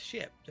the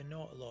ship, the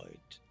Nautiloid,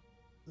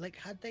 like,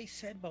 had they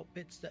said about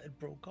bits that had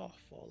broke off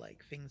or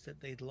like things that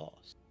they'd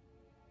lost?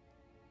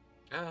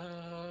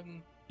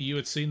 You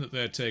had seen that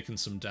they had taken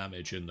some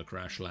damage in the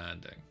crash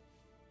landing.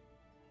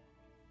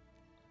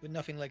 But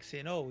nothing like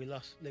saying, "Oh, we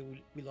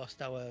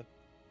lost our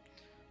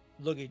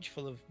luggage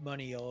full of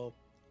money," or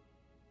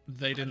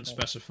they didn't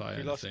specify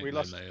anything they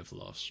may have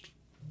lost.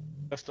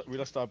 We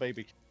lost our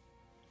baby.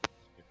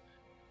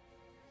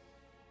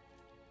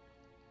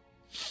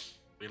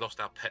 We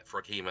lost our pet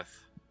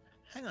Froghemoth.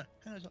 Hang on.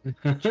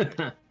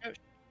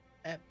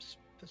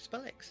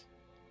 Spellix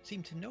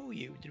seemed to know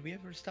you. Did we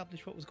ever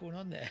establish what was going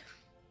on there?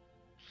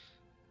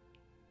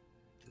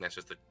 That's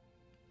just the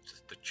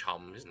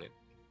charm, isn't it?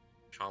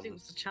 Charm. It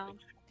was the charm.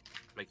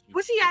 Makes you...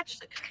 Was he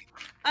actually?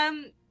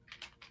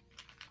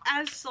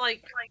 As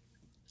like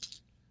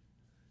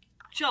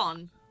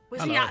John,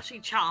 was he Hello. actually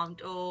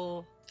charmed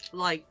or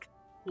like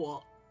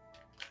what?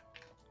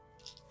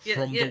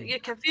 You're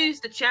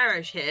confused to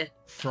Cherish here.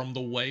 From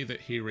the way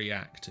that he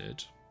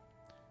reacted,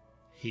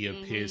 he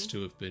appears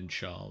to have been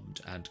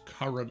charmed, and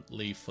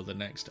currently for the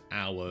next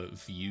hour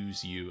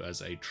views you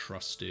as a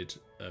trusted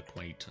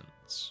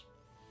acquaintance.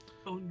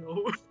 Oh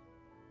no.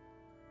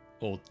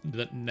 Or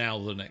now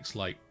the next,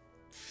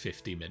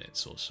 50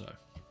 minutes or so.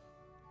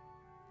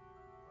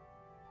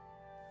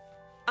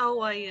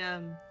 Oh,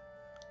 I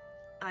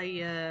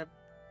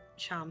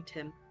charmed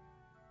him.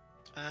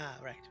 Ah,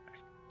 right.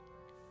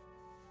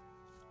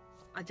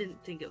 I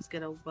didn't think it was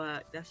gonna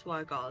work. That's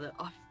why I got it.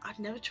 I've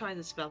never tried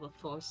the spell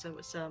before, so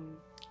it's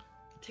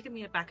taking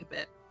me aback a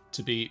bit.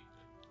 To be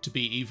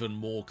even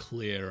more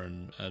clear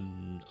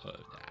and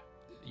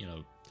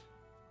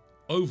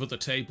over the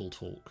table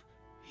talk,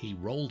 he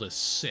rolled a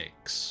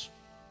 6.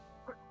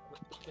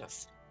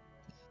 Yes.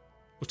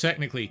 Well,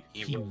 technically,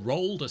 he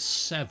rolled a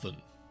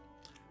 7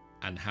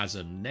 and has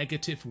a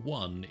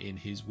 -1 in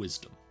his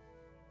wisdom.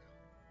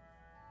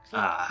 So,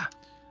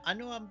 I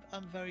know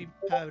I'm very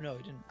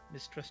paranoid and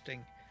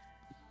mistrusting.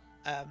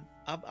 I'm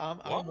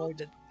worried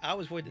that I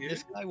was worried that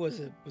this guy was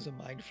a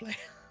mind flayer,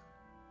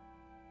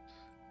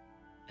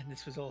 and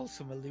this was all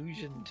some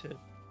illusion to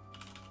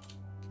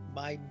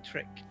mind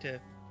trick to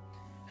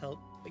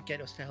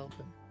get us to help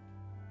him.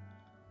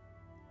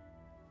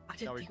 I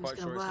didn't think it was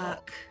going to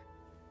work.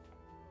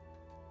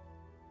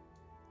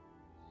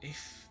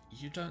 If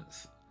you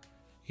don't...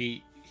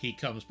 He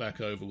comes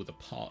back over with a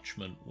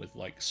parchment with,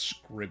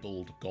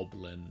 scribbled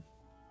goblin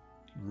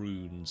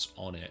runes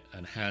on it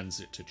and hands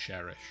it to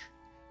Cherish.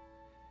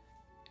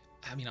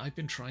 I mean, I've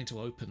been trying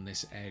to open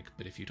this egg,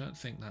 but if you don't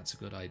think that's a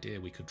good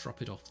idea, we could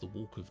drop it off the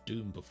Walk of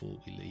Doom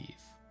before we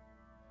leave.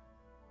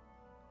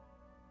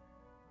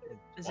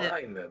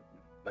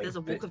 There's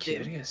a Walk of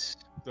Doom. Curious.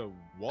 The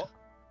what?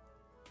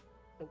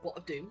 The What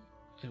of Doom?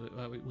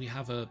 We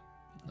have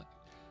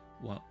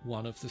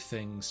one of the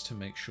things to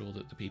make sure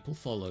that the people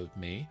followed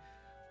me.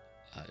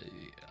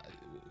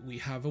 We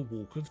have a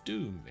Walk of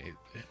Doom.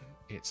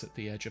 It's at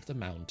the edge of the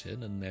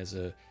mountain, and there's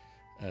a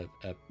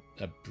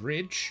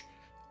bridge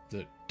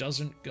that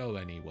doesn't go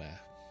anywhere.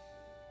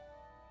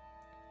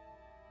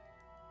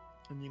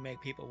 And you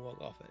make people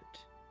walk off it.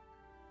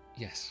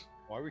 Yes.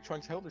 Why are we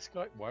trying to help this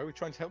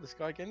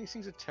guy? Again? He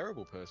seems a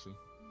terrible person.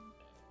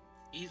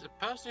 He's a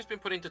person who's been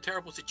put into a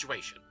terrible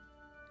situation.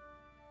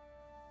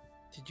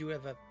 Did you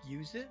ever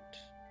use it?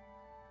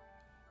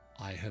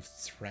 I have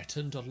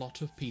threatened a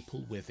lot of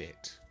people with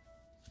it,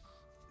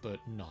 but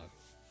no.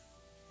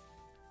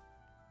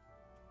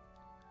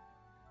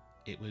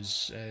 It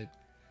was a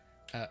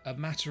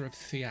matter of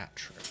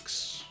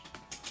theatrics.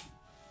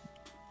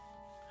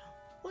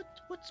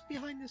 What's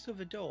behind this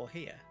other door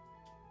here?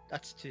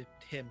 That's to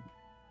him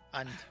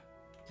and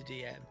the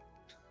DM.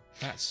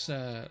 That's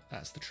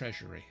the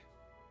treasury.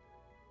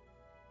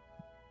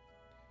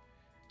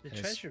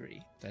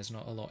 Treasury? There's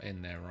not a lot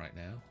in there right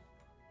now.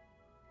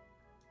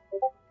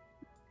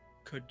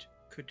 Could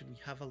we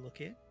have a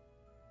look in?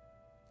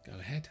 Go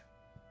ahead.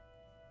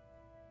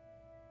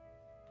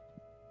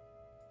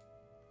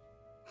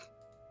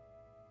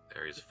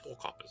 There is 4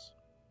 coppers.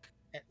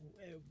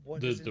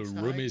 What is The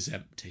inside? room is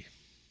empty.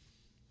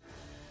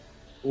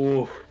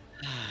 Oh.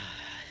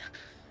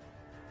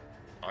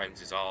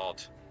 Times is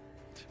hard.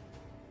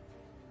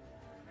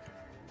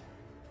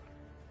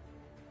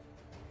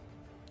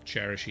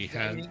 Cherish, he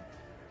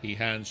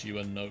hands you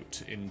a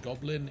note in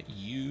Goblin.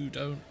 You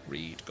don't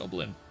read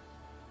Goblin.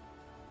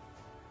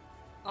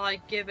 I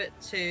give it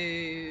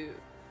to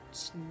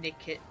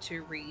Snicket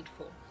to read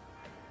for.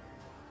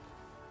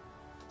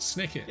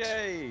 Snicket.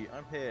 Yay!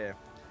 I'm here.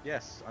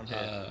 Yes, I'm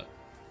here.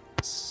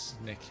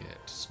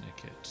 Snicket.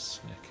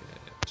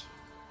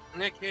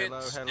 Snicket, Hello,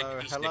 snickety, hello,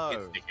 snicket,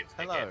 hello, snicket,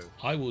 hello. snicket.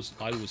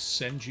 I will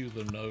send you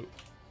the note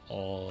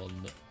on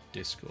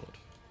Discord.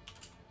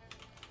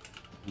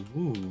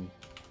 Ooh.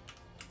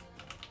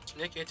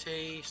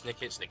 Snickety,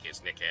 snicket,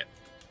 snicket, snicket.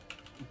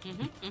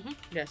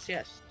 Yes,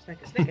 yes. Snick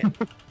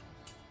it.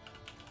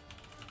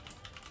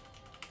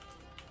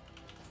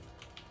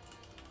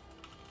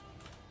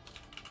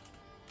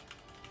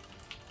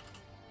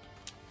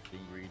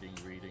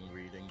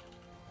 Reading.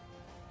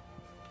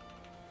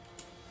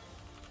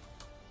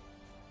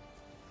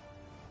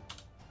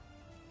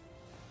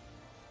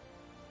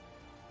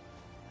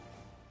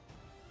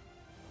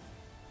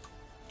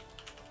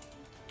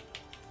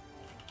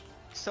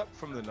 Sup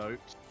from the note.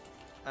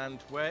 And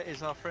where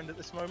is our friend at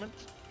this moment?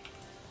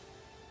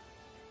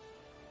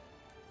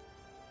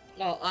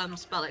 Oh,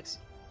 Spellix.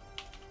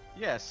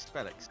 Yes,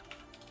 Felix.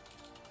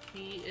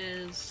 He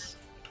is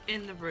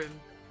in the room.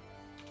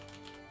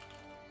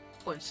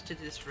 Points to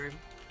this room.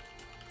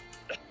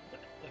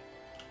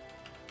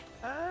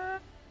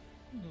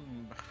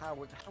 How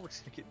would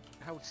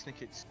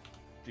Snicket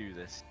do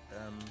this?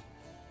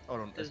 Hold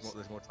on,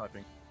 there's more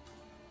typing.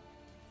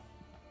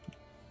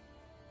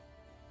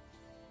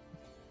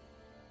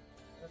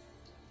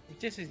 If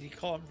this is you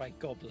can't write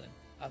goblin,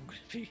 I'm gonna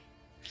be.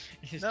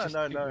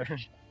 No.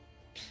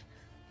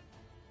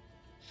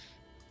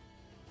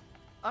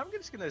 I'm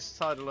just gonna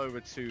sidle over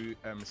to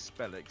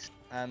Spellix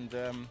and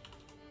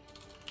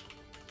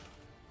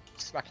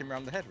smack him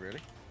around the head, really.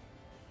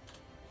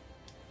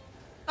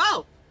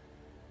 Oh!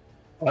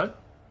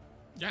 What?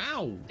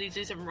 Ow! Did you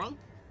do something wrong?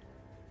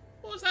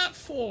 What was that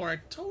for? I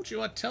told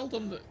you I'd tell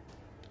them that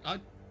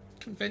I'd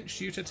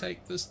convince you to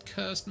take this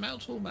cursed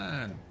metal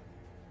man.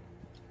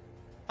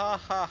 Ha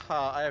ha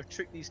ha! I have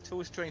tricked these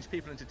two strange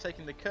people into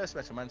taking the cursed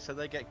metal man, so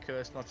they get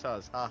cursed, not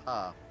us. Ha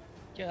ha!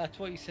 Yeah, that's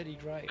what you said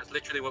he'd write. That's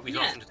literally what we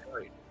asked him to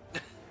do.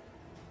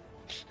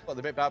 Well,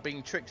 the bit about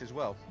being tricked as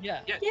well.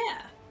 Yeah.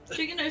 Yeah.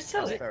 So you know,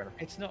 sell That's it. fair enough.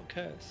 It's not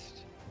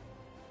cursed.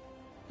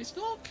 It's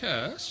not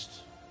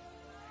cursed.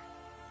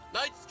 No,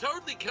 it's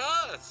totally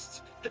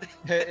cursed!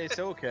 It's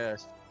all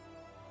cursed.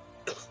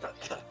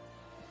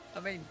 I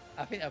mean,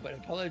 I think an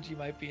apology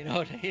might be in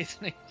order,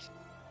 isn't it?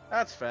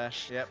 That's fair.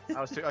 Yep. I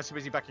was too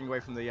busy backing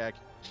away from the egg.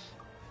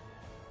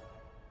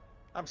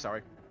 I'm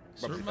sorry.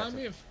 So Robert remind better.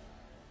 me of...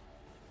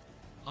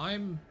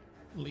 I'm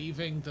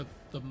leaving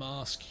the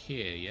mask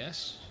here,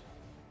 yes?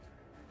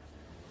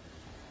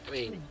 I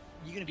mean,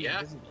 You're gonna be Yeah.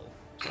 invisible.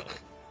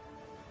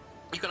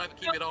 you can either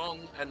keep it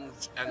on and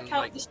Check out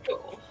like this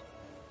door.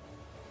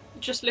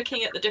 Just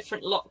looking at the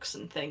different locks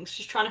and things,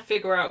 just trying to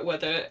figure out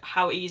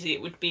how easy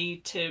it would be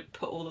to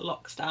put all the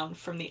locks down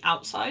from the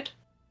outside.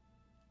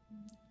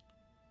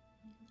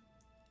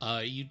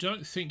 You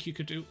don't think you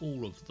could do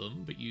all of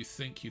them, but you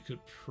think you could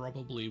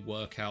probably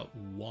work out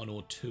one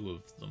or two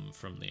of them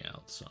from the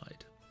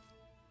outside.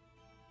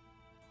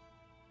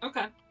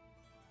 Okay.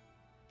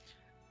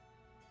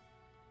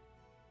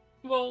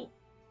 Well,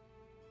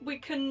 we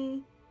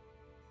can.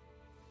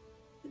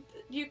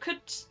 You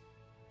could,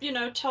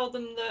 tell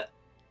them that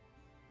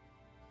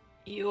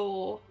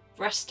you're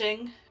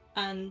resting,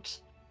 and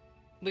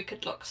we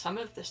could lock some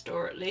of this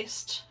door at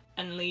least,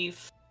 and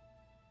leave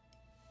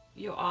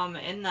your armor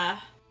in there,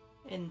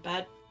 in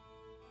bed.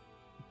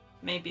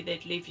 Maybe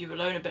they'd leave you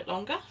alone a bit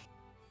longer.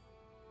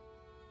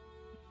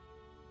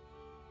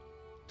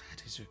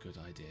 That is a good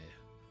idea.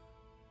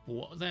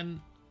 What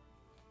then?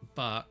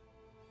 But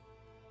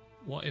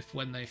what if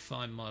when they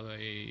find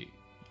my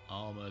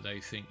armor, they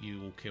think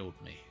you all killed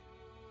me?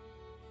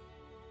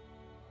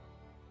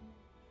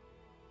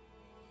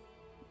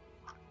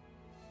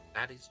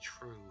 that is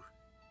true.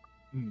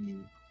 Be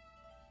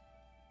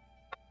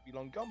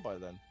long gone by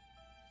then.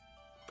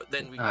 But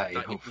then Aye, if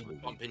we hopefully.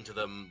 bump into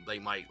them, they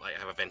might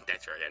have a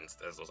vendetta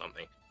against us or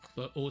something.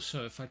 But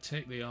also, if I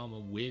take the armor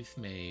with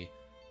me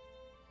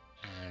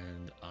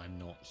and I'm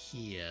not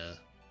here,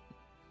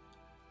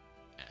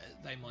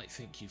 they might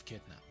think you've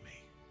kidnapped me.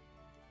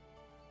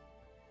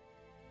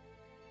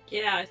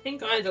 Yeah, I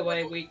think either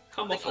way we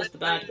come off as the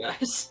bad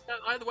guys.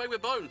 Either way, we're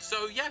boned.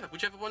 So yeah,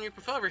 whichever one you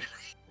prefer, really.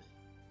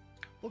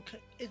 Well,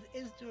 is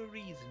there a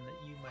reason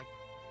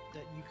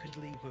that you could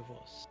leave with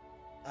us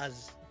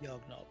as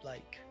Yognob?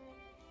 Like,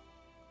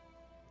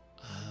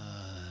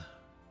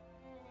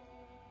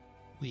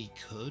 we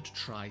could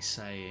try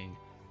saying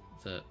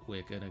that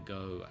we're gonna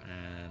go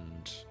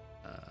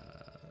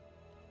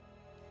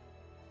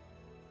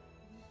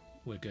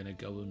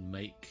and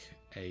make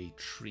a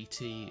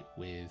treaty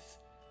with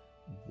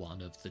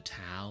one of the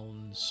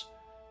towns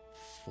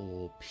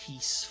for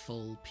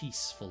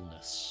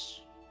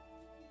peacefulness.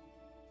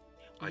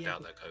 I Yeah,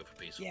 doubt they'll go for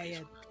peaceful. yeah,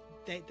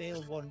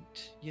 they'll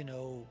want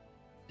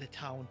the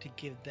town to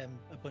give them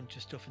a bunch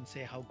of stuff and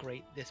say how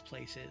great this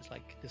place is.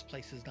 Like, this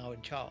place is now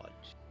in charge.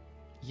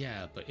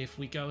 Yeah, but if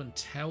we go and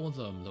tell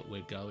them that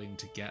we're going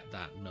to get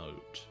that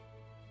note,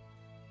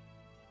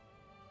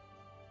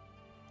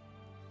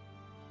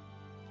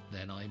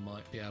 then I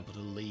might be able to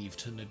leave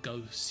to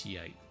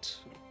negotiate.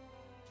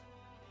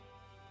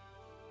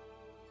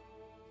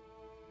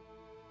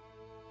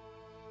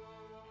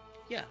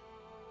 Yeah.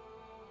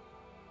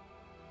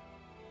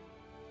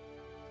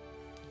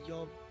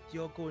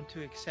 you're going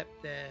to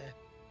accept their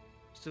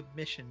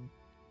submission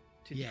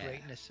to Yeah. the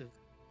greatness of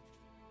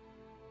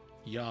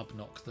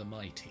Yarbnock the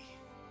Mighty.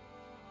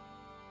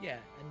 yeah,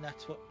 and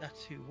that's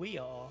who we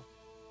are.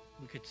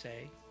 We could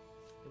say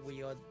that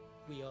we are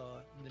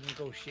the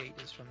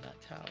negotiators from that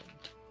town.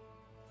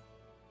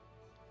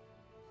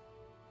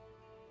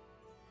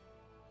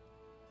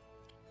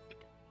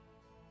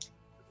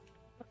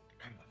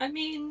 I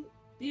mean,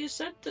 you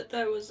said that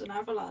there was an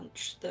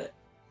avalanche that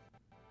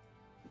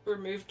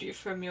removed you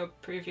from your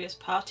previous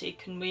party.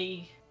 Can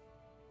we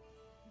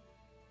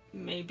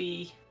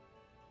maybe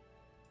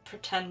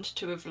pretend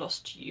to have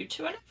lost you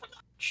to an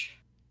avalanche?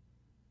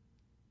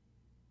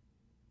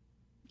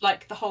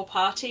 Like the whole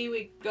party,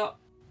 we got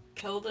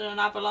killed in an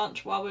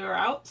avalanche while we were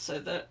out, so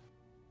that,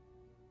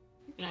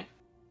 you know,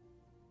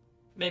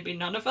 maybe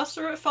none of us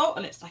are at fault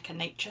and it's like a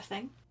nature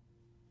thing.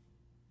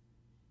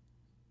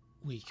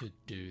 We could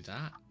do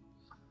that.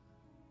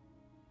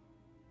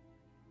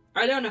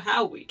 I don't know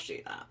how we'd do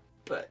that,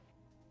 but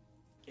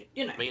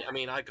you know. I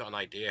mean, I've got an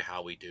idea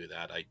how we do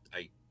that.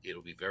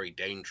 It'll be very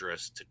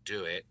dangerous to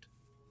do it.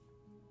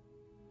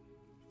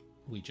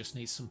 We just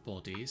need some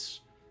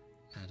bodies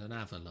and an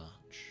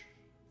avalanche.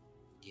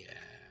 Yeah,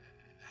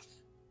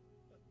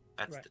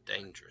 that's Right. the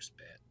dangerous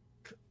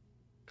bit.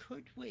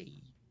 Could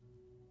we,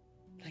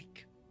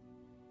 like,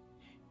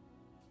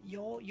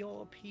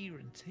 your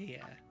appearance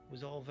here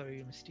was all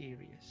very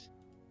mysterious.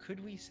 Could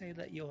we say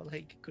that you're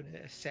like gonna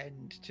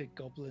ascend to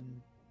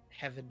goblin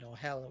heaven or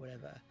hell or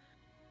whatever,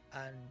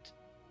 and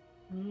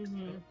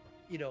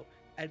you know,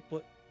 and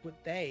but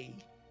they,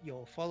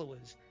 your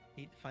followers,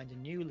 need to find a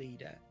new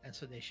leader, and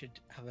so they should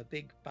have a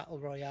big battle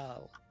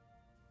royale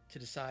to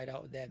decide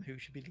out of them who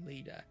should be the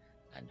leader,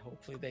 and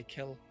hopefully they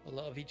kill a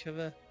lot of each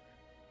other,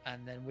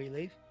 and then we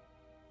leave.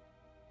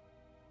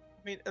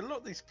 I mean, a lot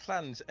of these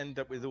plans end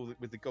up with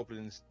with the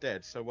goblins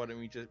dead. So why don't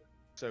we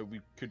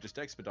could just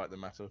expedite the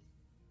matter?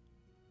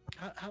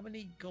 How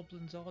many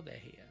goblins are there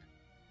here?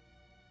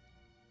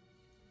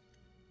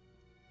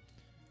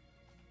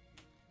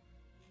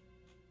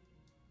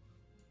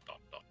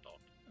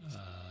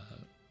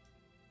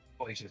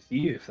 Quite a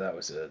few, if that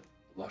was a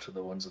lot of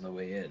the ones on the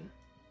way in.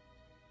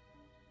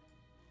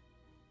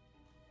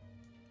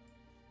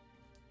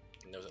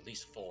 And there was at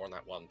least 4 on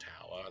that one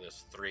tower.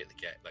 There's 3 at the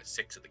gate, like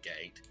 6 at the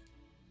gate.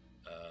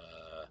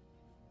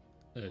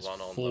 There's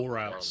one on 4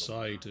 one on the-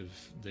 outside of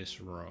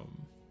this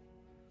room.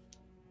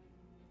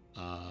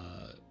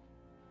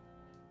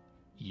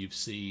 You've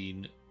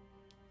seen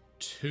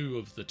 2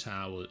 of the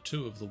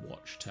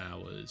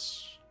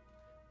watchtowers.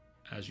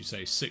 As you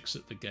say, 6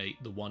 at the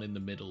gate, the one in the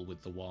middle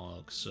with the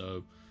warg.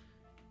 So,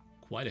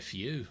 quite a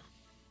few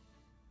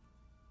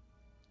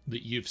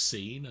that you've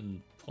seen,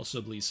 and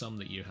possibly some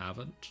that you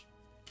haven't.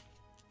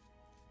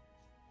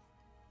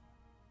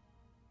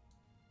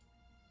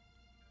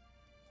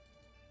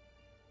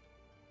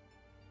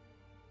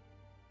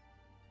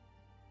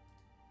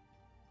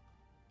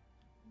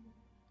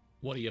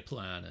 What are you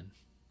planning?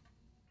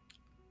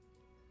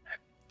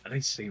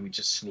 I'd say we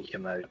just sneak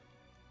him out.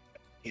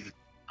 Either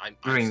I'm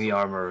bring the still-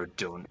 armor or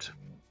don't.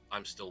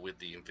 I'm still with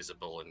the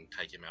invisible and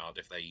take him out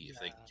if they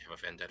have a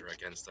vendetta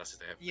against us. If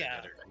they have a Yeah.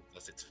 vendetta against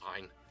us, it's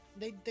fine.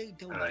 They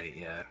don't Right,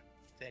 yeah.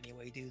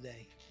 anyway, do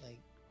they? Like,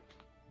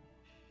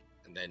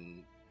 And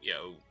then, you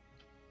know,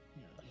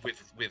 you know,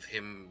 with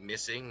him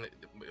missing,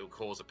 it'll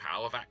cause a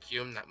power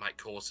vacuum that might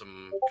cause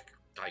some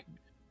like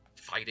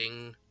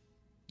fighting.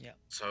 Yeah.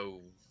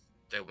 So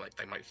they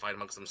might fight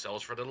amongst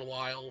themselves for a little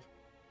while.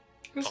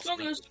 As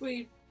Possibly. long as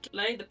we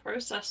delay the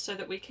process so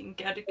that we can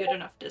get a good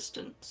enough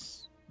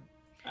distance.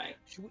 Right.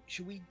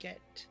 should we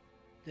get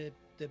the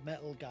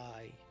metal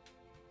guy?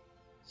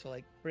 So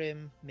like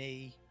Brim,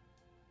 me,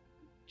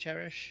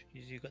 Cherish,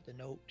 you got the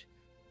note.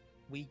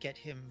 We get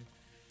him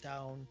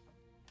down.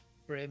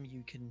 Brim,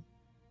 you can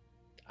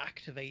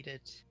activate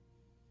it.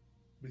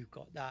 We've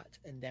got that,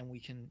 and then we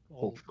can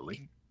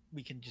Hopefully.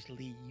 we can just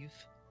leave.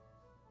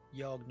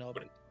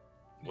 Yognob.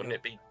 Wouldn't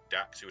it be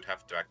Dax who would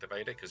have to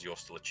activate it because you're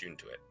still attuned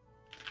to it?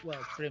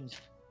 Well,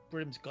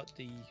 Brim's got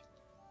the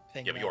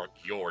thing. Yeah, but now.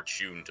 you're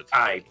attuned to the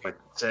Aye, thing.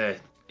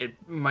 but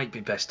it might be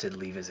best to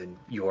leave us in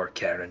your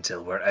care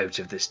until we're out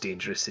of this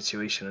dangerous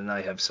situation and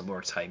I have some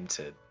more time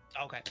to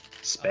Okay,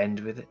 spend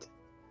with it.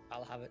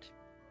 I'll have it.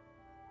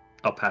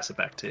 I'll pass it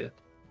back to you.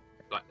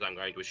 Like, I'm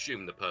going to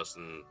assume the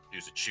person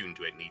who's attuned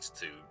to it needs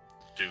to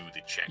do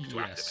the check to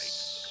activate.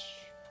 Yes.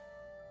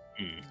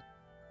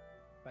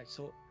 Right,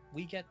 so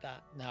we get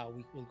that now.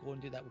 We'll go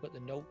and do that. We've got the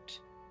note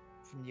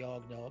from the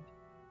Orgnob,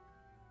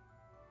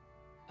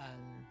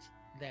 and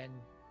then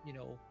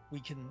we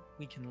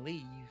can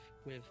leave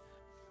with.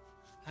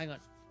 Hang on.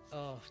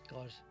 Oh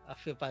God, I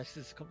feel bad. This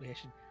is a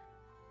complication.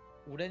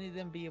 Would any of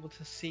them be able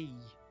to see?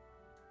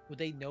 Would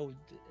they know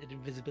an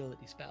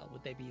invisibility spell?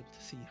 Would they be able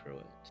to see through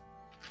it?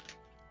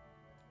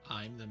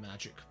 I'm the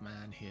magic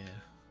man here.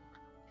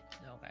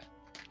 Okay,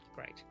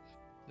 great.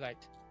 Right,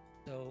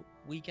 so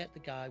we get the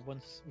guy.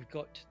 Once we've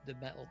got the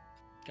metal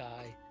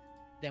guy,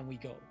 then we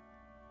go.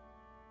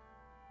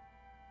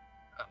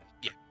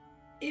 Yeah.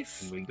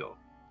 If And we go.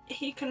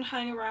 he can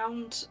hang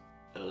around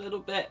a little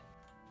bit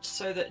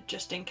so that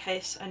just in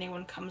case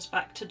anyone comes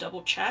back to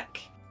double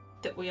check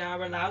that we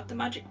are allowed the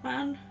magic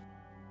man.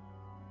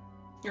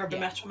 Or the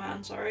metal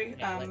man, sorry.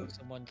 Yeah, like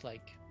someone's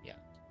like, yeah.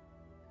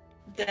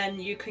 Then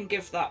you can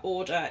give that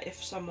order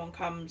if someone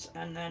comes,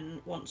 and then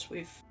once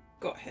we've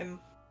got him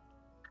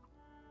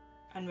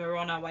and we're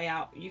on our way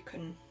out, you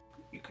can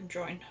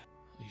join.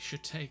 You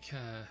should take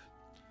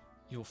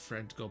your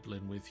friend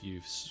Goblin with you,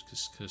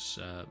 because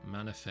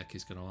Manifek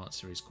is going to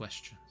answer his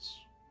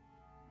questions.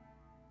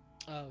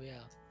 Oh,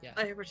 yeah.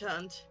 I have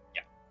returned.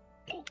 Yeah.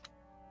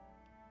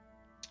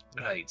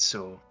 Right,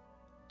 so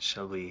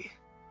shall we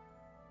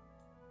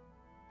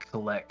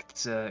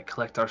collect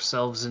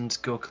ourselves and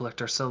go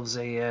collect ourselves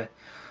a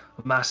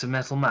massive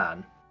metal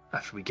man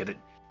after we get it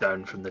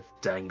down from the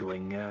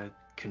dangling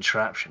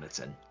contraption it's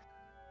in?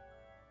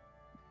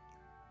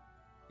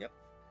 Yep.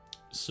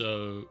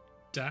 So,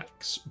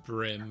 Dax,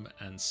 Brim,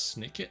 and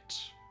Snicket.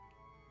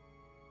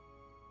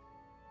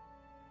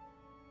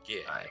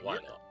 Yeah, why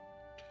not?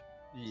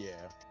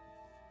 Yeah.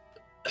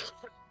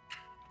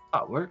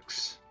 That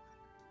works.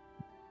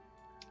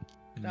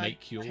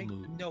 Make your take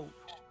move. Note,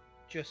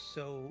 just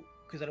so,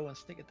 because I don't want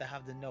Snicket to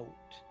have the note,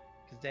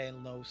 because they'll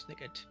know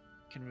Snicket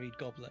can read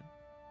Goblin.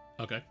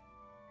 Okay.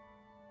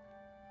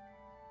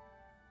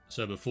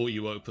 So before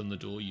you open the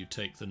door, you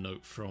take the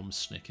note from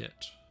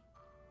Snicket.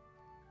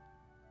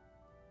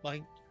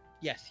 Like,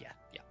 yes, yeah.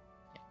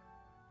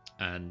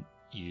 And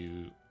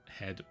you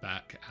head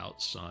back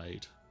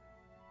outside.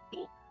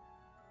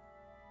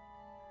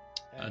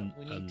 And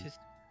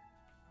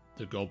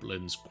the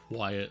goblins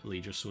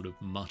quietly just sort of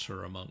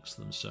mutter amongst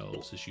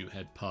themselves as you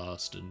head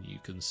past, and you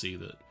can see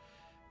that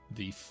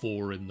the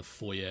four in the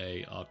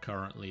foyer are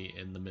currently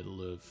in the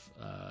middle of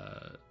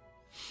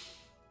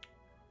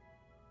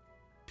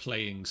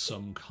playing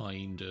some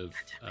kind of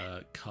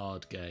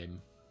card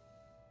game.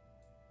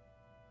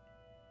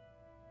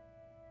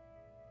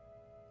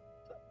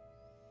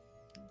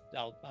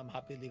 I'm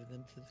happy leaving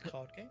them to the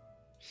card game.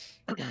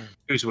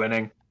 Who's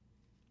winning?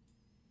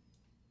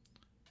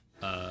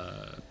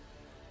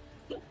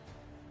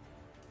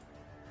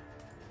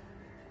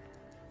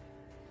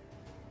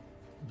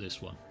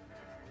 This one.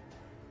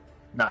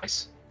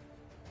 Nice.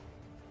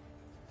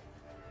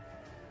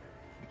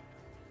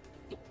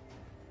 So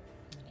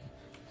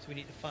we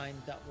need to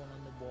find that one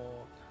on the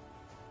wall.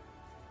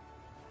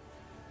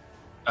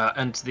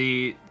 And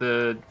the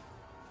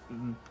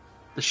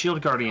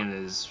shield guardian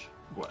is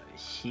what,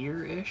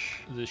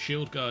 here-ish? The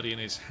shield guardian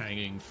is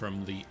hanging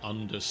from the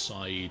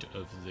underside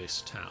of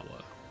this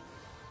tower.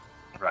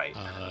 Right.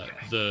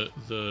 Okay.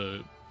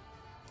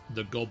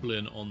 The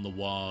goblin on the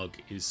warg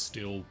is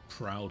still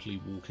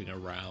proudly walking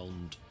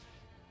around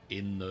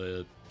in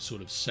the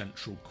sort of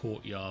central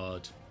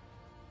courtyard,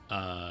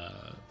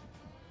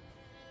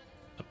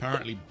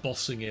 apparently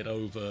bossing it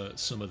over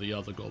some of the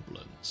other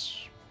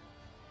goblins.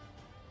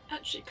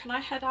 Actually, can I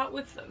head out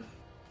with them?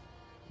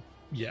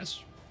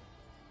 Yes.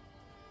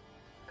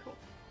 Cool.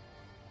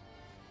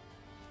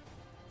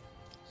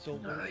 So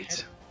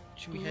Right.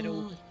 should we head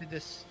over to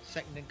this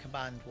second in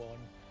command one,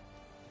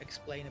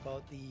 explain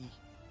about the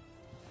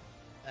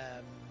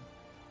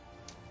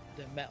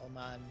metal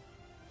man,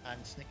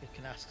 and Snicket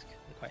can ask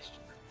the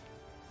question?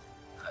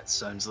 That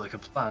sounds like a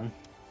plan.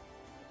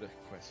 The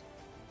question.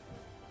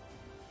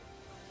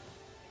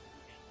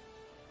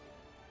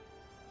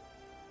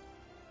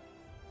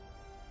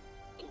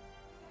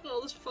 Oh,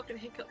 there's fucking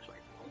hiccups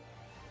right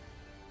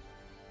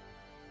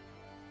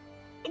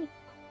now.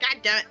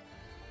 God damn it.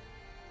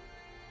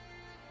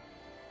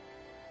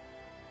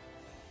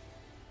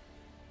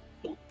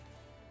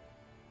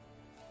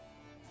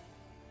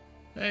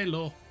 Hey,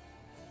 Law.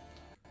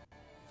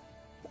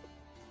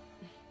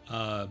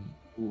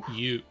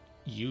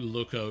 You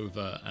look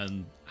over,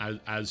 and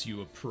as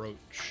you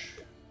approach,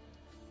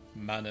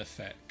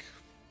 Manifek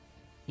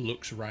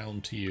looks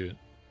round to you.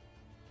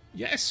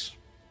 Yes.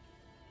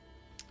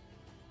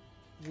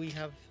 We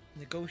have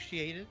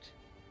negotiated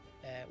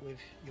with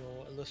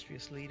your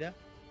illustrious leader,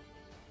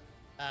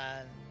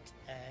 and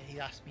he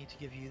asked me to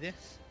give you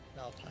this.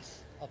 And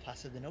I'll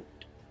pass her the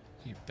note.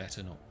 You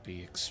better not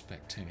be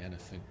expecting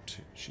anything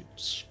to... She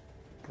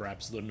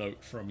grabs the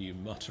note from you,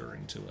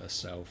 muttering to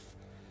herself,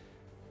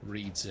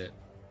 reads it,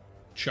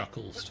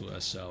 chuckles to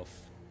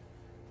herself.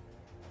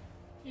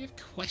 You have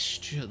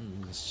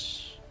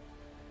questions.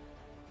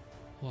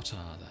 What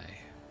are they?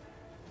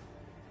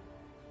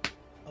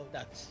 Oh,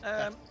 that's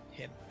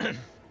him.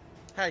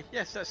 Hey,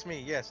 yes, that's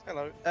me. Yes,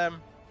 hello.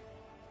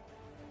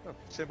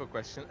 Simple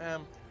question.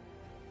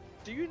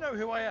 Do you know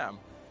who I am?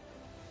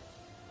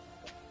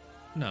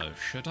 No,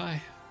 should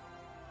I?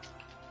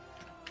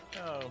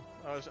 Oh,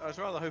 I was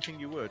rather hoping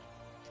you would.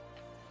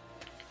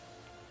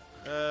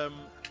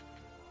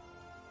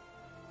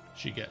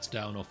 She gets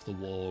down off the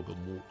warg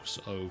and walks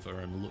over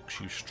and looks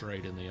you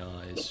straight in the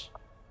eyes.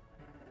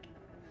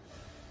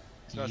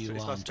 It's nice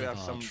to have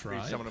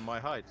someone in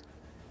my height.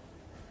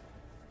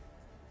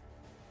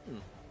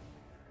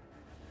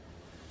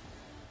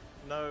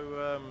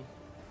 No,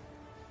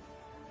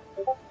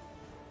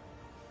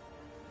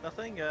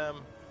 nothing.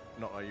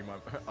 not are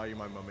you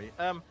my mummy?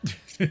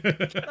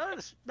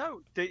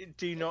 No.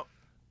 Do you not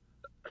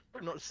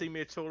see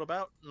me at all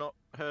about? Not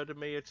heard of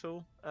me at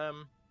all?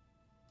 I'm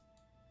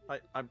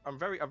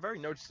very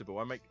noticeable.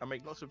 I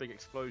make lots of big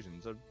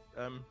explosions.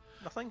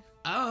 Nothing.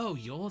 Oh,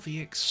 you're the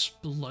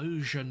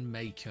explosion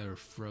maker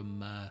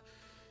from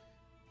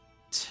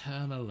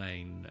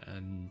Tourmaline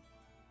and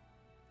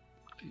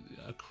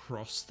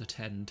across the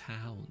 10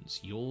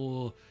 towns.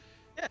 You're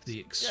the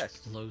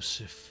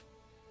explosive.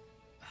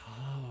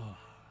 Oh,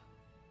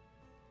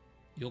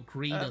 you're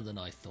greener than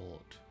I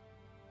thought.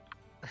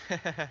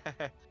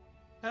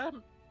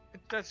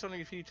 That's only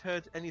if you'd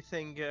heard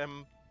anything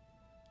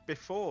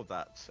before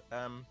that.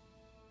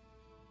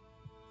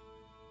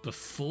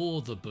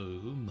 Before the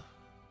boom.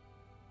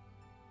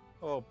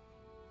 Or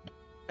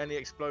any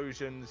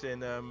explosions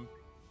in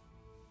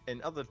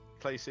other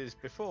places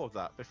before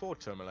that, before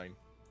Tourmaline.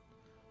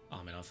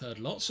 I mean, I've heard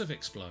lots of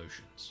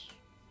explosions.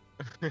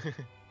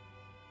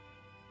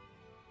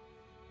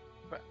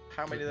 But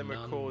how many of them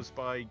are caused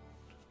by...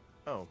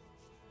 Oh.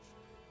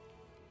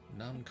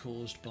 None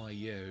caused by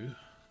you.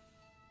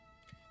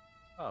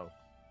 Oh.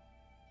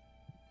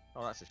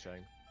 Oh, that's a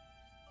shame.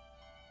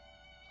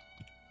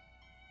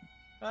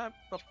 Well,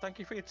 thank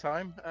you for your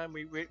time.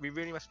 We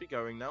really must be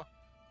going now.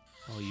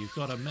 Oh, you've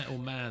got a metal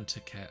man to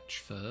catch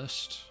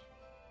first.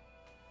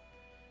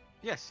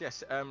 Yes.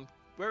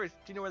 Where is? Do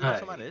you know where the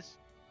metal man is?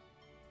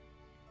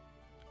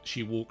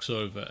 She walks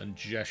over and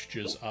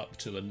gestures up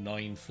to a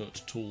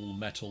 9-foot tall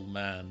metal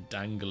man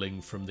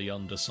dangling from the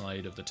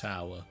underside of the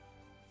tower.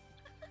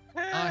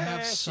 I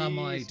have some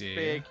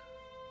idea.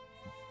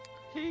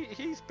 Big.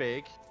 He's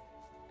big.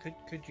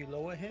 Could you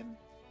lower him?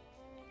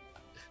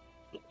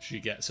 She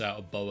gets out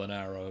a bow and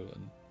arrow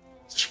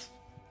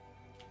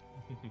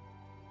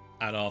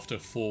and after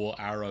 4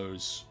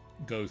 arrows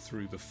go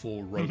through the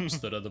 4 ropes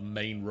that are the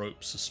main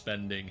ropes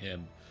suspending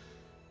him.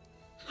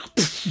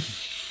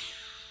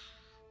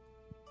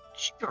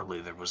 Surely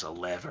there was a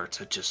lever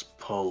to just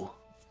pull,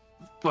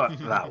 but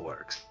that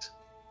works.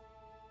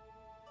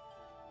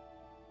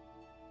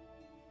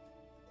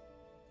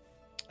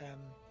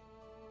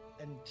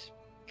 And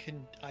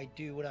can I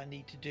do what I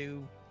need to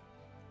do?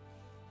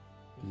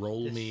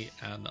 Roll me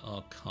an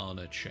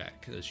Arcana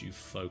check as you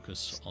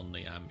focus on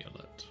the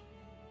amulet.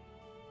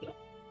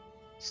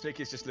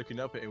 Snake is just looking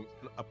up at it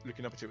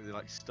with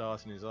like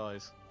stars in his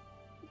eyes.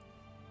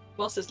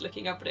 Ross is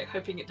looking up at it,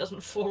 hoping it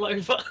doesn't fall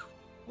over.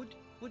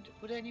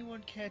 Would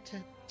anyone care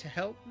to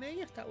help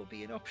me if that would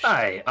be an option?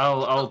 Aye,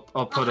 I'll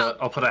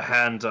put a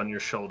hand on your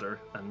shoulder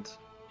and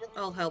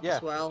I'll help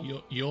as well.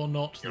 You're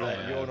not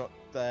there. You're not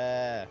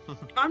there.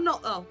 I'm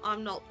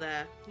not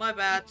there. My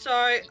bad.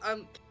 Sorry.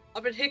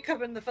 I've been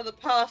hiccuping for the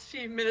past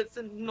few minutes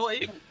and not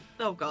even...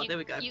 Oh god, there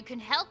we go. You can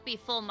help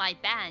before my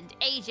band,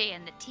 AJ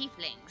and the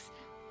Tieflings.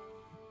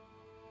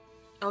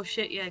 Oh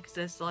shit, yeah, because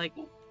there's like...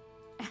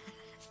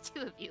 There's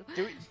 2 of you.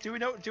 Do we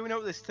know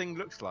what this thing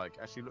looks like?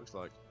 Actually looks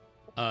like?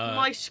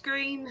 My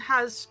screen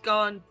has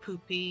gone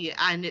poopy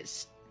and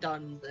it's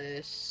done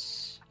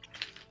this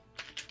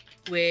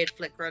weird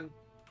flickering.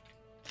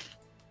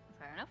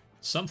 Fair enough.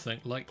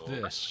 Something like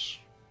this.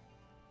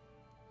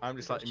 I'm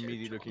just like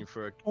immediately looking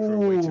for a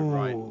way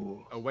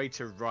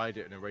to ride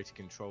it and a way to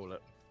control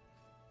it.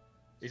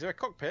 Is there a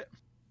cockpit?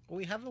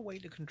 We have a way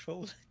to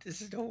control it.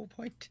 This is the whole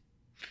point.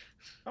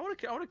 I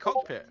want a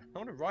cockpit. I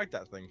want to ride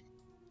that thing.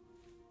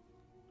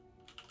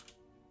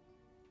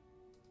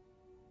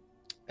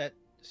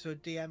 So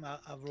DM, I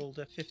rolled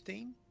a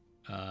 15.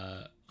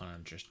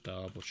 I'm just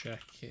double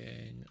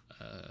checking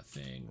a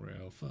thing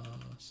real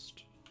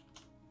fast.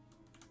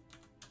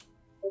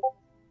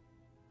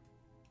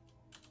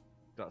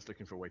 That's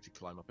looking for a way to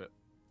climb up it.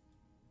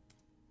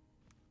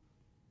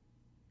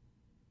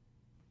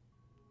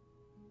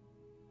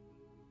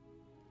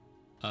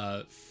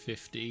 Uh,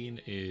 15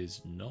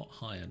 is not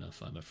high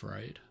enough, I'm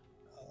afraid.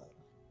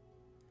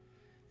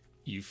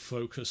 You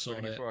focus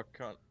on it.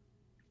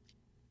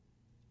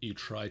 You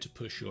try to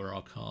push your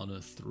Arcana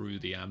through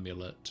the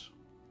amulet.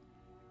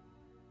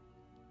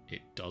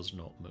 It does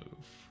not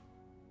move.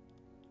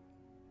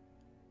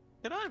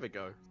 Can I have a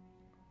go?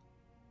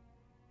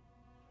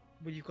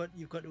 Well,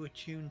 you've got to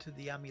attune to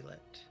the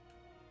amulet.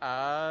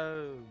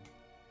 Oh.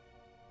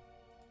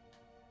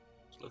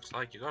 Looks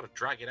like you got to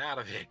drag it out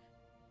of here.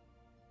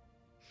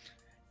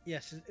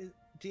 Yes.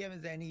 DM,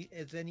 is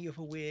there any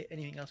other way?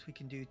 Anything else we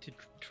can do to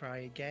try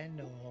again,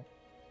 or?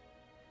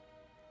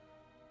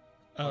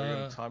 Are you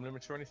on a time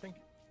limit or anything?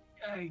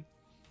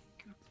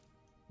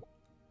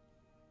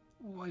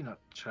 Why not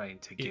trying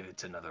to give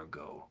it another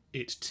go?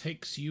 It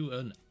takes you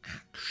an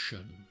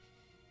action.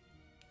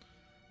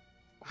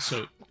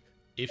 So,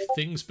 if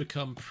things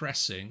become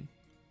pressing,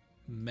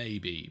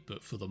 maybe,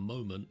 but for the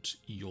moment,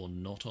 you're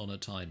not on a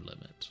time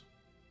limit.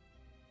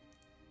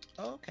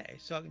 Okay,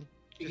 so I can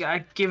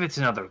I'd give it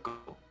another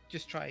go.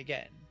 just try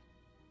again.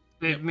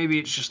 Maybe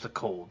it's just the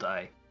cold,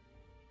 aye.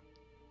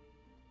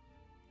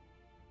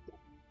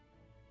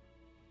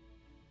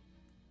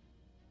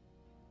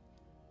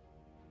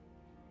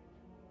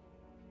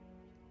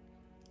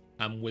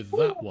 And with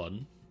that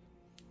one,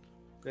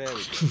 There we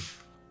go.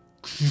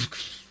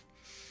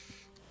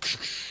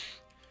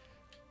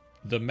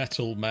 The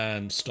metal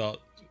man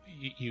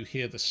you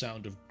hear the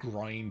sound of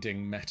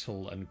grinding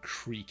metal and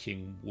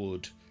creaking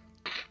wood.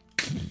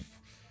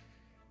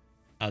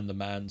 And the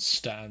man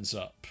stands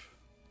up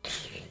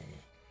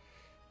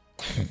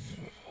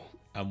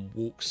and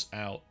walks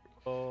out.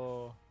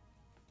 Oh.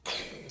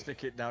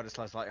 Snicket now just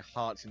has like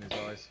hearts in his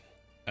eyes.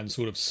 And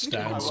sort of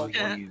stands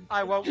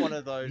I want one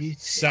of those.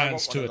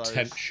 Stands to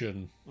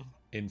attention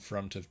in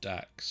front of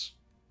Dax.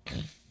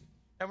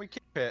 Can we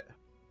keep it?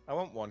 I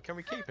want one. Can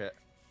we keep it?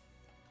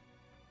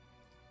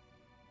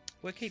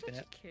 We're keeping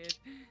Such it. a kid.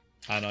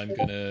 And I'm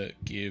gonna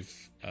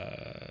give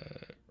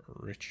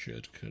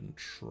Richard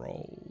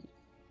control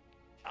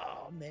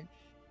Oh man.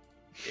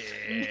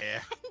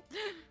 Yeah.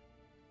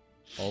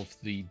 of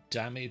the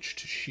damaged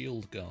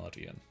shield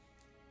guardian.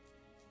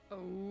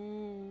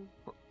 Oh.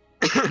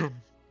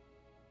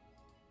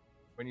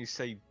 When you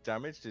say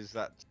damaged, is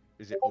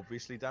it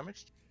obviously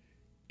damaged?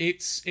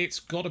 It's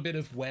got a bit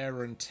of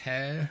wear and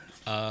tear.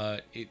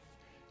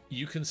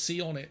 You can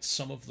see on it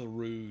some of the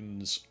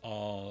runes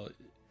are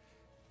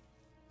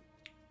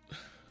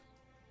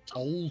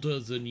older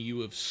than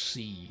you have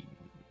seen.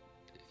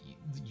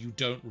 You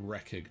don't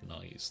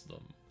recognize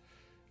them.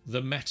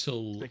 The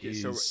metal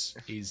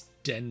is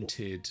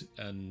dented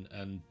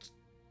and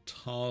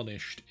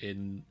tarnished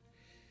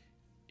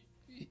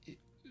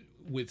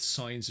with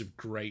signs of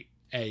great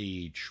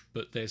age,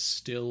 but there's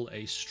still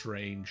a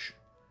strange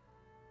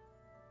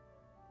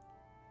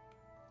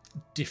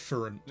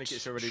different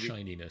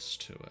shininess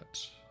to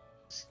it.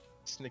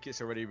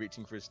 Snicket's already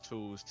reaching for his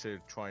tools to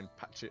try and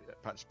patch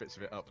bits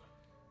of it up.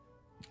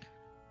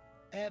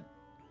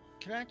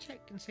 Can I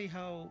check and see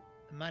how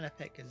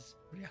Manafek has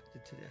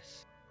reacted to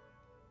this?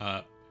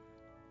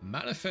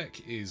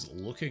 Manafek is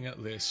looking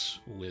at this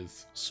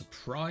with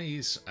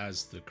surprise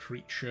as the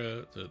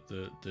creature,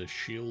 the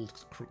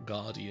shield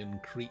guardian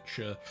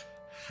creature,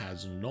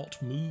 has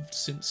not moved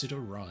since it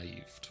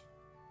arrived.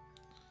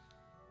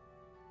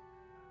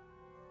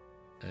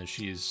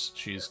 She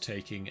is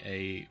taking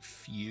a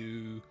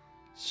few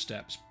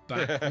steps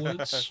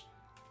backwards,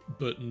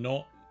 but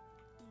not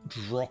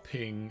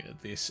dropping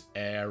this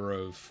air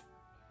of,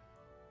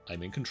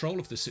 I'm in control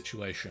of this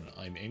situation.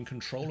 I'm in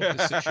control of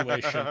this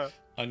situation.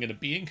 I'm going to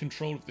be in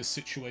control of this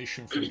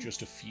situation from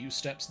just a few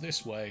steps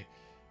this way.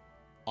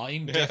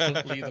 I'm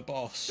definitely the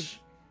boss.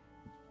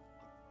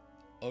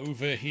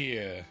 Over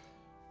here.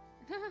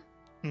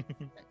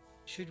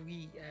 Should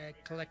we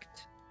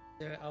collect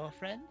our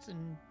friends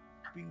and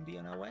we can be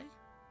on our way?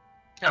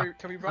 Can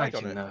we ride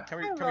on it? Can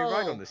we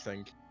ride on this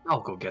thing?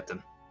 I'll go get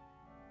them.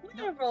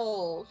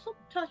 Roll. Stop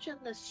touching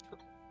this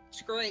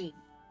screen.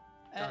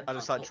 I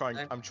just like trying.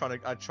 I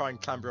try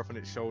and clamber up on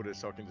its shoulders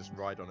so I can just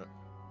ride on it.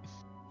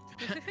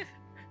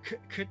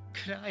 Could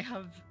I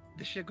have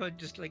the sugar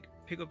just like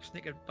pick up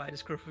Snicker by the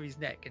scruff of his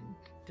neck and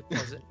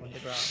deposit on the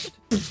ground?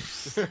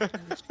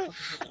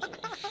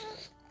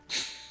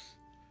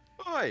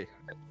 Oi!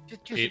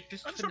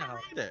 Just for now.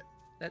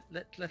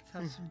 Let's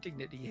have some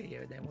dignity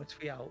here, and then once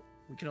we're out,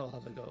 we can all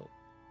have a go.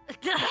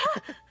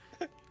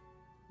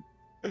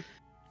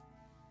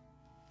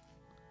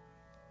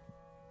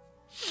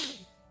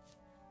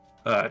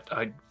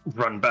 I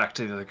run back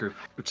to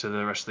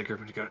the rest of the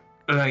group and go,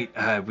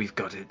 alright, we've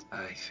got it.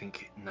 I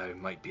think now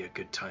might be a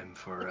good time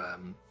for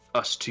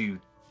us to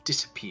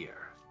disappear,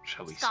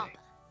 shall we Stop. say.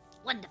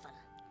 Wonderful.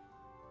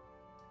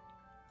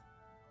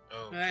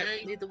 Okay.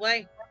 Alright, lead the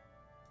way.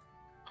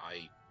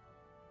 I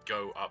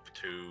go up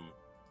to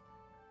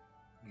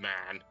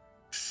man.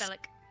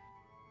 Bellic.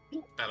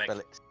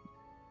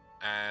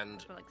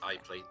 And I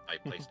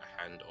place a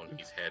hand on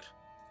his head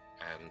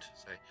and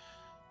say,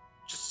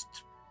 just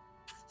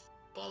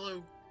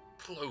follow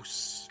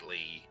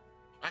closely.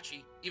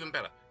 Actually, even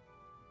better.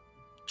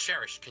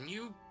 Cherish, can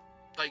he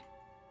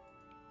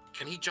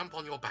jump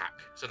on your back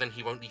so then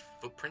he won't leave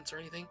footprints or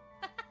anything?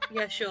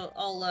 Yeah, sure.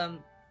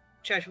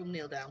 Cherish will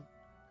kneel down.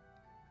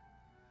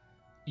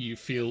 You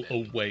feel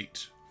a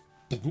weight.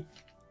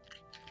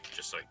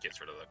 Just so it gets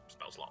rid of the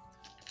spell slot.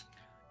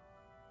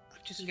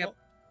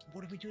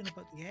 What are we doing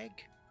about the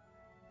egg?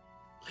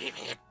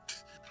 Leaving it.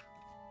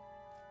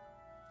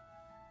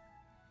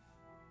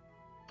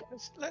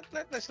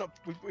 Let's not.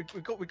 We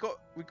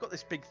got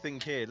this big thing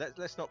here.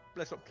 Let's not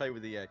play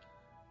with the egg.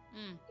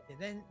 Yeah,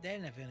 then they're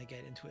never gonna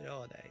get into it,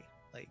 are they?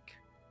 Like,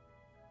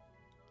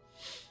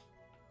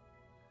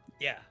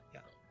 yeah.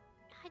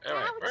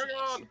 Anyway,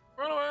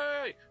 run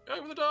away!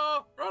 Open the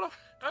door! Run away!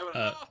 Open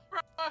the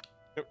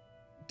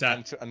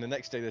door! And the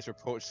next day, there's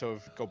reports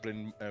of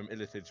goblin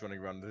illithids running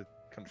around the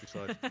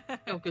countryside.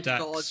 Oh, good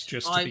Dax, God.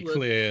 just to be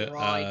clear,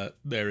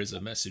 there is a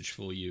message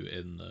for you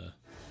in the...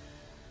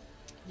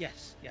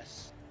 Yes.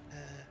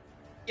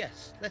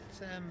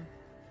 Let's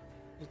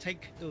we'll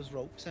take those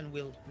ropes and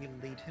we'll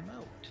lead him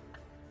out.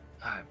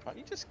 Can't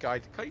you just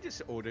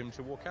order him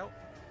to walk out?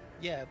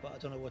 Yeah, but I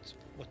don't know what's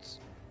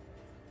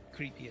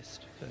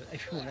creepiest for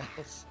everyone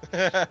else.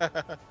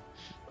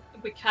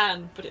 We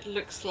can, but it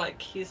looks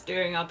like he's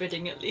doing our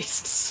bidding at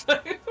least. So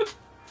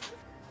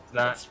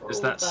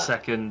that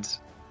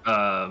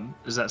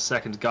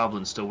second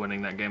goblin still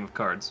winning that game of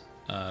cards?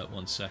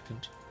 1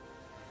 second.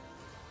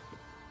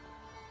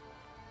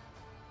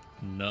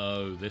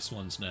 No, this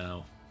one's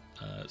now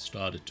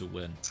started to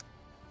win.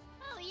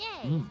 Oh,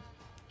 yay.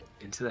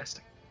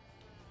 Interesting.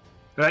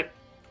 Right.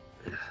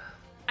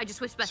 I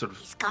just whisper, Sort of-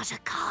 he's got a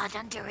card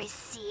under his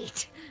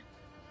seat.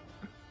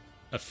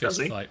 A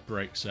fist fight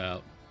breaks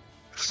out.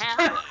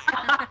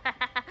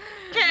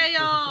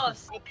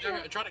 Chaos! I'm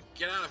trying to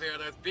get out of here.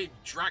 They're being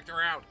dragged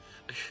around.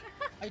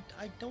 I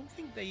don't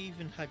think they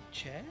even had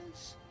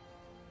chairs.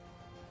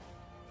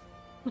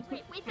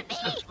 Wait for me.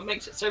 That's what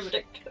makes it so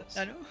ridiculous.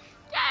 I know.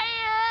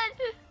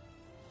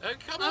 Dad!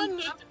 Come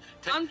on.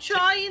 I'm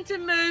trying to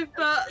move,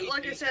 but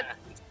like I said,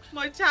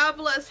 my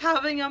tablet's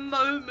having a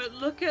moment.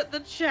 Look at the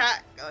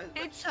chat, guys.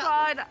 It's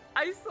fine.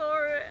 I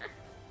saw it.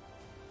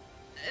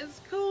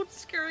 It's called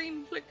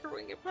screen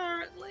flickering,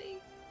 apparently.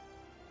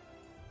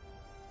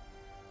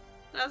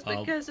 That's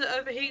because it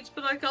overheats,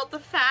 but I got the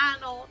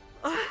fan on.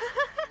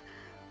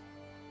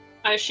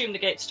 I assume the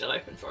gate's still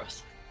open for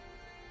us.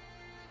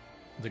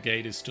 The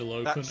gate is still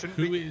That open. shouldn't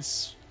Who be-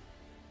 is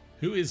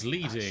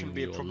leading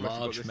be a your problem if you've got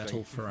large this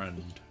metal thing.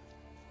 friend?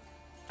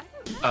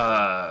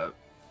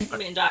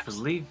 Me and Dax.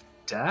 believe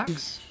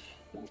Dax?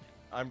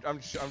 I'm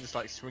just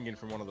like swinging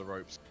from one of the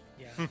ropes.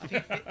 Yeah, I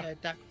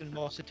think Dax and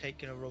Moss are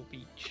taking a rope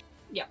each.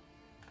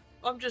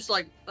 I'm just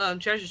like,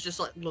 Treasure's just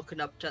like looking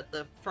up at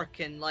the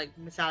frickin' like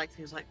metallic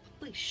things, like,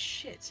 holy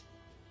shit.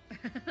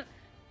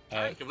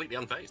 I'm completely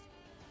unfazed.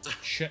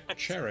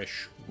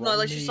 Cherish. No,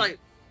 like she's like,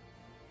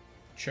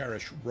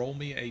 Cherish, roll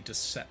me a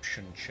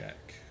deception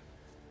check.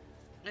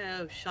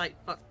 oh shite,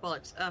 fuck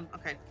bollocks.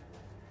 Okay.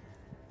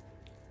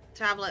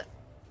 Tablet,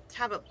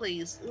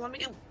 please. Let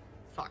me. Oh,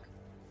 fuck.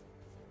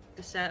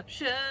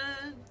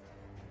 Deception.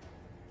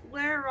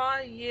 Where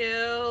are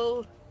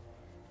you?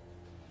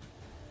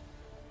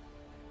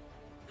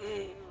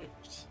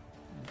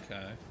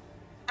 Okay.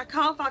 I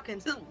can't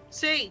fucking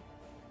see.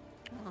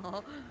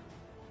 Oh.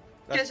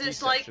 Because That's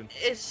it's like, deception.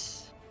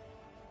 it's.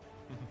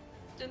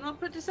 Did not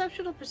put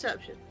deception or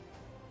perception?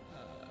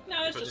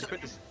 No, it's But just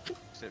Put this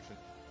deception.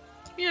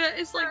 Yeah,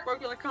 it's like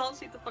broken. I can't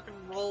see the fucking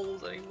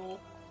rolls anymore.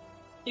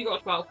 you got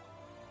a 12.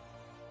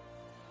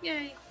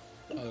 Yay.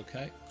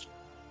 Okay.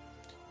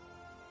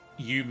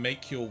 You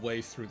make your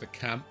way through the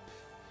camp.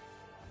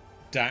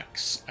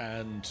 Dax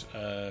and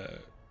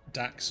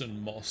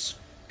Moss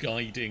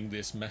guiding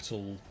this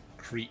metal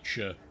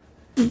creature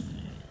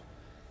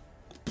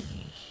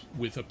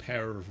with a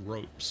pair of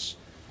ropes,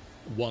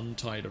 one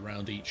tied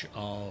around each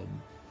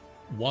arm,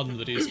 one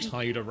that is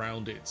tied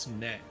around its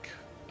neck.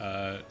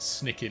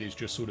 Snicket is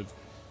just sort of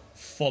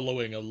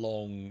following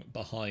along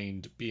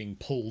behind, being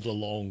pulled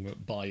along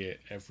by it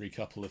every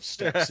couple of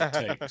steps it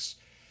takes.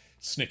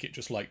 Snicket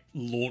just like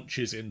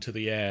launches into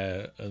the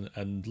air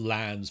and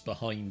lands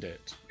behind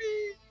it.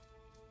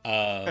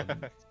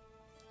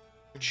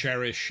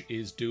 Cherish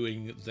is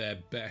doing their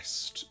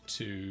best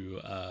to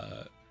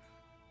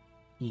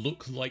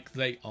look like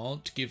they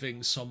aren't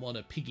giving someone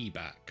a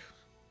piggyback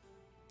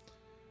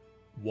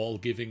while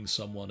giving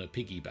someone a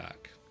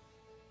piggyback.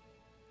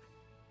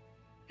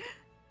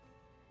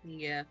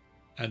 Yeah.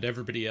 And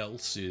everybody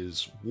else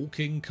is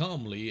walking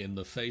calmly in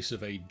the face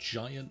of a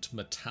giant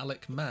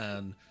metallic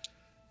man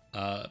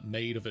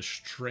made of a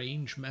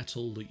strange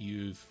metal that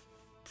you've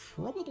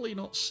probably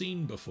not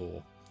seen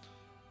before.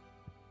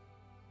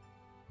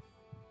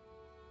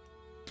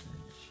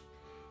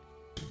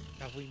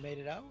 Have we made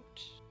it out?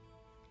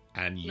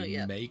 And Not you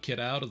yet. make it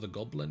out of the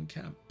goblin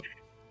camp.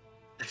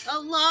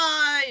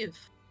 Alive!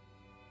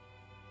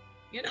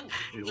 You know,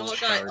 you know what,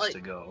 guys, Hours like, to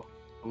go.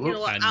 you know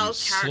what, And you our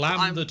character, slam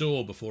I'm- the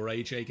door before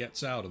AJ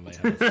gets out, and they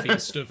have a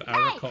feast of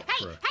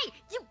Aarakocra. Hey,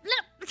 you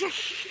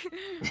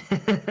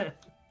little...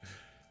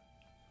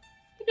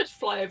 You just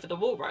fly over the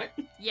wall, right?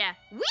 Yeah.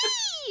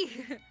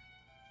 Whee!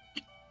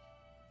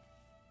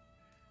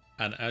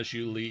 And as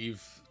you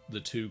leave, the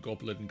two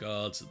goblin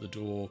guards at the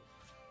door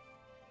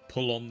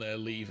pull on their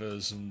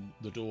levers, and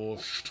the door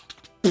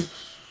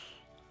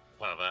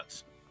Well,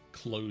 that's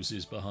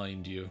closes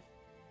behind you.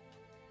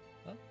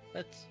 Well,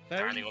 that's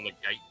standing very. on the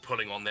gate,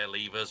 pulling on their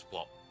levers.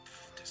 What?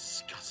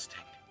 Disgusting.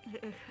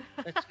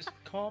 Let's just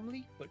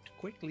calmly but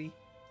quickly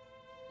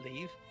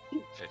leave.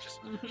 Yeah,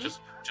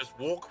 just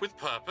walk with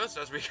purpose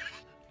as we.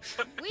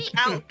 We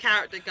out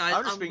character, guys.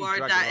 I'm just I'm being worried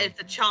dragged that along. if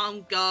the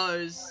charm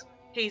goes,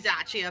 he's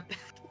actually a bad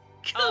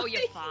guy. Oh,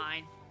 you're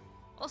fine.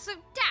 Also,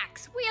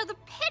 Dax, we are the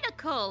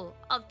pinnacle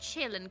of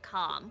chill and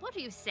calm. What are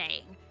you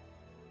saying?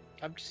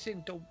 I'm just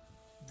saying, don't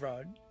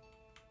run.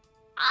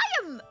 I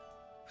am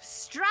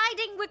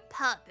striding with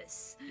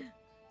purpose.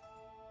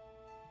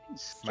 Smack.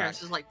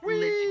 Stress is like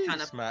literally trying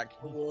to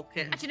Smack. walk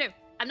it. Actually, no,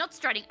 I'm not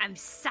striding, I'm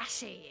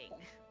sashaying.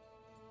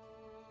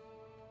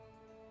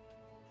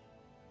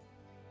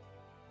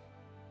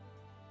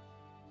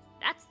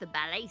 That's the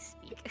ballet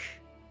speak.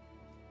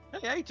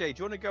 Hey AJ, do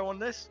you want to go on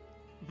this?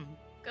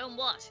 Go on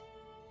what?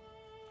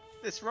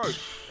 This rope.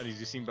 And he's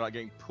just seemed like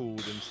getting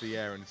pulled into the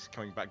air and it's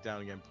coming back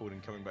down again, pulled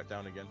and coming back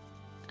down again.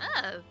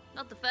 Oh,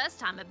 not the first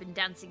time I've been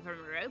dancing from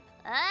a rope.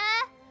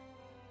 I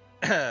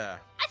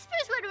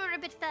suppose when we're a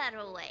bit further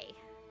away.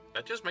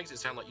 That just makes it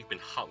sound like you've been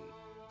hung.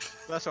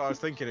 That's what I was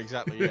thinking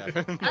exactly, yeah.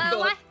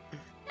 Oh,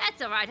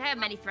 that's alright. I have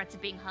many threats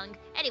of being hung.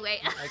 Anyway.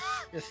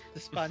 Like the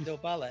Spandau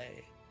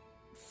Ballet.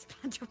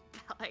 Spandau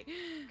Ballet.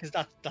 Because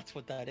that's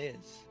what that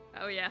is.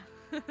 Oh, yeah.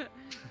 Right,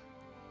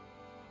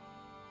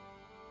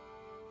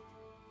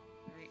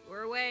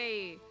 we're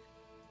away.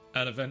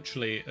 And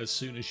eventually, as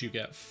soon as you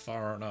get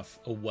far enough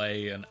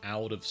away and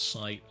out of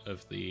sight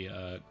of the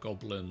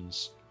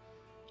goblins,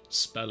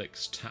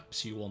 Spellix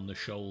taps you on the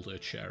shoulder,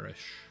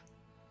 Cherish.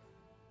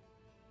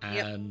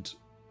 And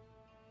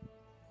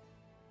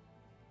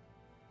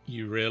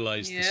you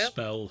realise the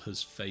spell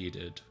has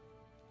faded.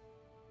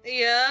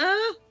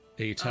 Yeah?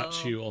 He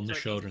taps you on the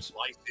shoulder and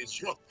Slices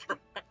your throat.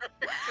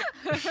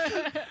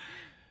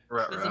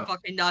 There's a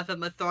fucking knife in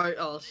my throat.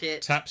 Oh,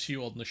 shit. taps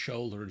you on the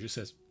shoulder and just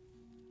says,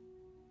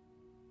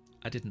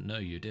 I didn't know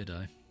you, did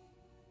I?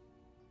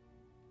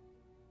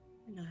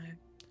 No.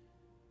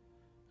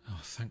 Oh,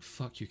 thank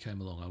fuck you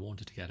came along. I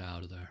wanted to get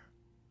out of there.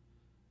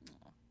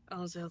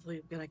 Honestly, I thought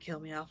you were going to kill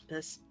me after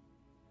this.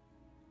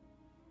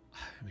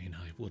 I mean,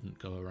 I wouldn't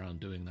go around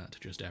doing that to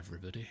just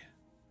everybody.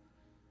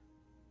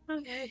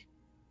 Okay.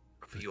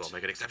 For you, I'll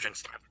make an exception.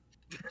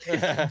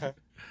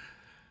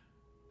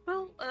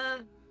 Well,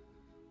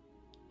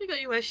 you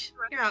got your wish.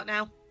 You're out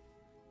now.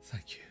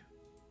 Thank you.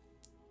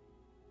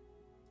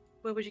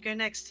 Where would you go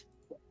next?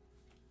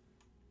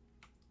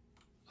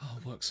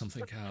 I'll work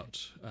something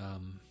out. I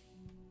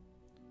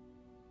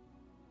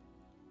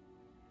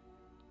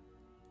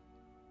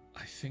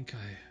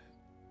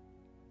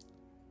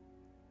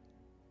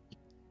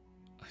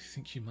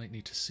think you might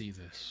need to see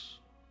this.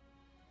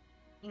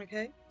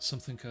 Okay.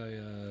 Something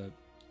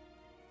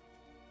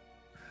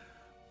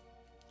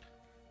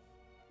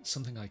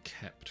I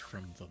kept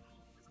from them.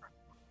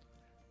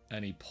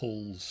 And he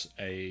pulls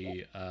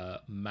a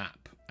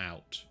map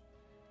out.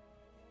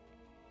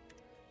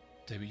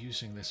 They were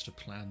using this to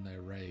plan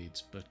their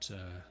raids, but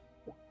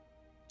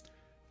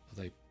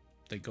they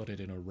got it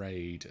in a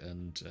raid,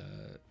 and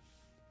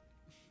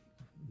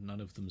none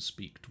of them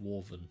speak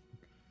Dwarven.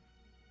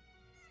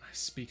 I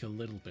speak a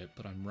little bit,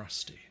 but I'm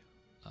rusty.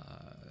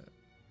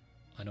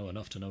 I know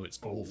enough to know it's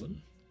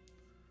Dwarven.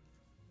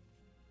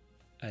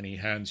 And he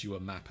hands you a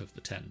map of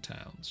the 10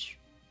 towns.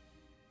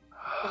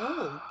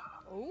 Oh.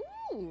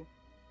 Ooh.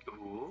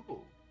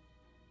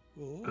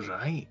 Ooh.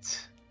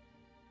 Right.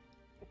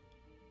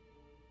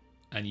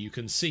 And you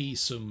can see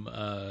some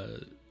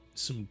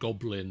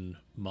goblin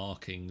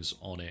markings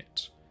on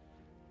it.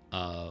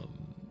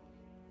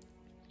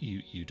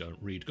 You don't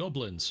read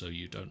goblin, so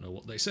you don't know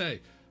what they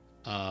say.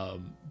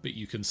 But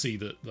you can see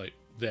that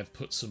they've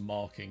put some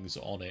markings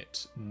on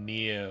it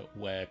near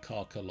where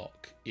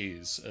Karkolohk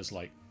is, as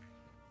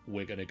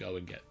we're going to go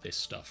and get this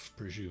stuff,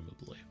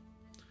 presumably.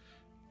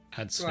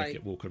 And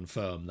Snicket will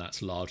confirm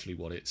that's largely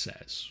what it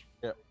says.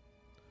 Yep.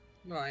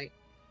 Right.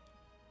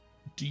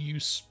 Do you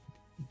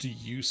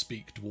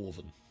speak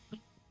Dwarven?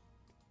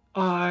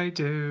 I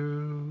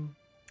do.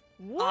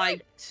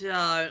 What?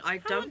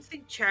 I don't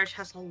think Cherish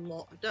has a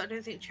lot. I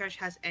don't think Cherish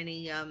has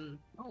any. Oh,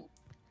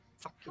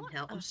 fucking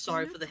hell! I'm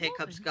sorry for the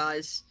hiccups,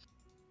 guys.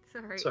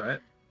 Sorry. It's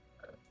alright.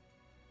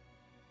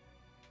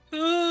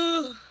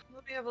 Let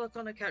me have a look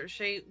on the character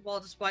sheet. While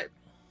despite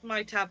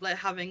my tablet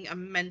having a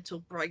mental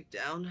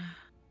breakdown,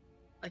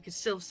 I can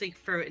still see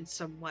through it in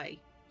some way.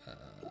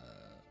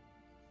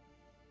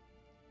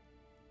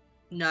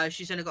 No,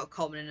 she's only got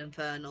common and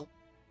infernal.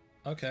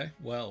 Okay,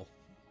 well,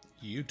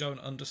 you don't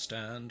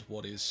understand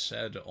what is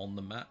said on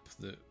the map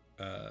that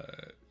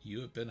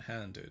you have been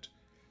handed.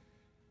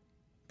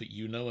 But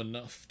you know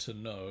enough to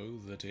know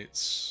that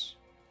it's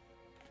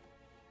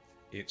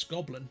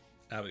goblin.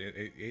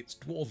 It's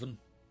Dwarven.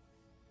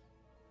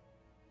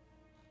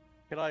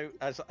 Can I,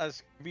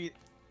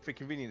 for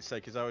convenience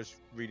sake, as I was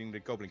reading the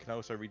Goblin, can I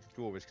also read the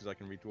Dwarvish, because I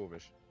can read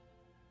Dwarvish?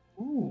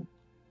 Ooh.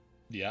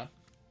 Yeah.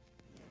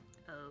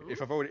 Oh.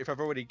 If I've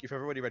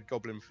already read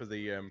Goblin for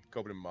the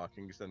Goblin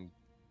markings, then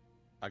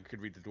I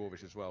could read the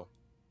Dwarvish as well.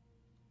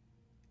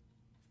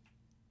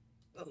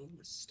 Oh,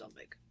 my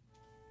stomach.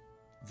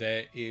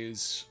 There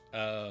is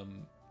oh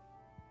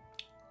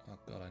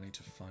god, I need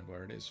to find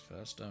where it is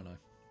first, don't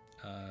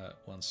I?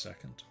 1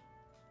 second.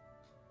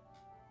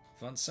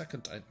 1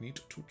 second, I need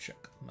to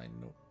check my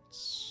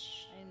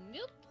notes. I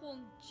need to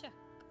check.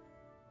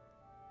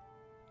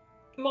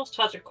 Most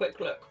has a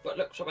quick look, but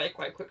looks away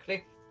quite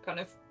quickly.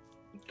 Kind of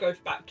goes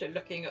back to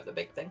looking at the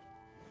big thing.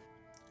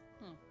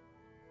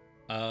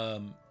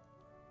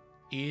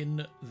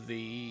 In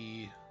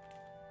the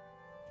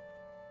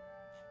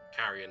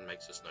Carrion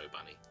makes a snow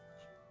bunny.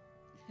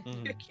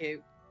 You're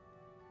cute.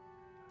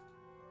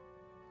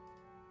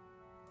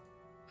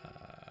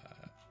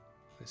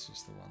 This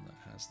is the one that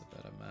has the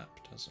better map,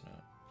 doesn't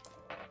it?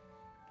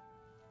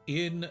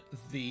 In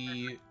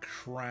the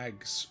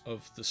crags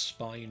of the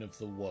Spine of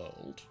the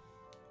World,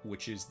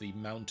 which is the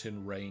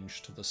mountain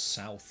range to the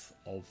south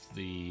of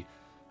the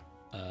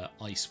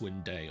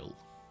Icewind Dale,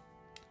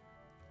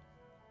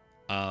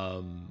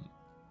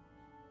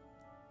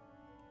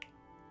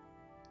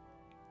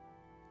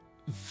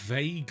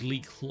 vaguely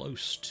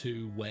close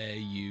to where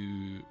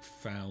you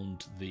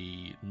found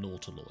the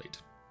Nautiloid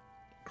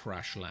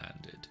crash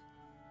landed.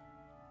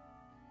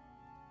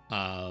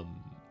 A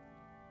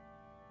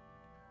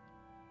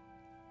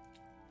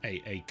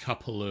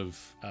couple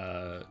of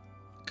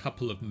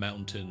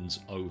mountains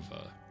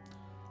over,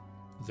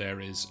 there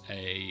is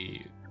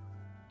a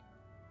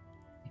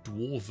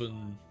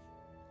dwarven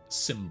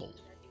symbol,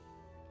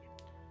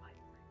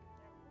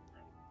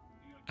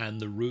 and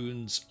the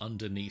runes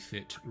underneath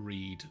it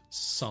read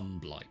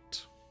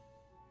Sunblight.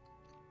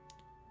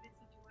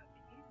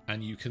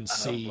 And you can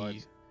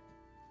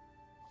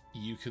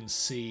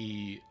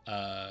see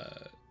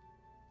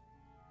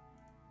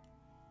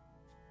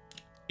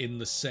in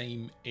the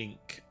same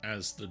ink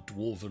as the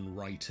dwarven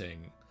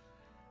writing,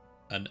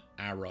 an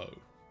arrow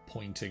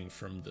pointing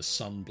from the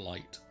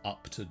Sunblight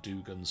up to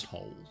Dugan's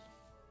Hole.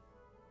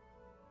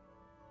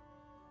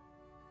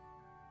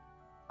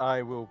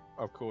 I will,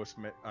 of course,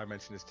 I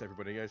mention this to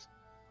everybody. He goes,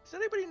 does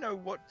anybody know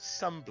what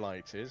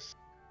sunblight is?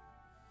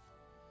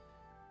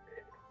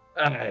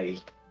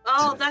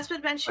 Oh, that's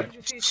been mentioned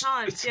a few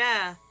times,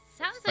 yeah.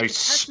 Sounds like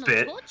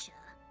personal torture.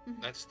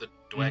 That's the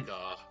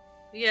Dwegar.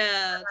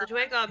 Yeah, the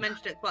Dwegar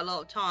mentioned it quite a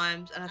lot of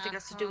times, and I think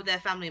that's to do with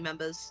their family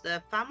members.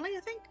 Their family, I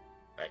think?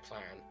 Their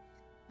clan.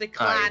 The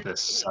clan. The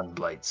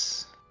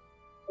Sunblights.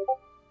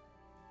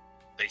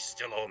 They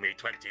still owe me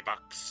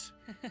 $20.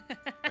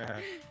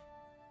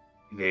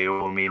 They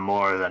owe me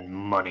more than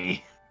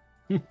money.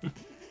 They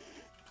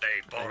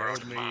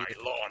borrowed my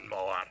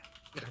lawnmower.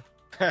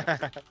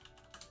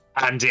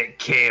 And it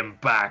came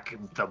back,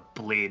 the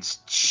blades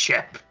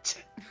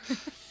chipped.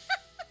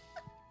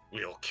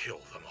 We'll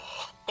kill them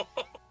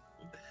all.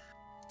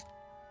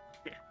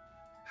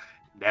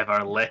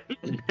 Never lend.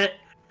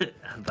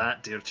 And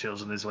that, dear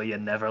children, is why you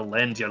never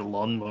lend your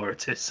lawnmower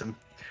to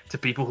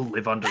people who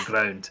live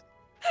underground.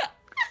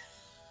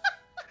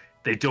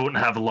 They don't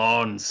have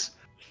lawns.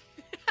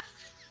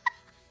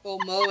 Or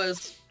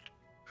mowers.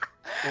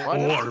 Why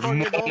do they want to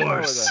borrow your lawnmower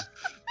mowers. then?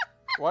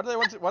 Why do they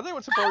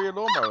want to borrow your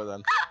lawnmower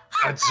then?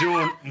 I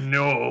don't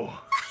know.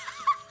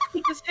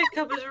 This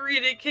hiccup is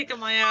really kicking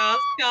my ass,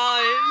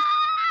 guys.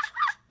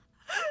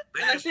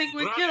 And I think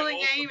we're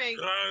killing Amy.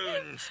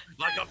 Ground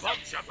like a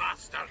bunch of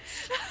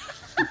bastards.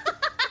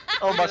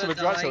 Oh, Martin You're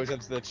gonna Madrazzo die. is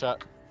into the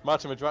chat.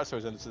 Martin Madrazzo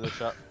is into the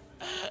chat.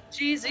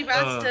 Cheesy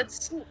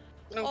bastards.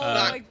 Oh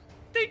fuck. my,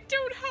 they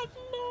don't have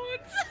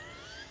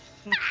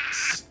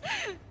lords.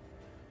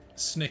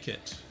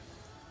 Snicket.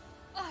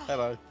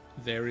 Hello.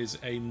 There is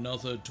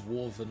another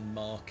dwarven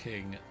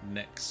marking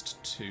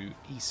next to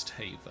East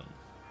Haven.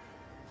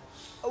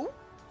 Oh.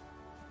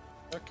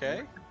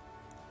 Okay.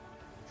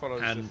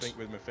 Follows the And thing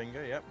with my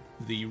finger, yep.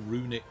 the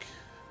runic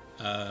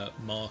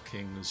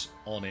markings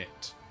on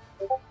it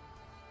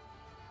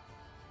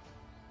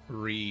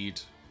read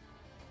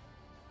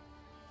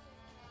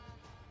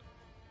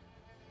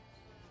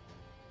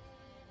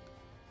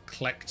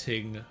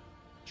collecting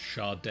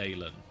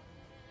Shardalen.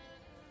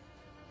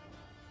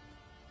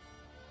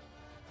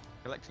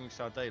 Collecting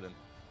Shardalen.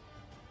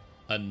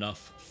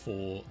 Enough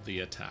for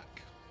the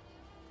attack.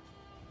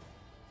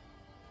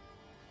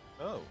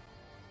 Oh.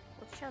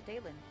 What's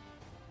Shaldalen?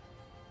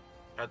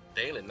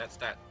 Dalen, that's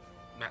that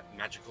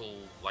magical,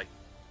 like,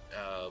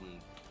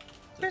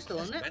 Crystal,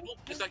 isn't it? metal?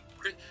 It's like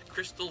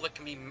crystal that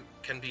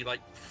can be like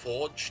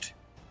forged.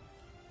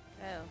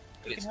 Oh.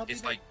 And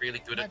it's like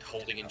really good at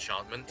holding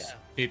enchantments.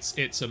 Yeah.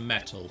 It's a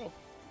metal.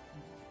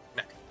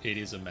 Metal. It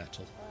is a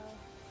metal.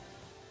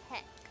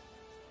 Heck.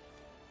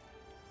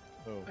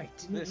 Oh. Right,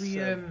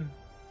 didn't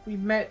we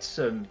met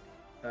some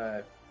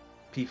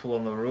people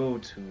on the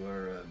road who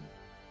were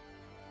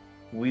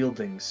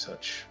wielding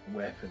such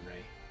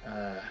weaponry.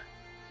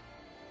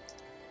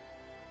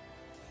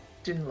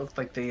 Didn't look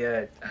like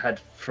they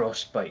had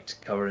frostbite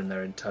covering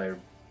their entire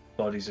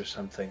bodies or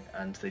something,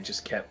 and they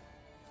just kept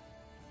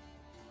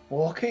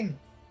walking.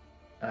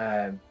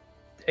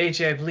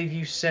 AJ, I believe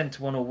you sent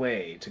one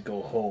away to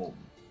go home,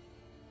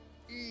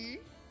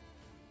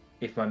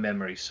 if my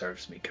memory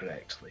serves me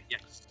correctly.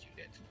 Yes, you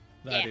did.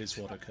 That is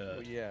what occurred.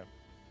 Oh, yeah.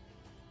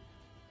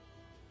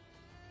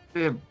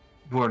 They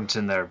weren't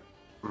in their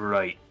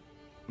right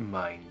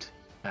mind.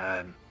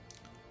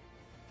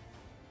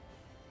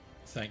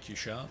 Thank you,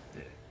 Sharp.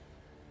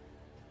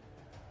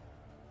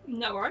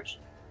 No worries.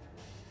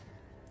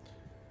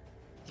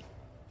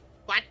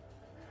 What?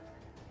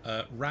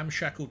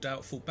 Ramshackle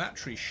Doubtful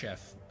Battery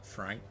Chef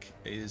Frank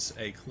is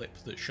a clip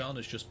that Sean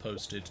has just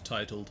posted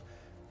titled,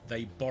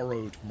 "They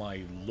Borrowed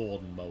My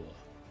Lawnmower."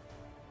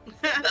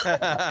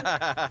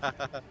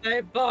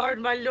 They borrowed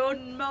my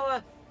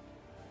lawnmower.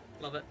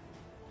 Love it.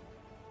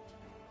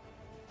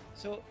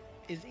 So,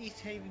 is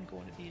East Haven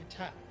going to be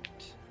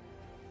attacked?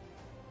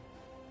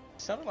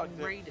 Sounded like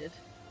the... Raided.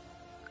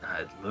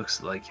 It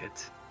looks like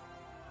it.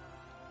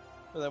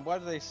 Well, then why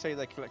do they say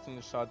they're collecting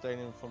the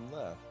Shardanian from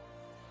there?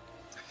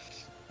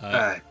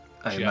 I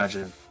Jeff,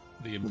 imagine.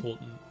 the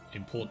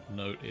important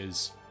note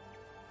is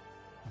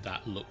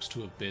that looks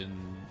to have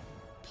been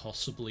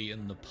possibly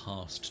in the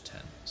past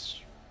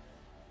tense.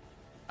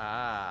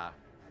 Ah.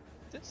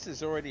 This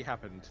has already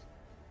happened.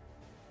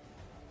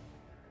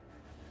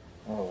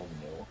 Oh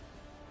no.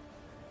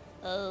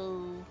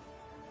 Oh.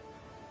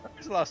 When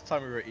was the last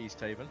time we were at East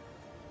Haven?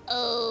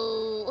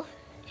 Oh.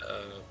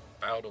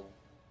 About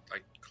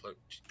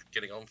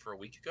getting on for a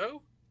week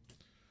ago.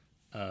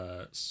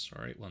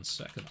 Sorry, 1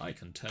 second. I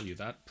can tell you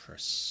that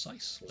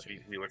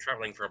precisely. We were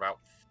traveling for about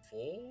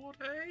 4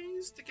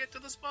 days to get to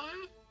the spire.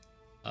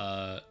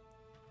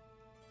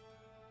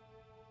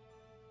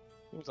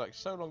 It was like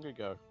so long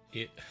ago.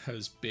 It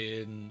has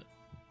been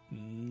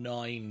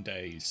 9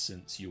 days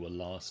since you were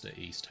last at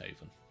East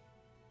Haven.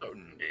 Oh,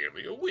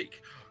 nearly a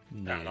week.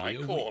 Nearly And I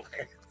a call.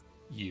 week.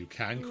 You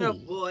can Oh call.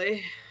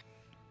 boy.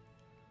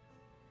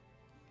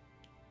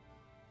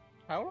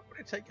 How long would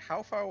it take?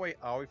 How far away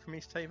are we from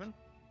East Haven?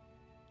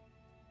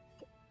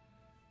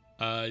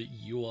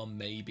 You are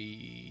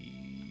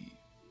maybe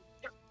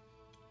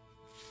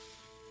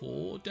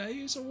 4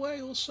 days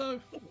away or so.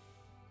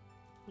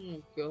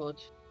 Oh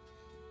god.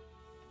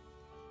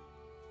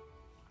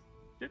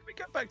 Did we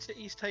go back to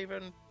East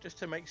Haven just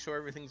to make sure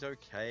everything's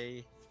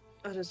okay?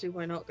 I don't see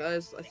why not,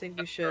 guys. I think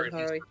we Or should at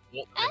least hurry.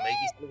 report that there may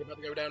be something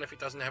about to go down if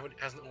it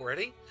hasn't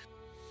already.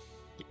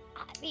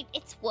 I mean,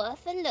 it's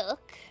worth a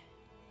look.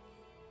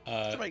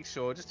 Just to make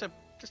sure, just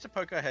to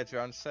poke our heads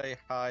around, say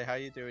hi, how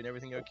you doing?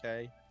 Everything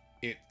okay?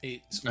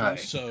 It's Aye.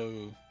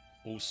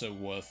 also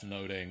worth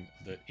noting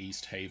that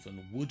East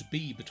Haven would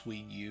be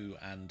between you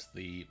and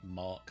the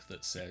mark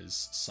that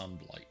says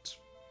Sunblight.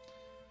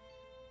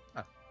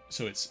 Ah.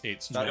 So it's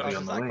That not. be answers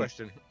on the that way.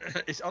 question.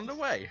 It's on the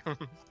way.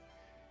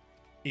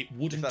 It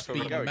wouldn't that's where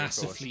be we're going, of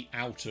course. massively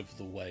out of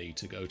the way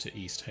to go to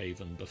East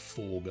Haven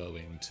before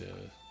going to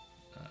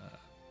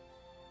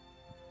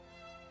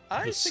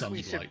I the think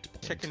we should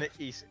Sunblight check in point.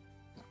 at East.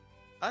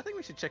 I think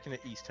we should check in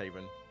at East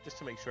Haven just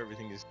to make sure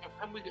everything is.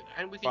 And we can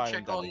Fine,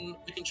 check Daddy.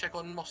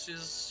 on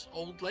Moss's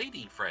old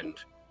lady friend.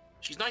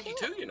 She's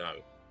 92, you know.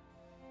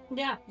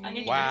 Yeah, I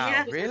need Wow, to know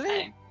if it's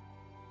really?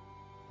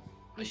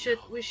 okay.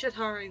 We should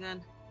hurry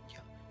then.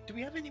 Do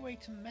we have any way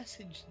to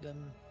message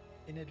them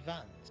in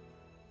advance?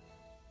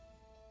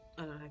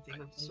 I don't have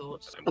the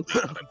sorts. I don't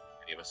think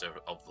any of us are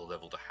of the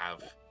level to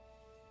have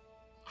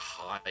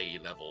high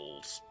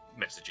levels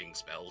messaging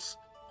spells.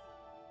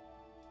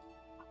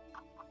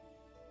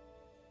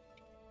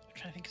 I'm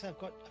trying to think because I've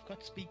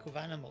got speak with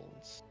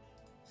animals,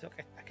 so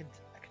I can.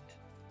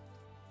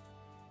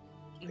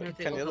 I think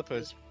Can the we'll other have to-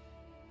 person?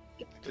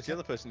 Does the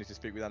other person need to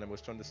speak with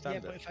animals to Yeah,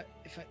 understand but it?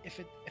 if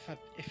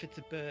it's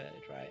a bird,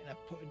 right, and I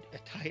put a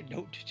tie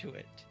note to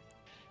it,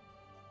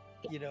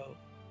 you know,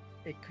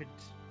 it could.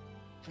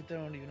 But I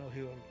don't even know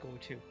who I would go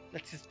to.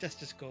 Let's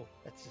just go.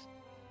 Let's just.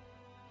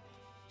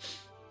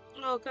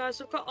 Oh, guys,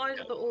 I've got eyes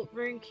of the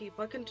Runekeep.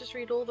 I can just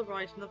read all the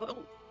writing. I've got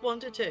 1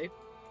 to 2.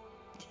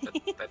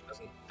 That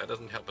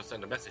doesn't help us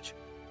send a message.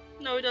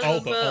 No, it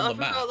doesn't. but but on I the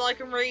map. forgot that I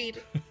can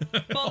read.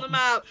 On the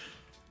map.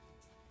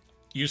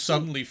 You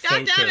suddenly God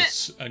damn it!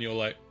 focus, and you're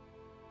like,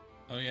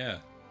 "Oh yeah,"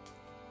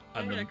 I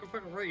and mean, I then can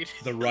fucking read.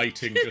 the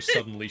writing just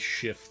suddenly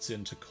shifts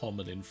into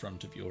common in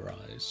front of your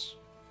eyes.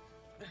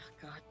 Oh,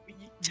 God.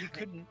 You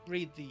couldn't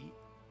read the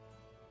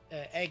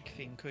egg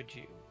thing, could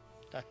you?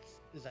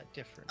 Is that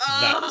different?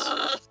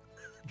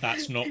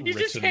 That's not You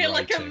written just hear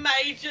like a writing.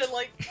 major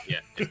like. Yeah,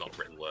 it's not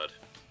written word.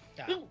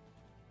 Yeah.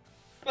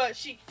 But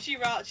she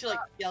like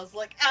yells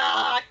like,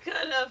 ah, I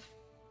could have.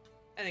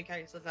 And then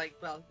Carrie's like,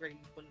 well, really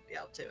wouldn't be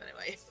able to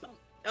anyway.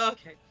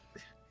 Okay.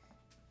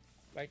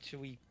 Right? Should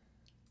we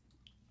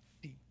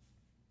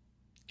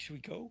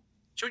go?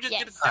 Should we just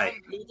Yes. get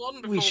Aye. a move on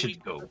before We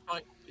should go.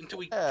 fight, until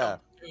we Yeah.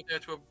 go there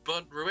to a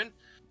burnt ruin?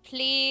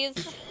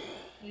 Please.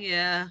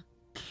 Yeah.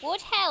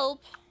 Would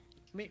help.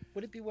 I mean,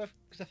 would it be worth?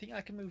 Because I think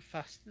I can move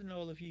faster than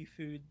all of you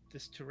through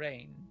this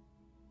terrain.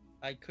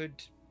 I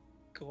could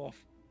go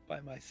off by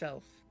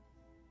myself,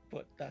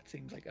 but that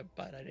seems like a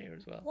bad idea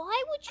as well.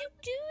 Why would you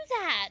do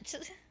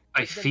that?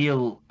 I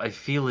feel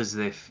as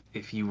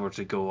if you were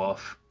to go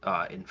off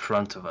in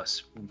front of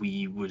us,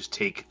 we would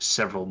take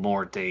several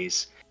more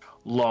days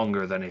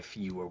longer than if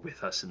you were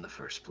with us in the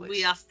first place.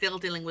 We are still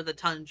dealing with the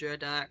Tundra,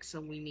 Dax,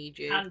 and we need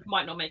you. And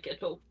might not make it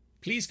at all.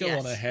 Please go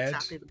Yes, on ahead.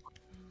 exactly the-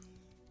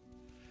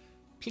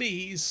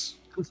 Please.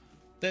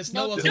 There's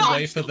No, no other don't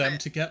way for do them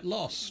it. to get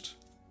lost.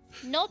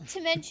 Not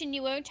to mention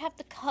you won't have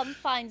the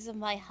confines of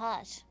my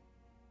hut.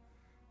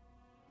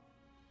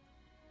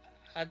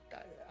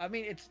 I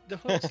mean, it's the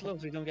hut's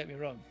lovely. Don't get me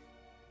wrong.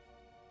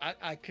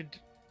 I could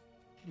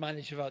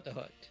manage without the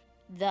hut.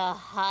 The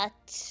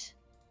hut.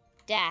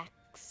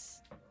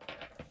 Dax.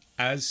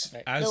 As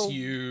Right. as No.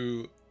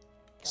 you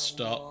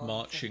start walls of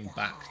marching the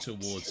back hut.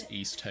 towards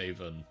East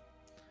Haven,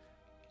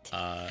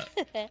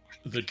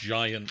 the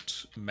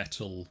giant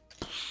metal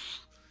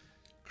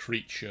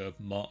creature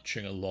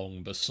marching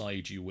along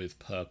beside you with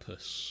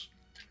purpose.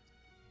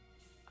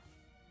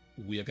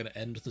 We are going to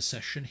end the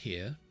session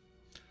here.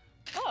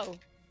 Oh.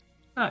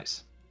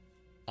 Nice.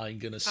 I'm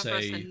going to Cover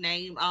us say and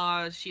name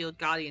our shield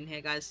guardian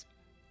here, guys.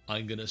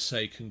 I'm going to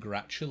say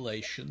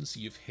congratulations,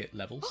 you've hit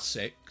level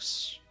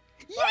 6.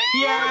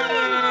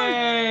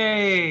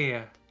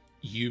 Yay!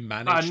 You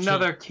managed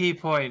Another key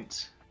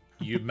point.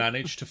 You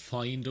manage to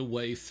find a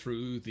way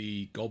through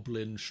the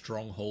goblin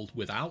stronghold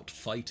without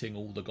fighting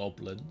all the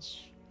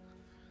goblins.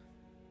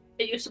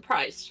 Are you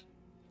surprised?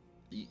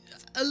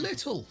 A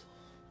little.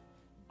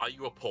 Are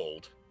you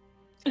appalled?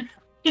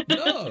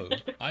 No,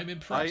 I'm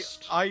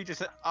impressed. Are you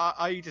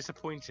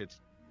disappointed?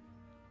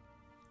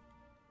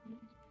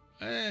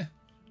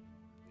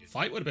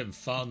 Fight would have been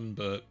fun,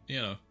 but,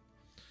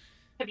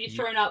 Have you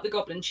thrown out the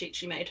goblin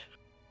sheets you made?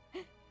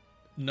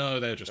 No,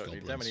 they're just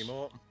Don't goblins. need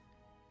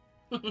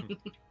them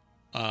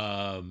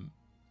anymore.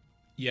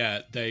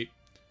 Yeah,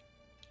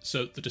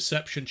 So the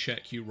deception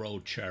check you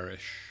rolled,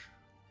 Cherish.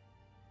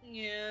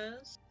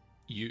 Yes.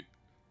 You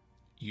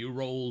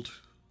rolled...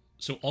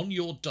 So on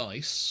your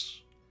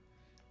dice,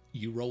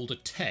 you rolled a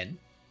 10.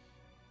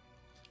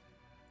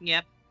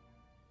 Yep.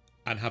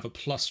 And have a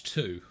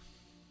 +2.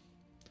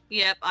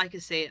 Yep, I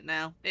can see it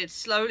now. It's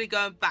slowly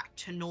going back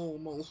to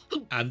normal.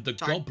 And the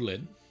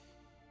goblin,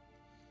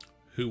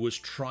 who was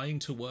trying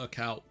to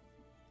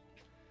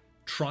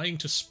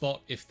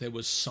spot if there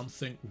was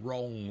something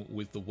wrong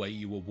with the way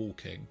you were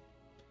walking.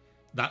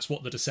 That's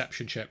what the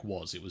deception check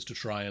was. It was to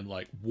try and,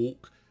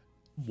 walk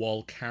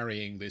while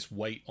carrying this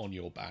weight on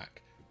your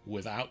back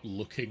without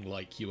looking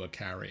like you were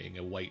carrying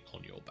a weight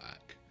on your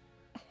back.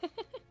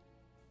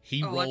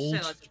 He rolled... I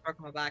just broke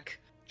my back.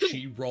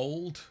 She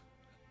rolled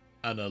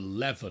an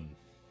 11.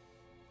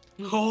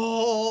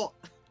 Oh!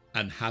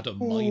 And had a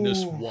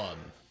 -1.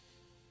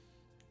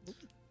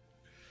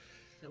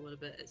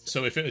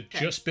 So if it had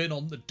just been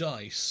on the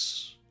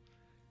dice,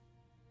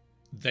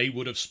 they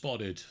would have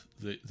spotted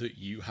that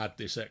you had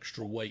this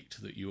extra weight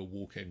that you were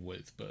walking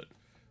with, but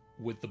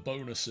with the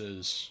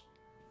bonuses,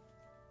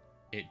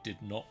 it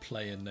did not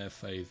play in their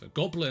favour.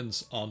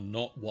 Goblins are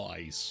not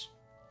wise.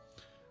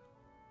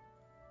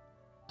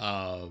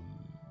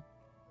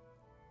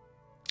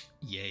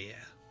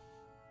 Yeah.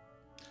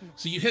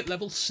 So you hit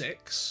level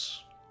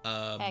 6.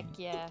 Heck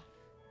yeah.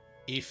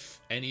 If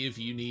any of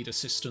you need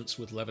assistance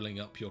with leveling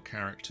up your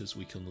characters,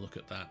 we can look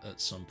at that at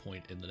some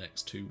point in the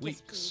next 2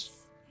 weeks.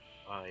 Yes,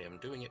 I am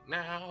doing it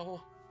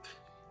now.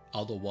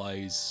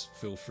 Otherwise,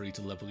 feel free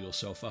to level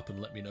yourself up and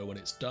let me know when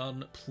it's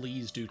done.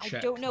 Please do check.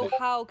 I don't know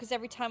how, because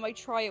every time I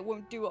try, it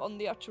won't do it on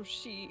the actual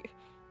sheet.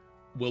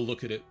 We'll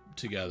look at it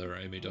together,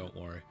 Amy, don't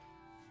worry.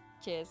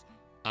 Cheers.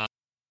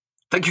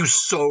 Thank you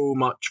so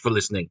much for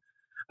listening.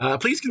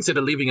 Please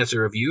consider leaving us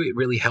a review. It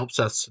really helps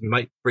us and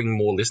might bring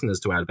more listeners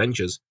to our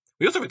adventures.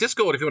 We also have a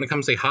Discord if you want to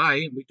come say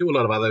hi. We do a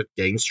lot of other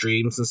game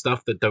streams and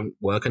stuff that don't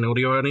work in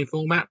audio-only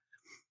format.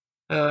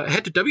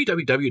 Head to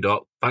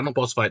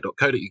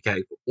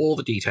www.finalbossfight.co.uk for all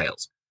the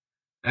details.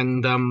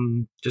 And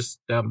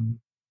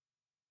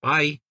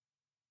bye.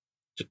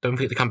 Just don't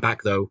forget to come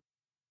back, though.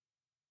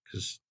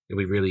 Because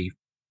we'll be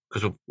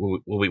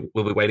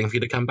waiting for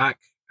you to come back.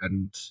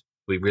 And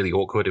it'll be really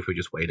awkward if we're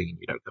just waiting and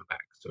you don't come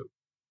back. So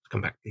come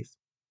back, please.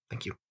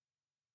 Thank you.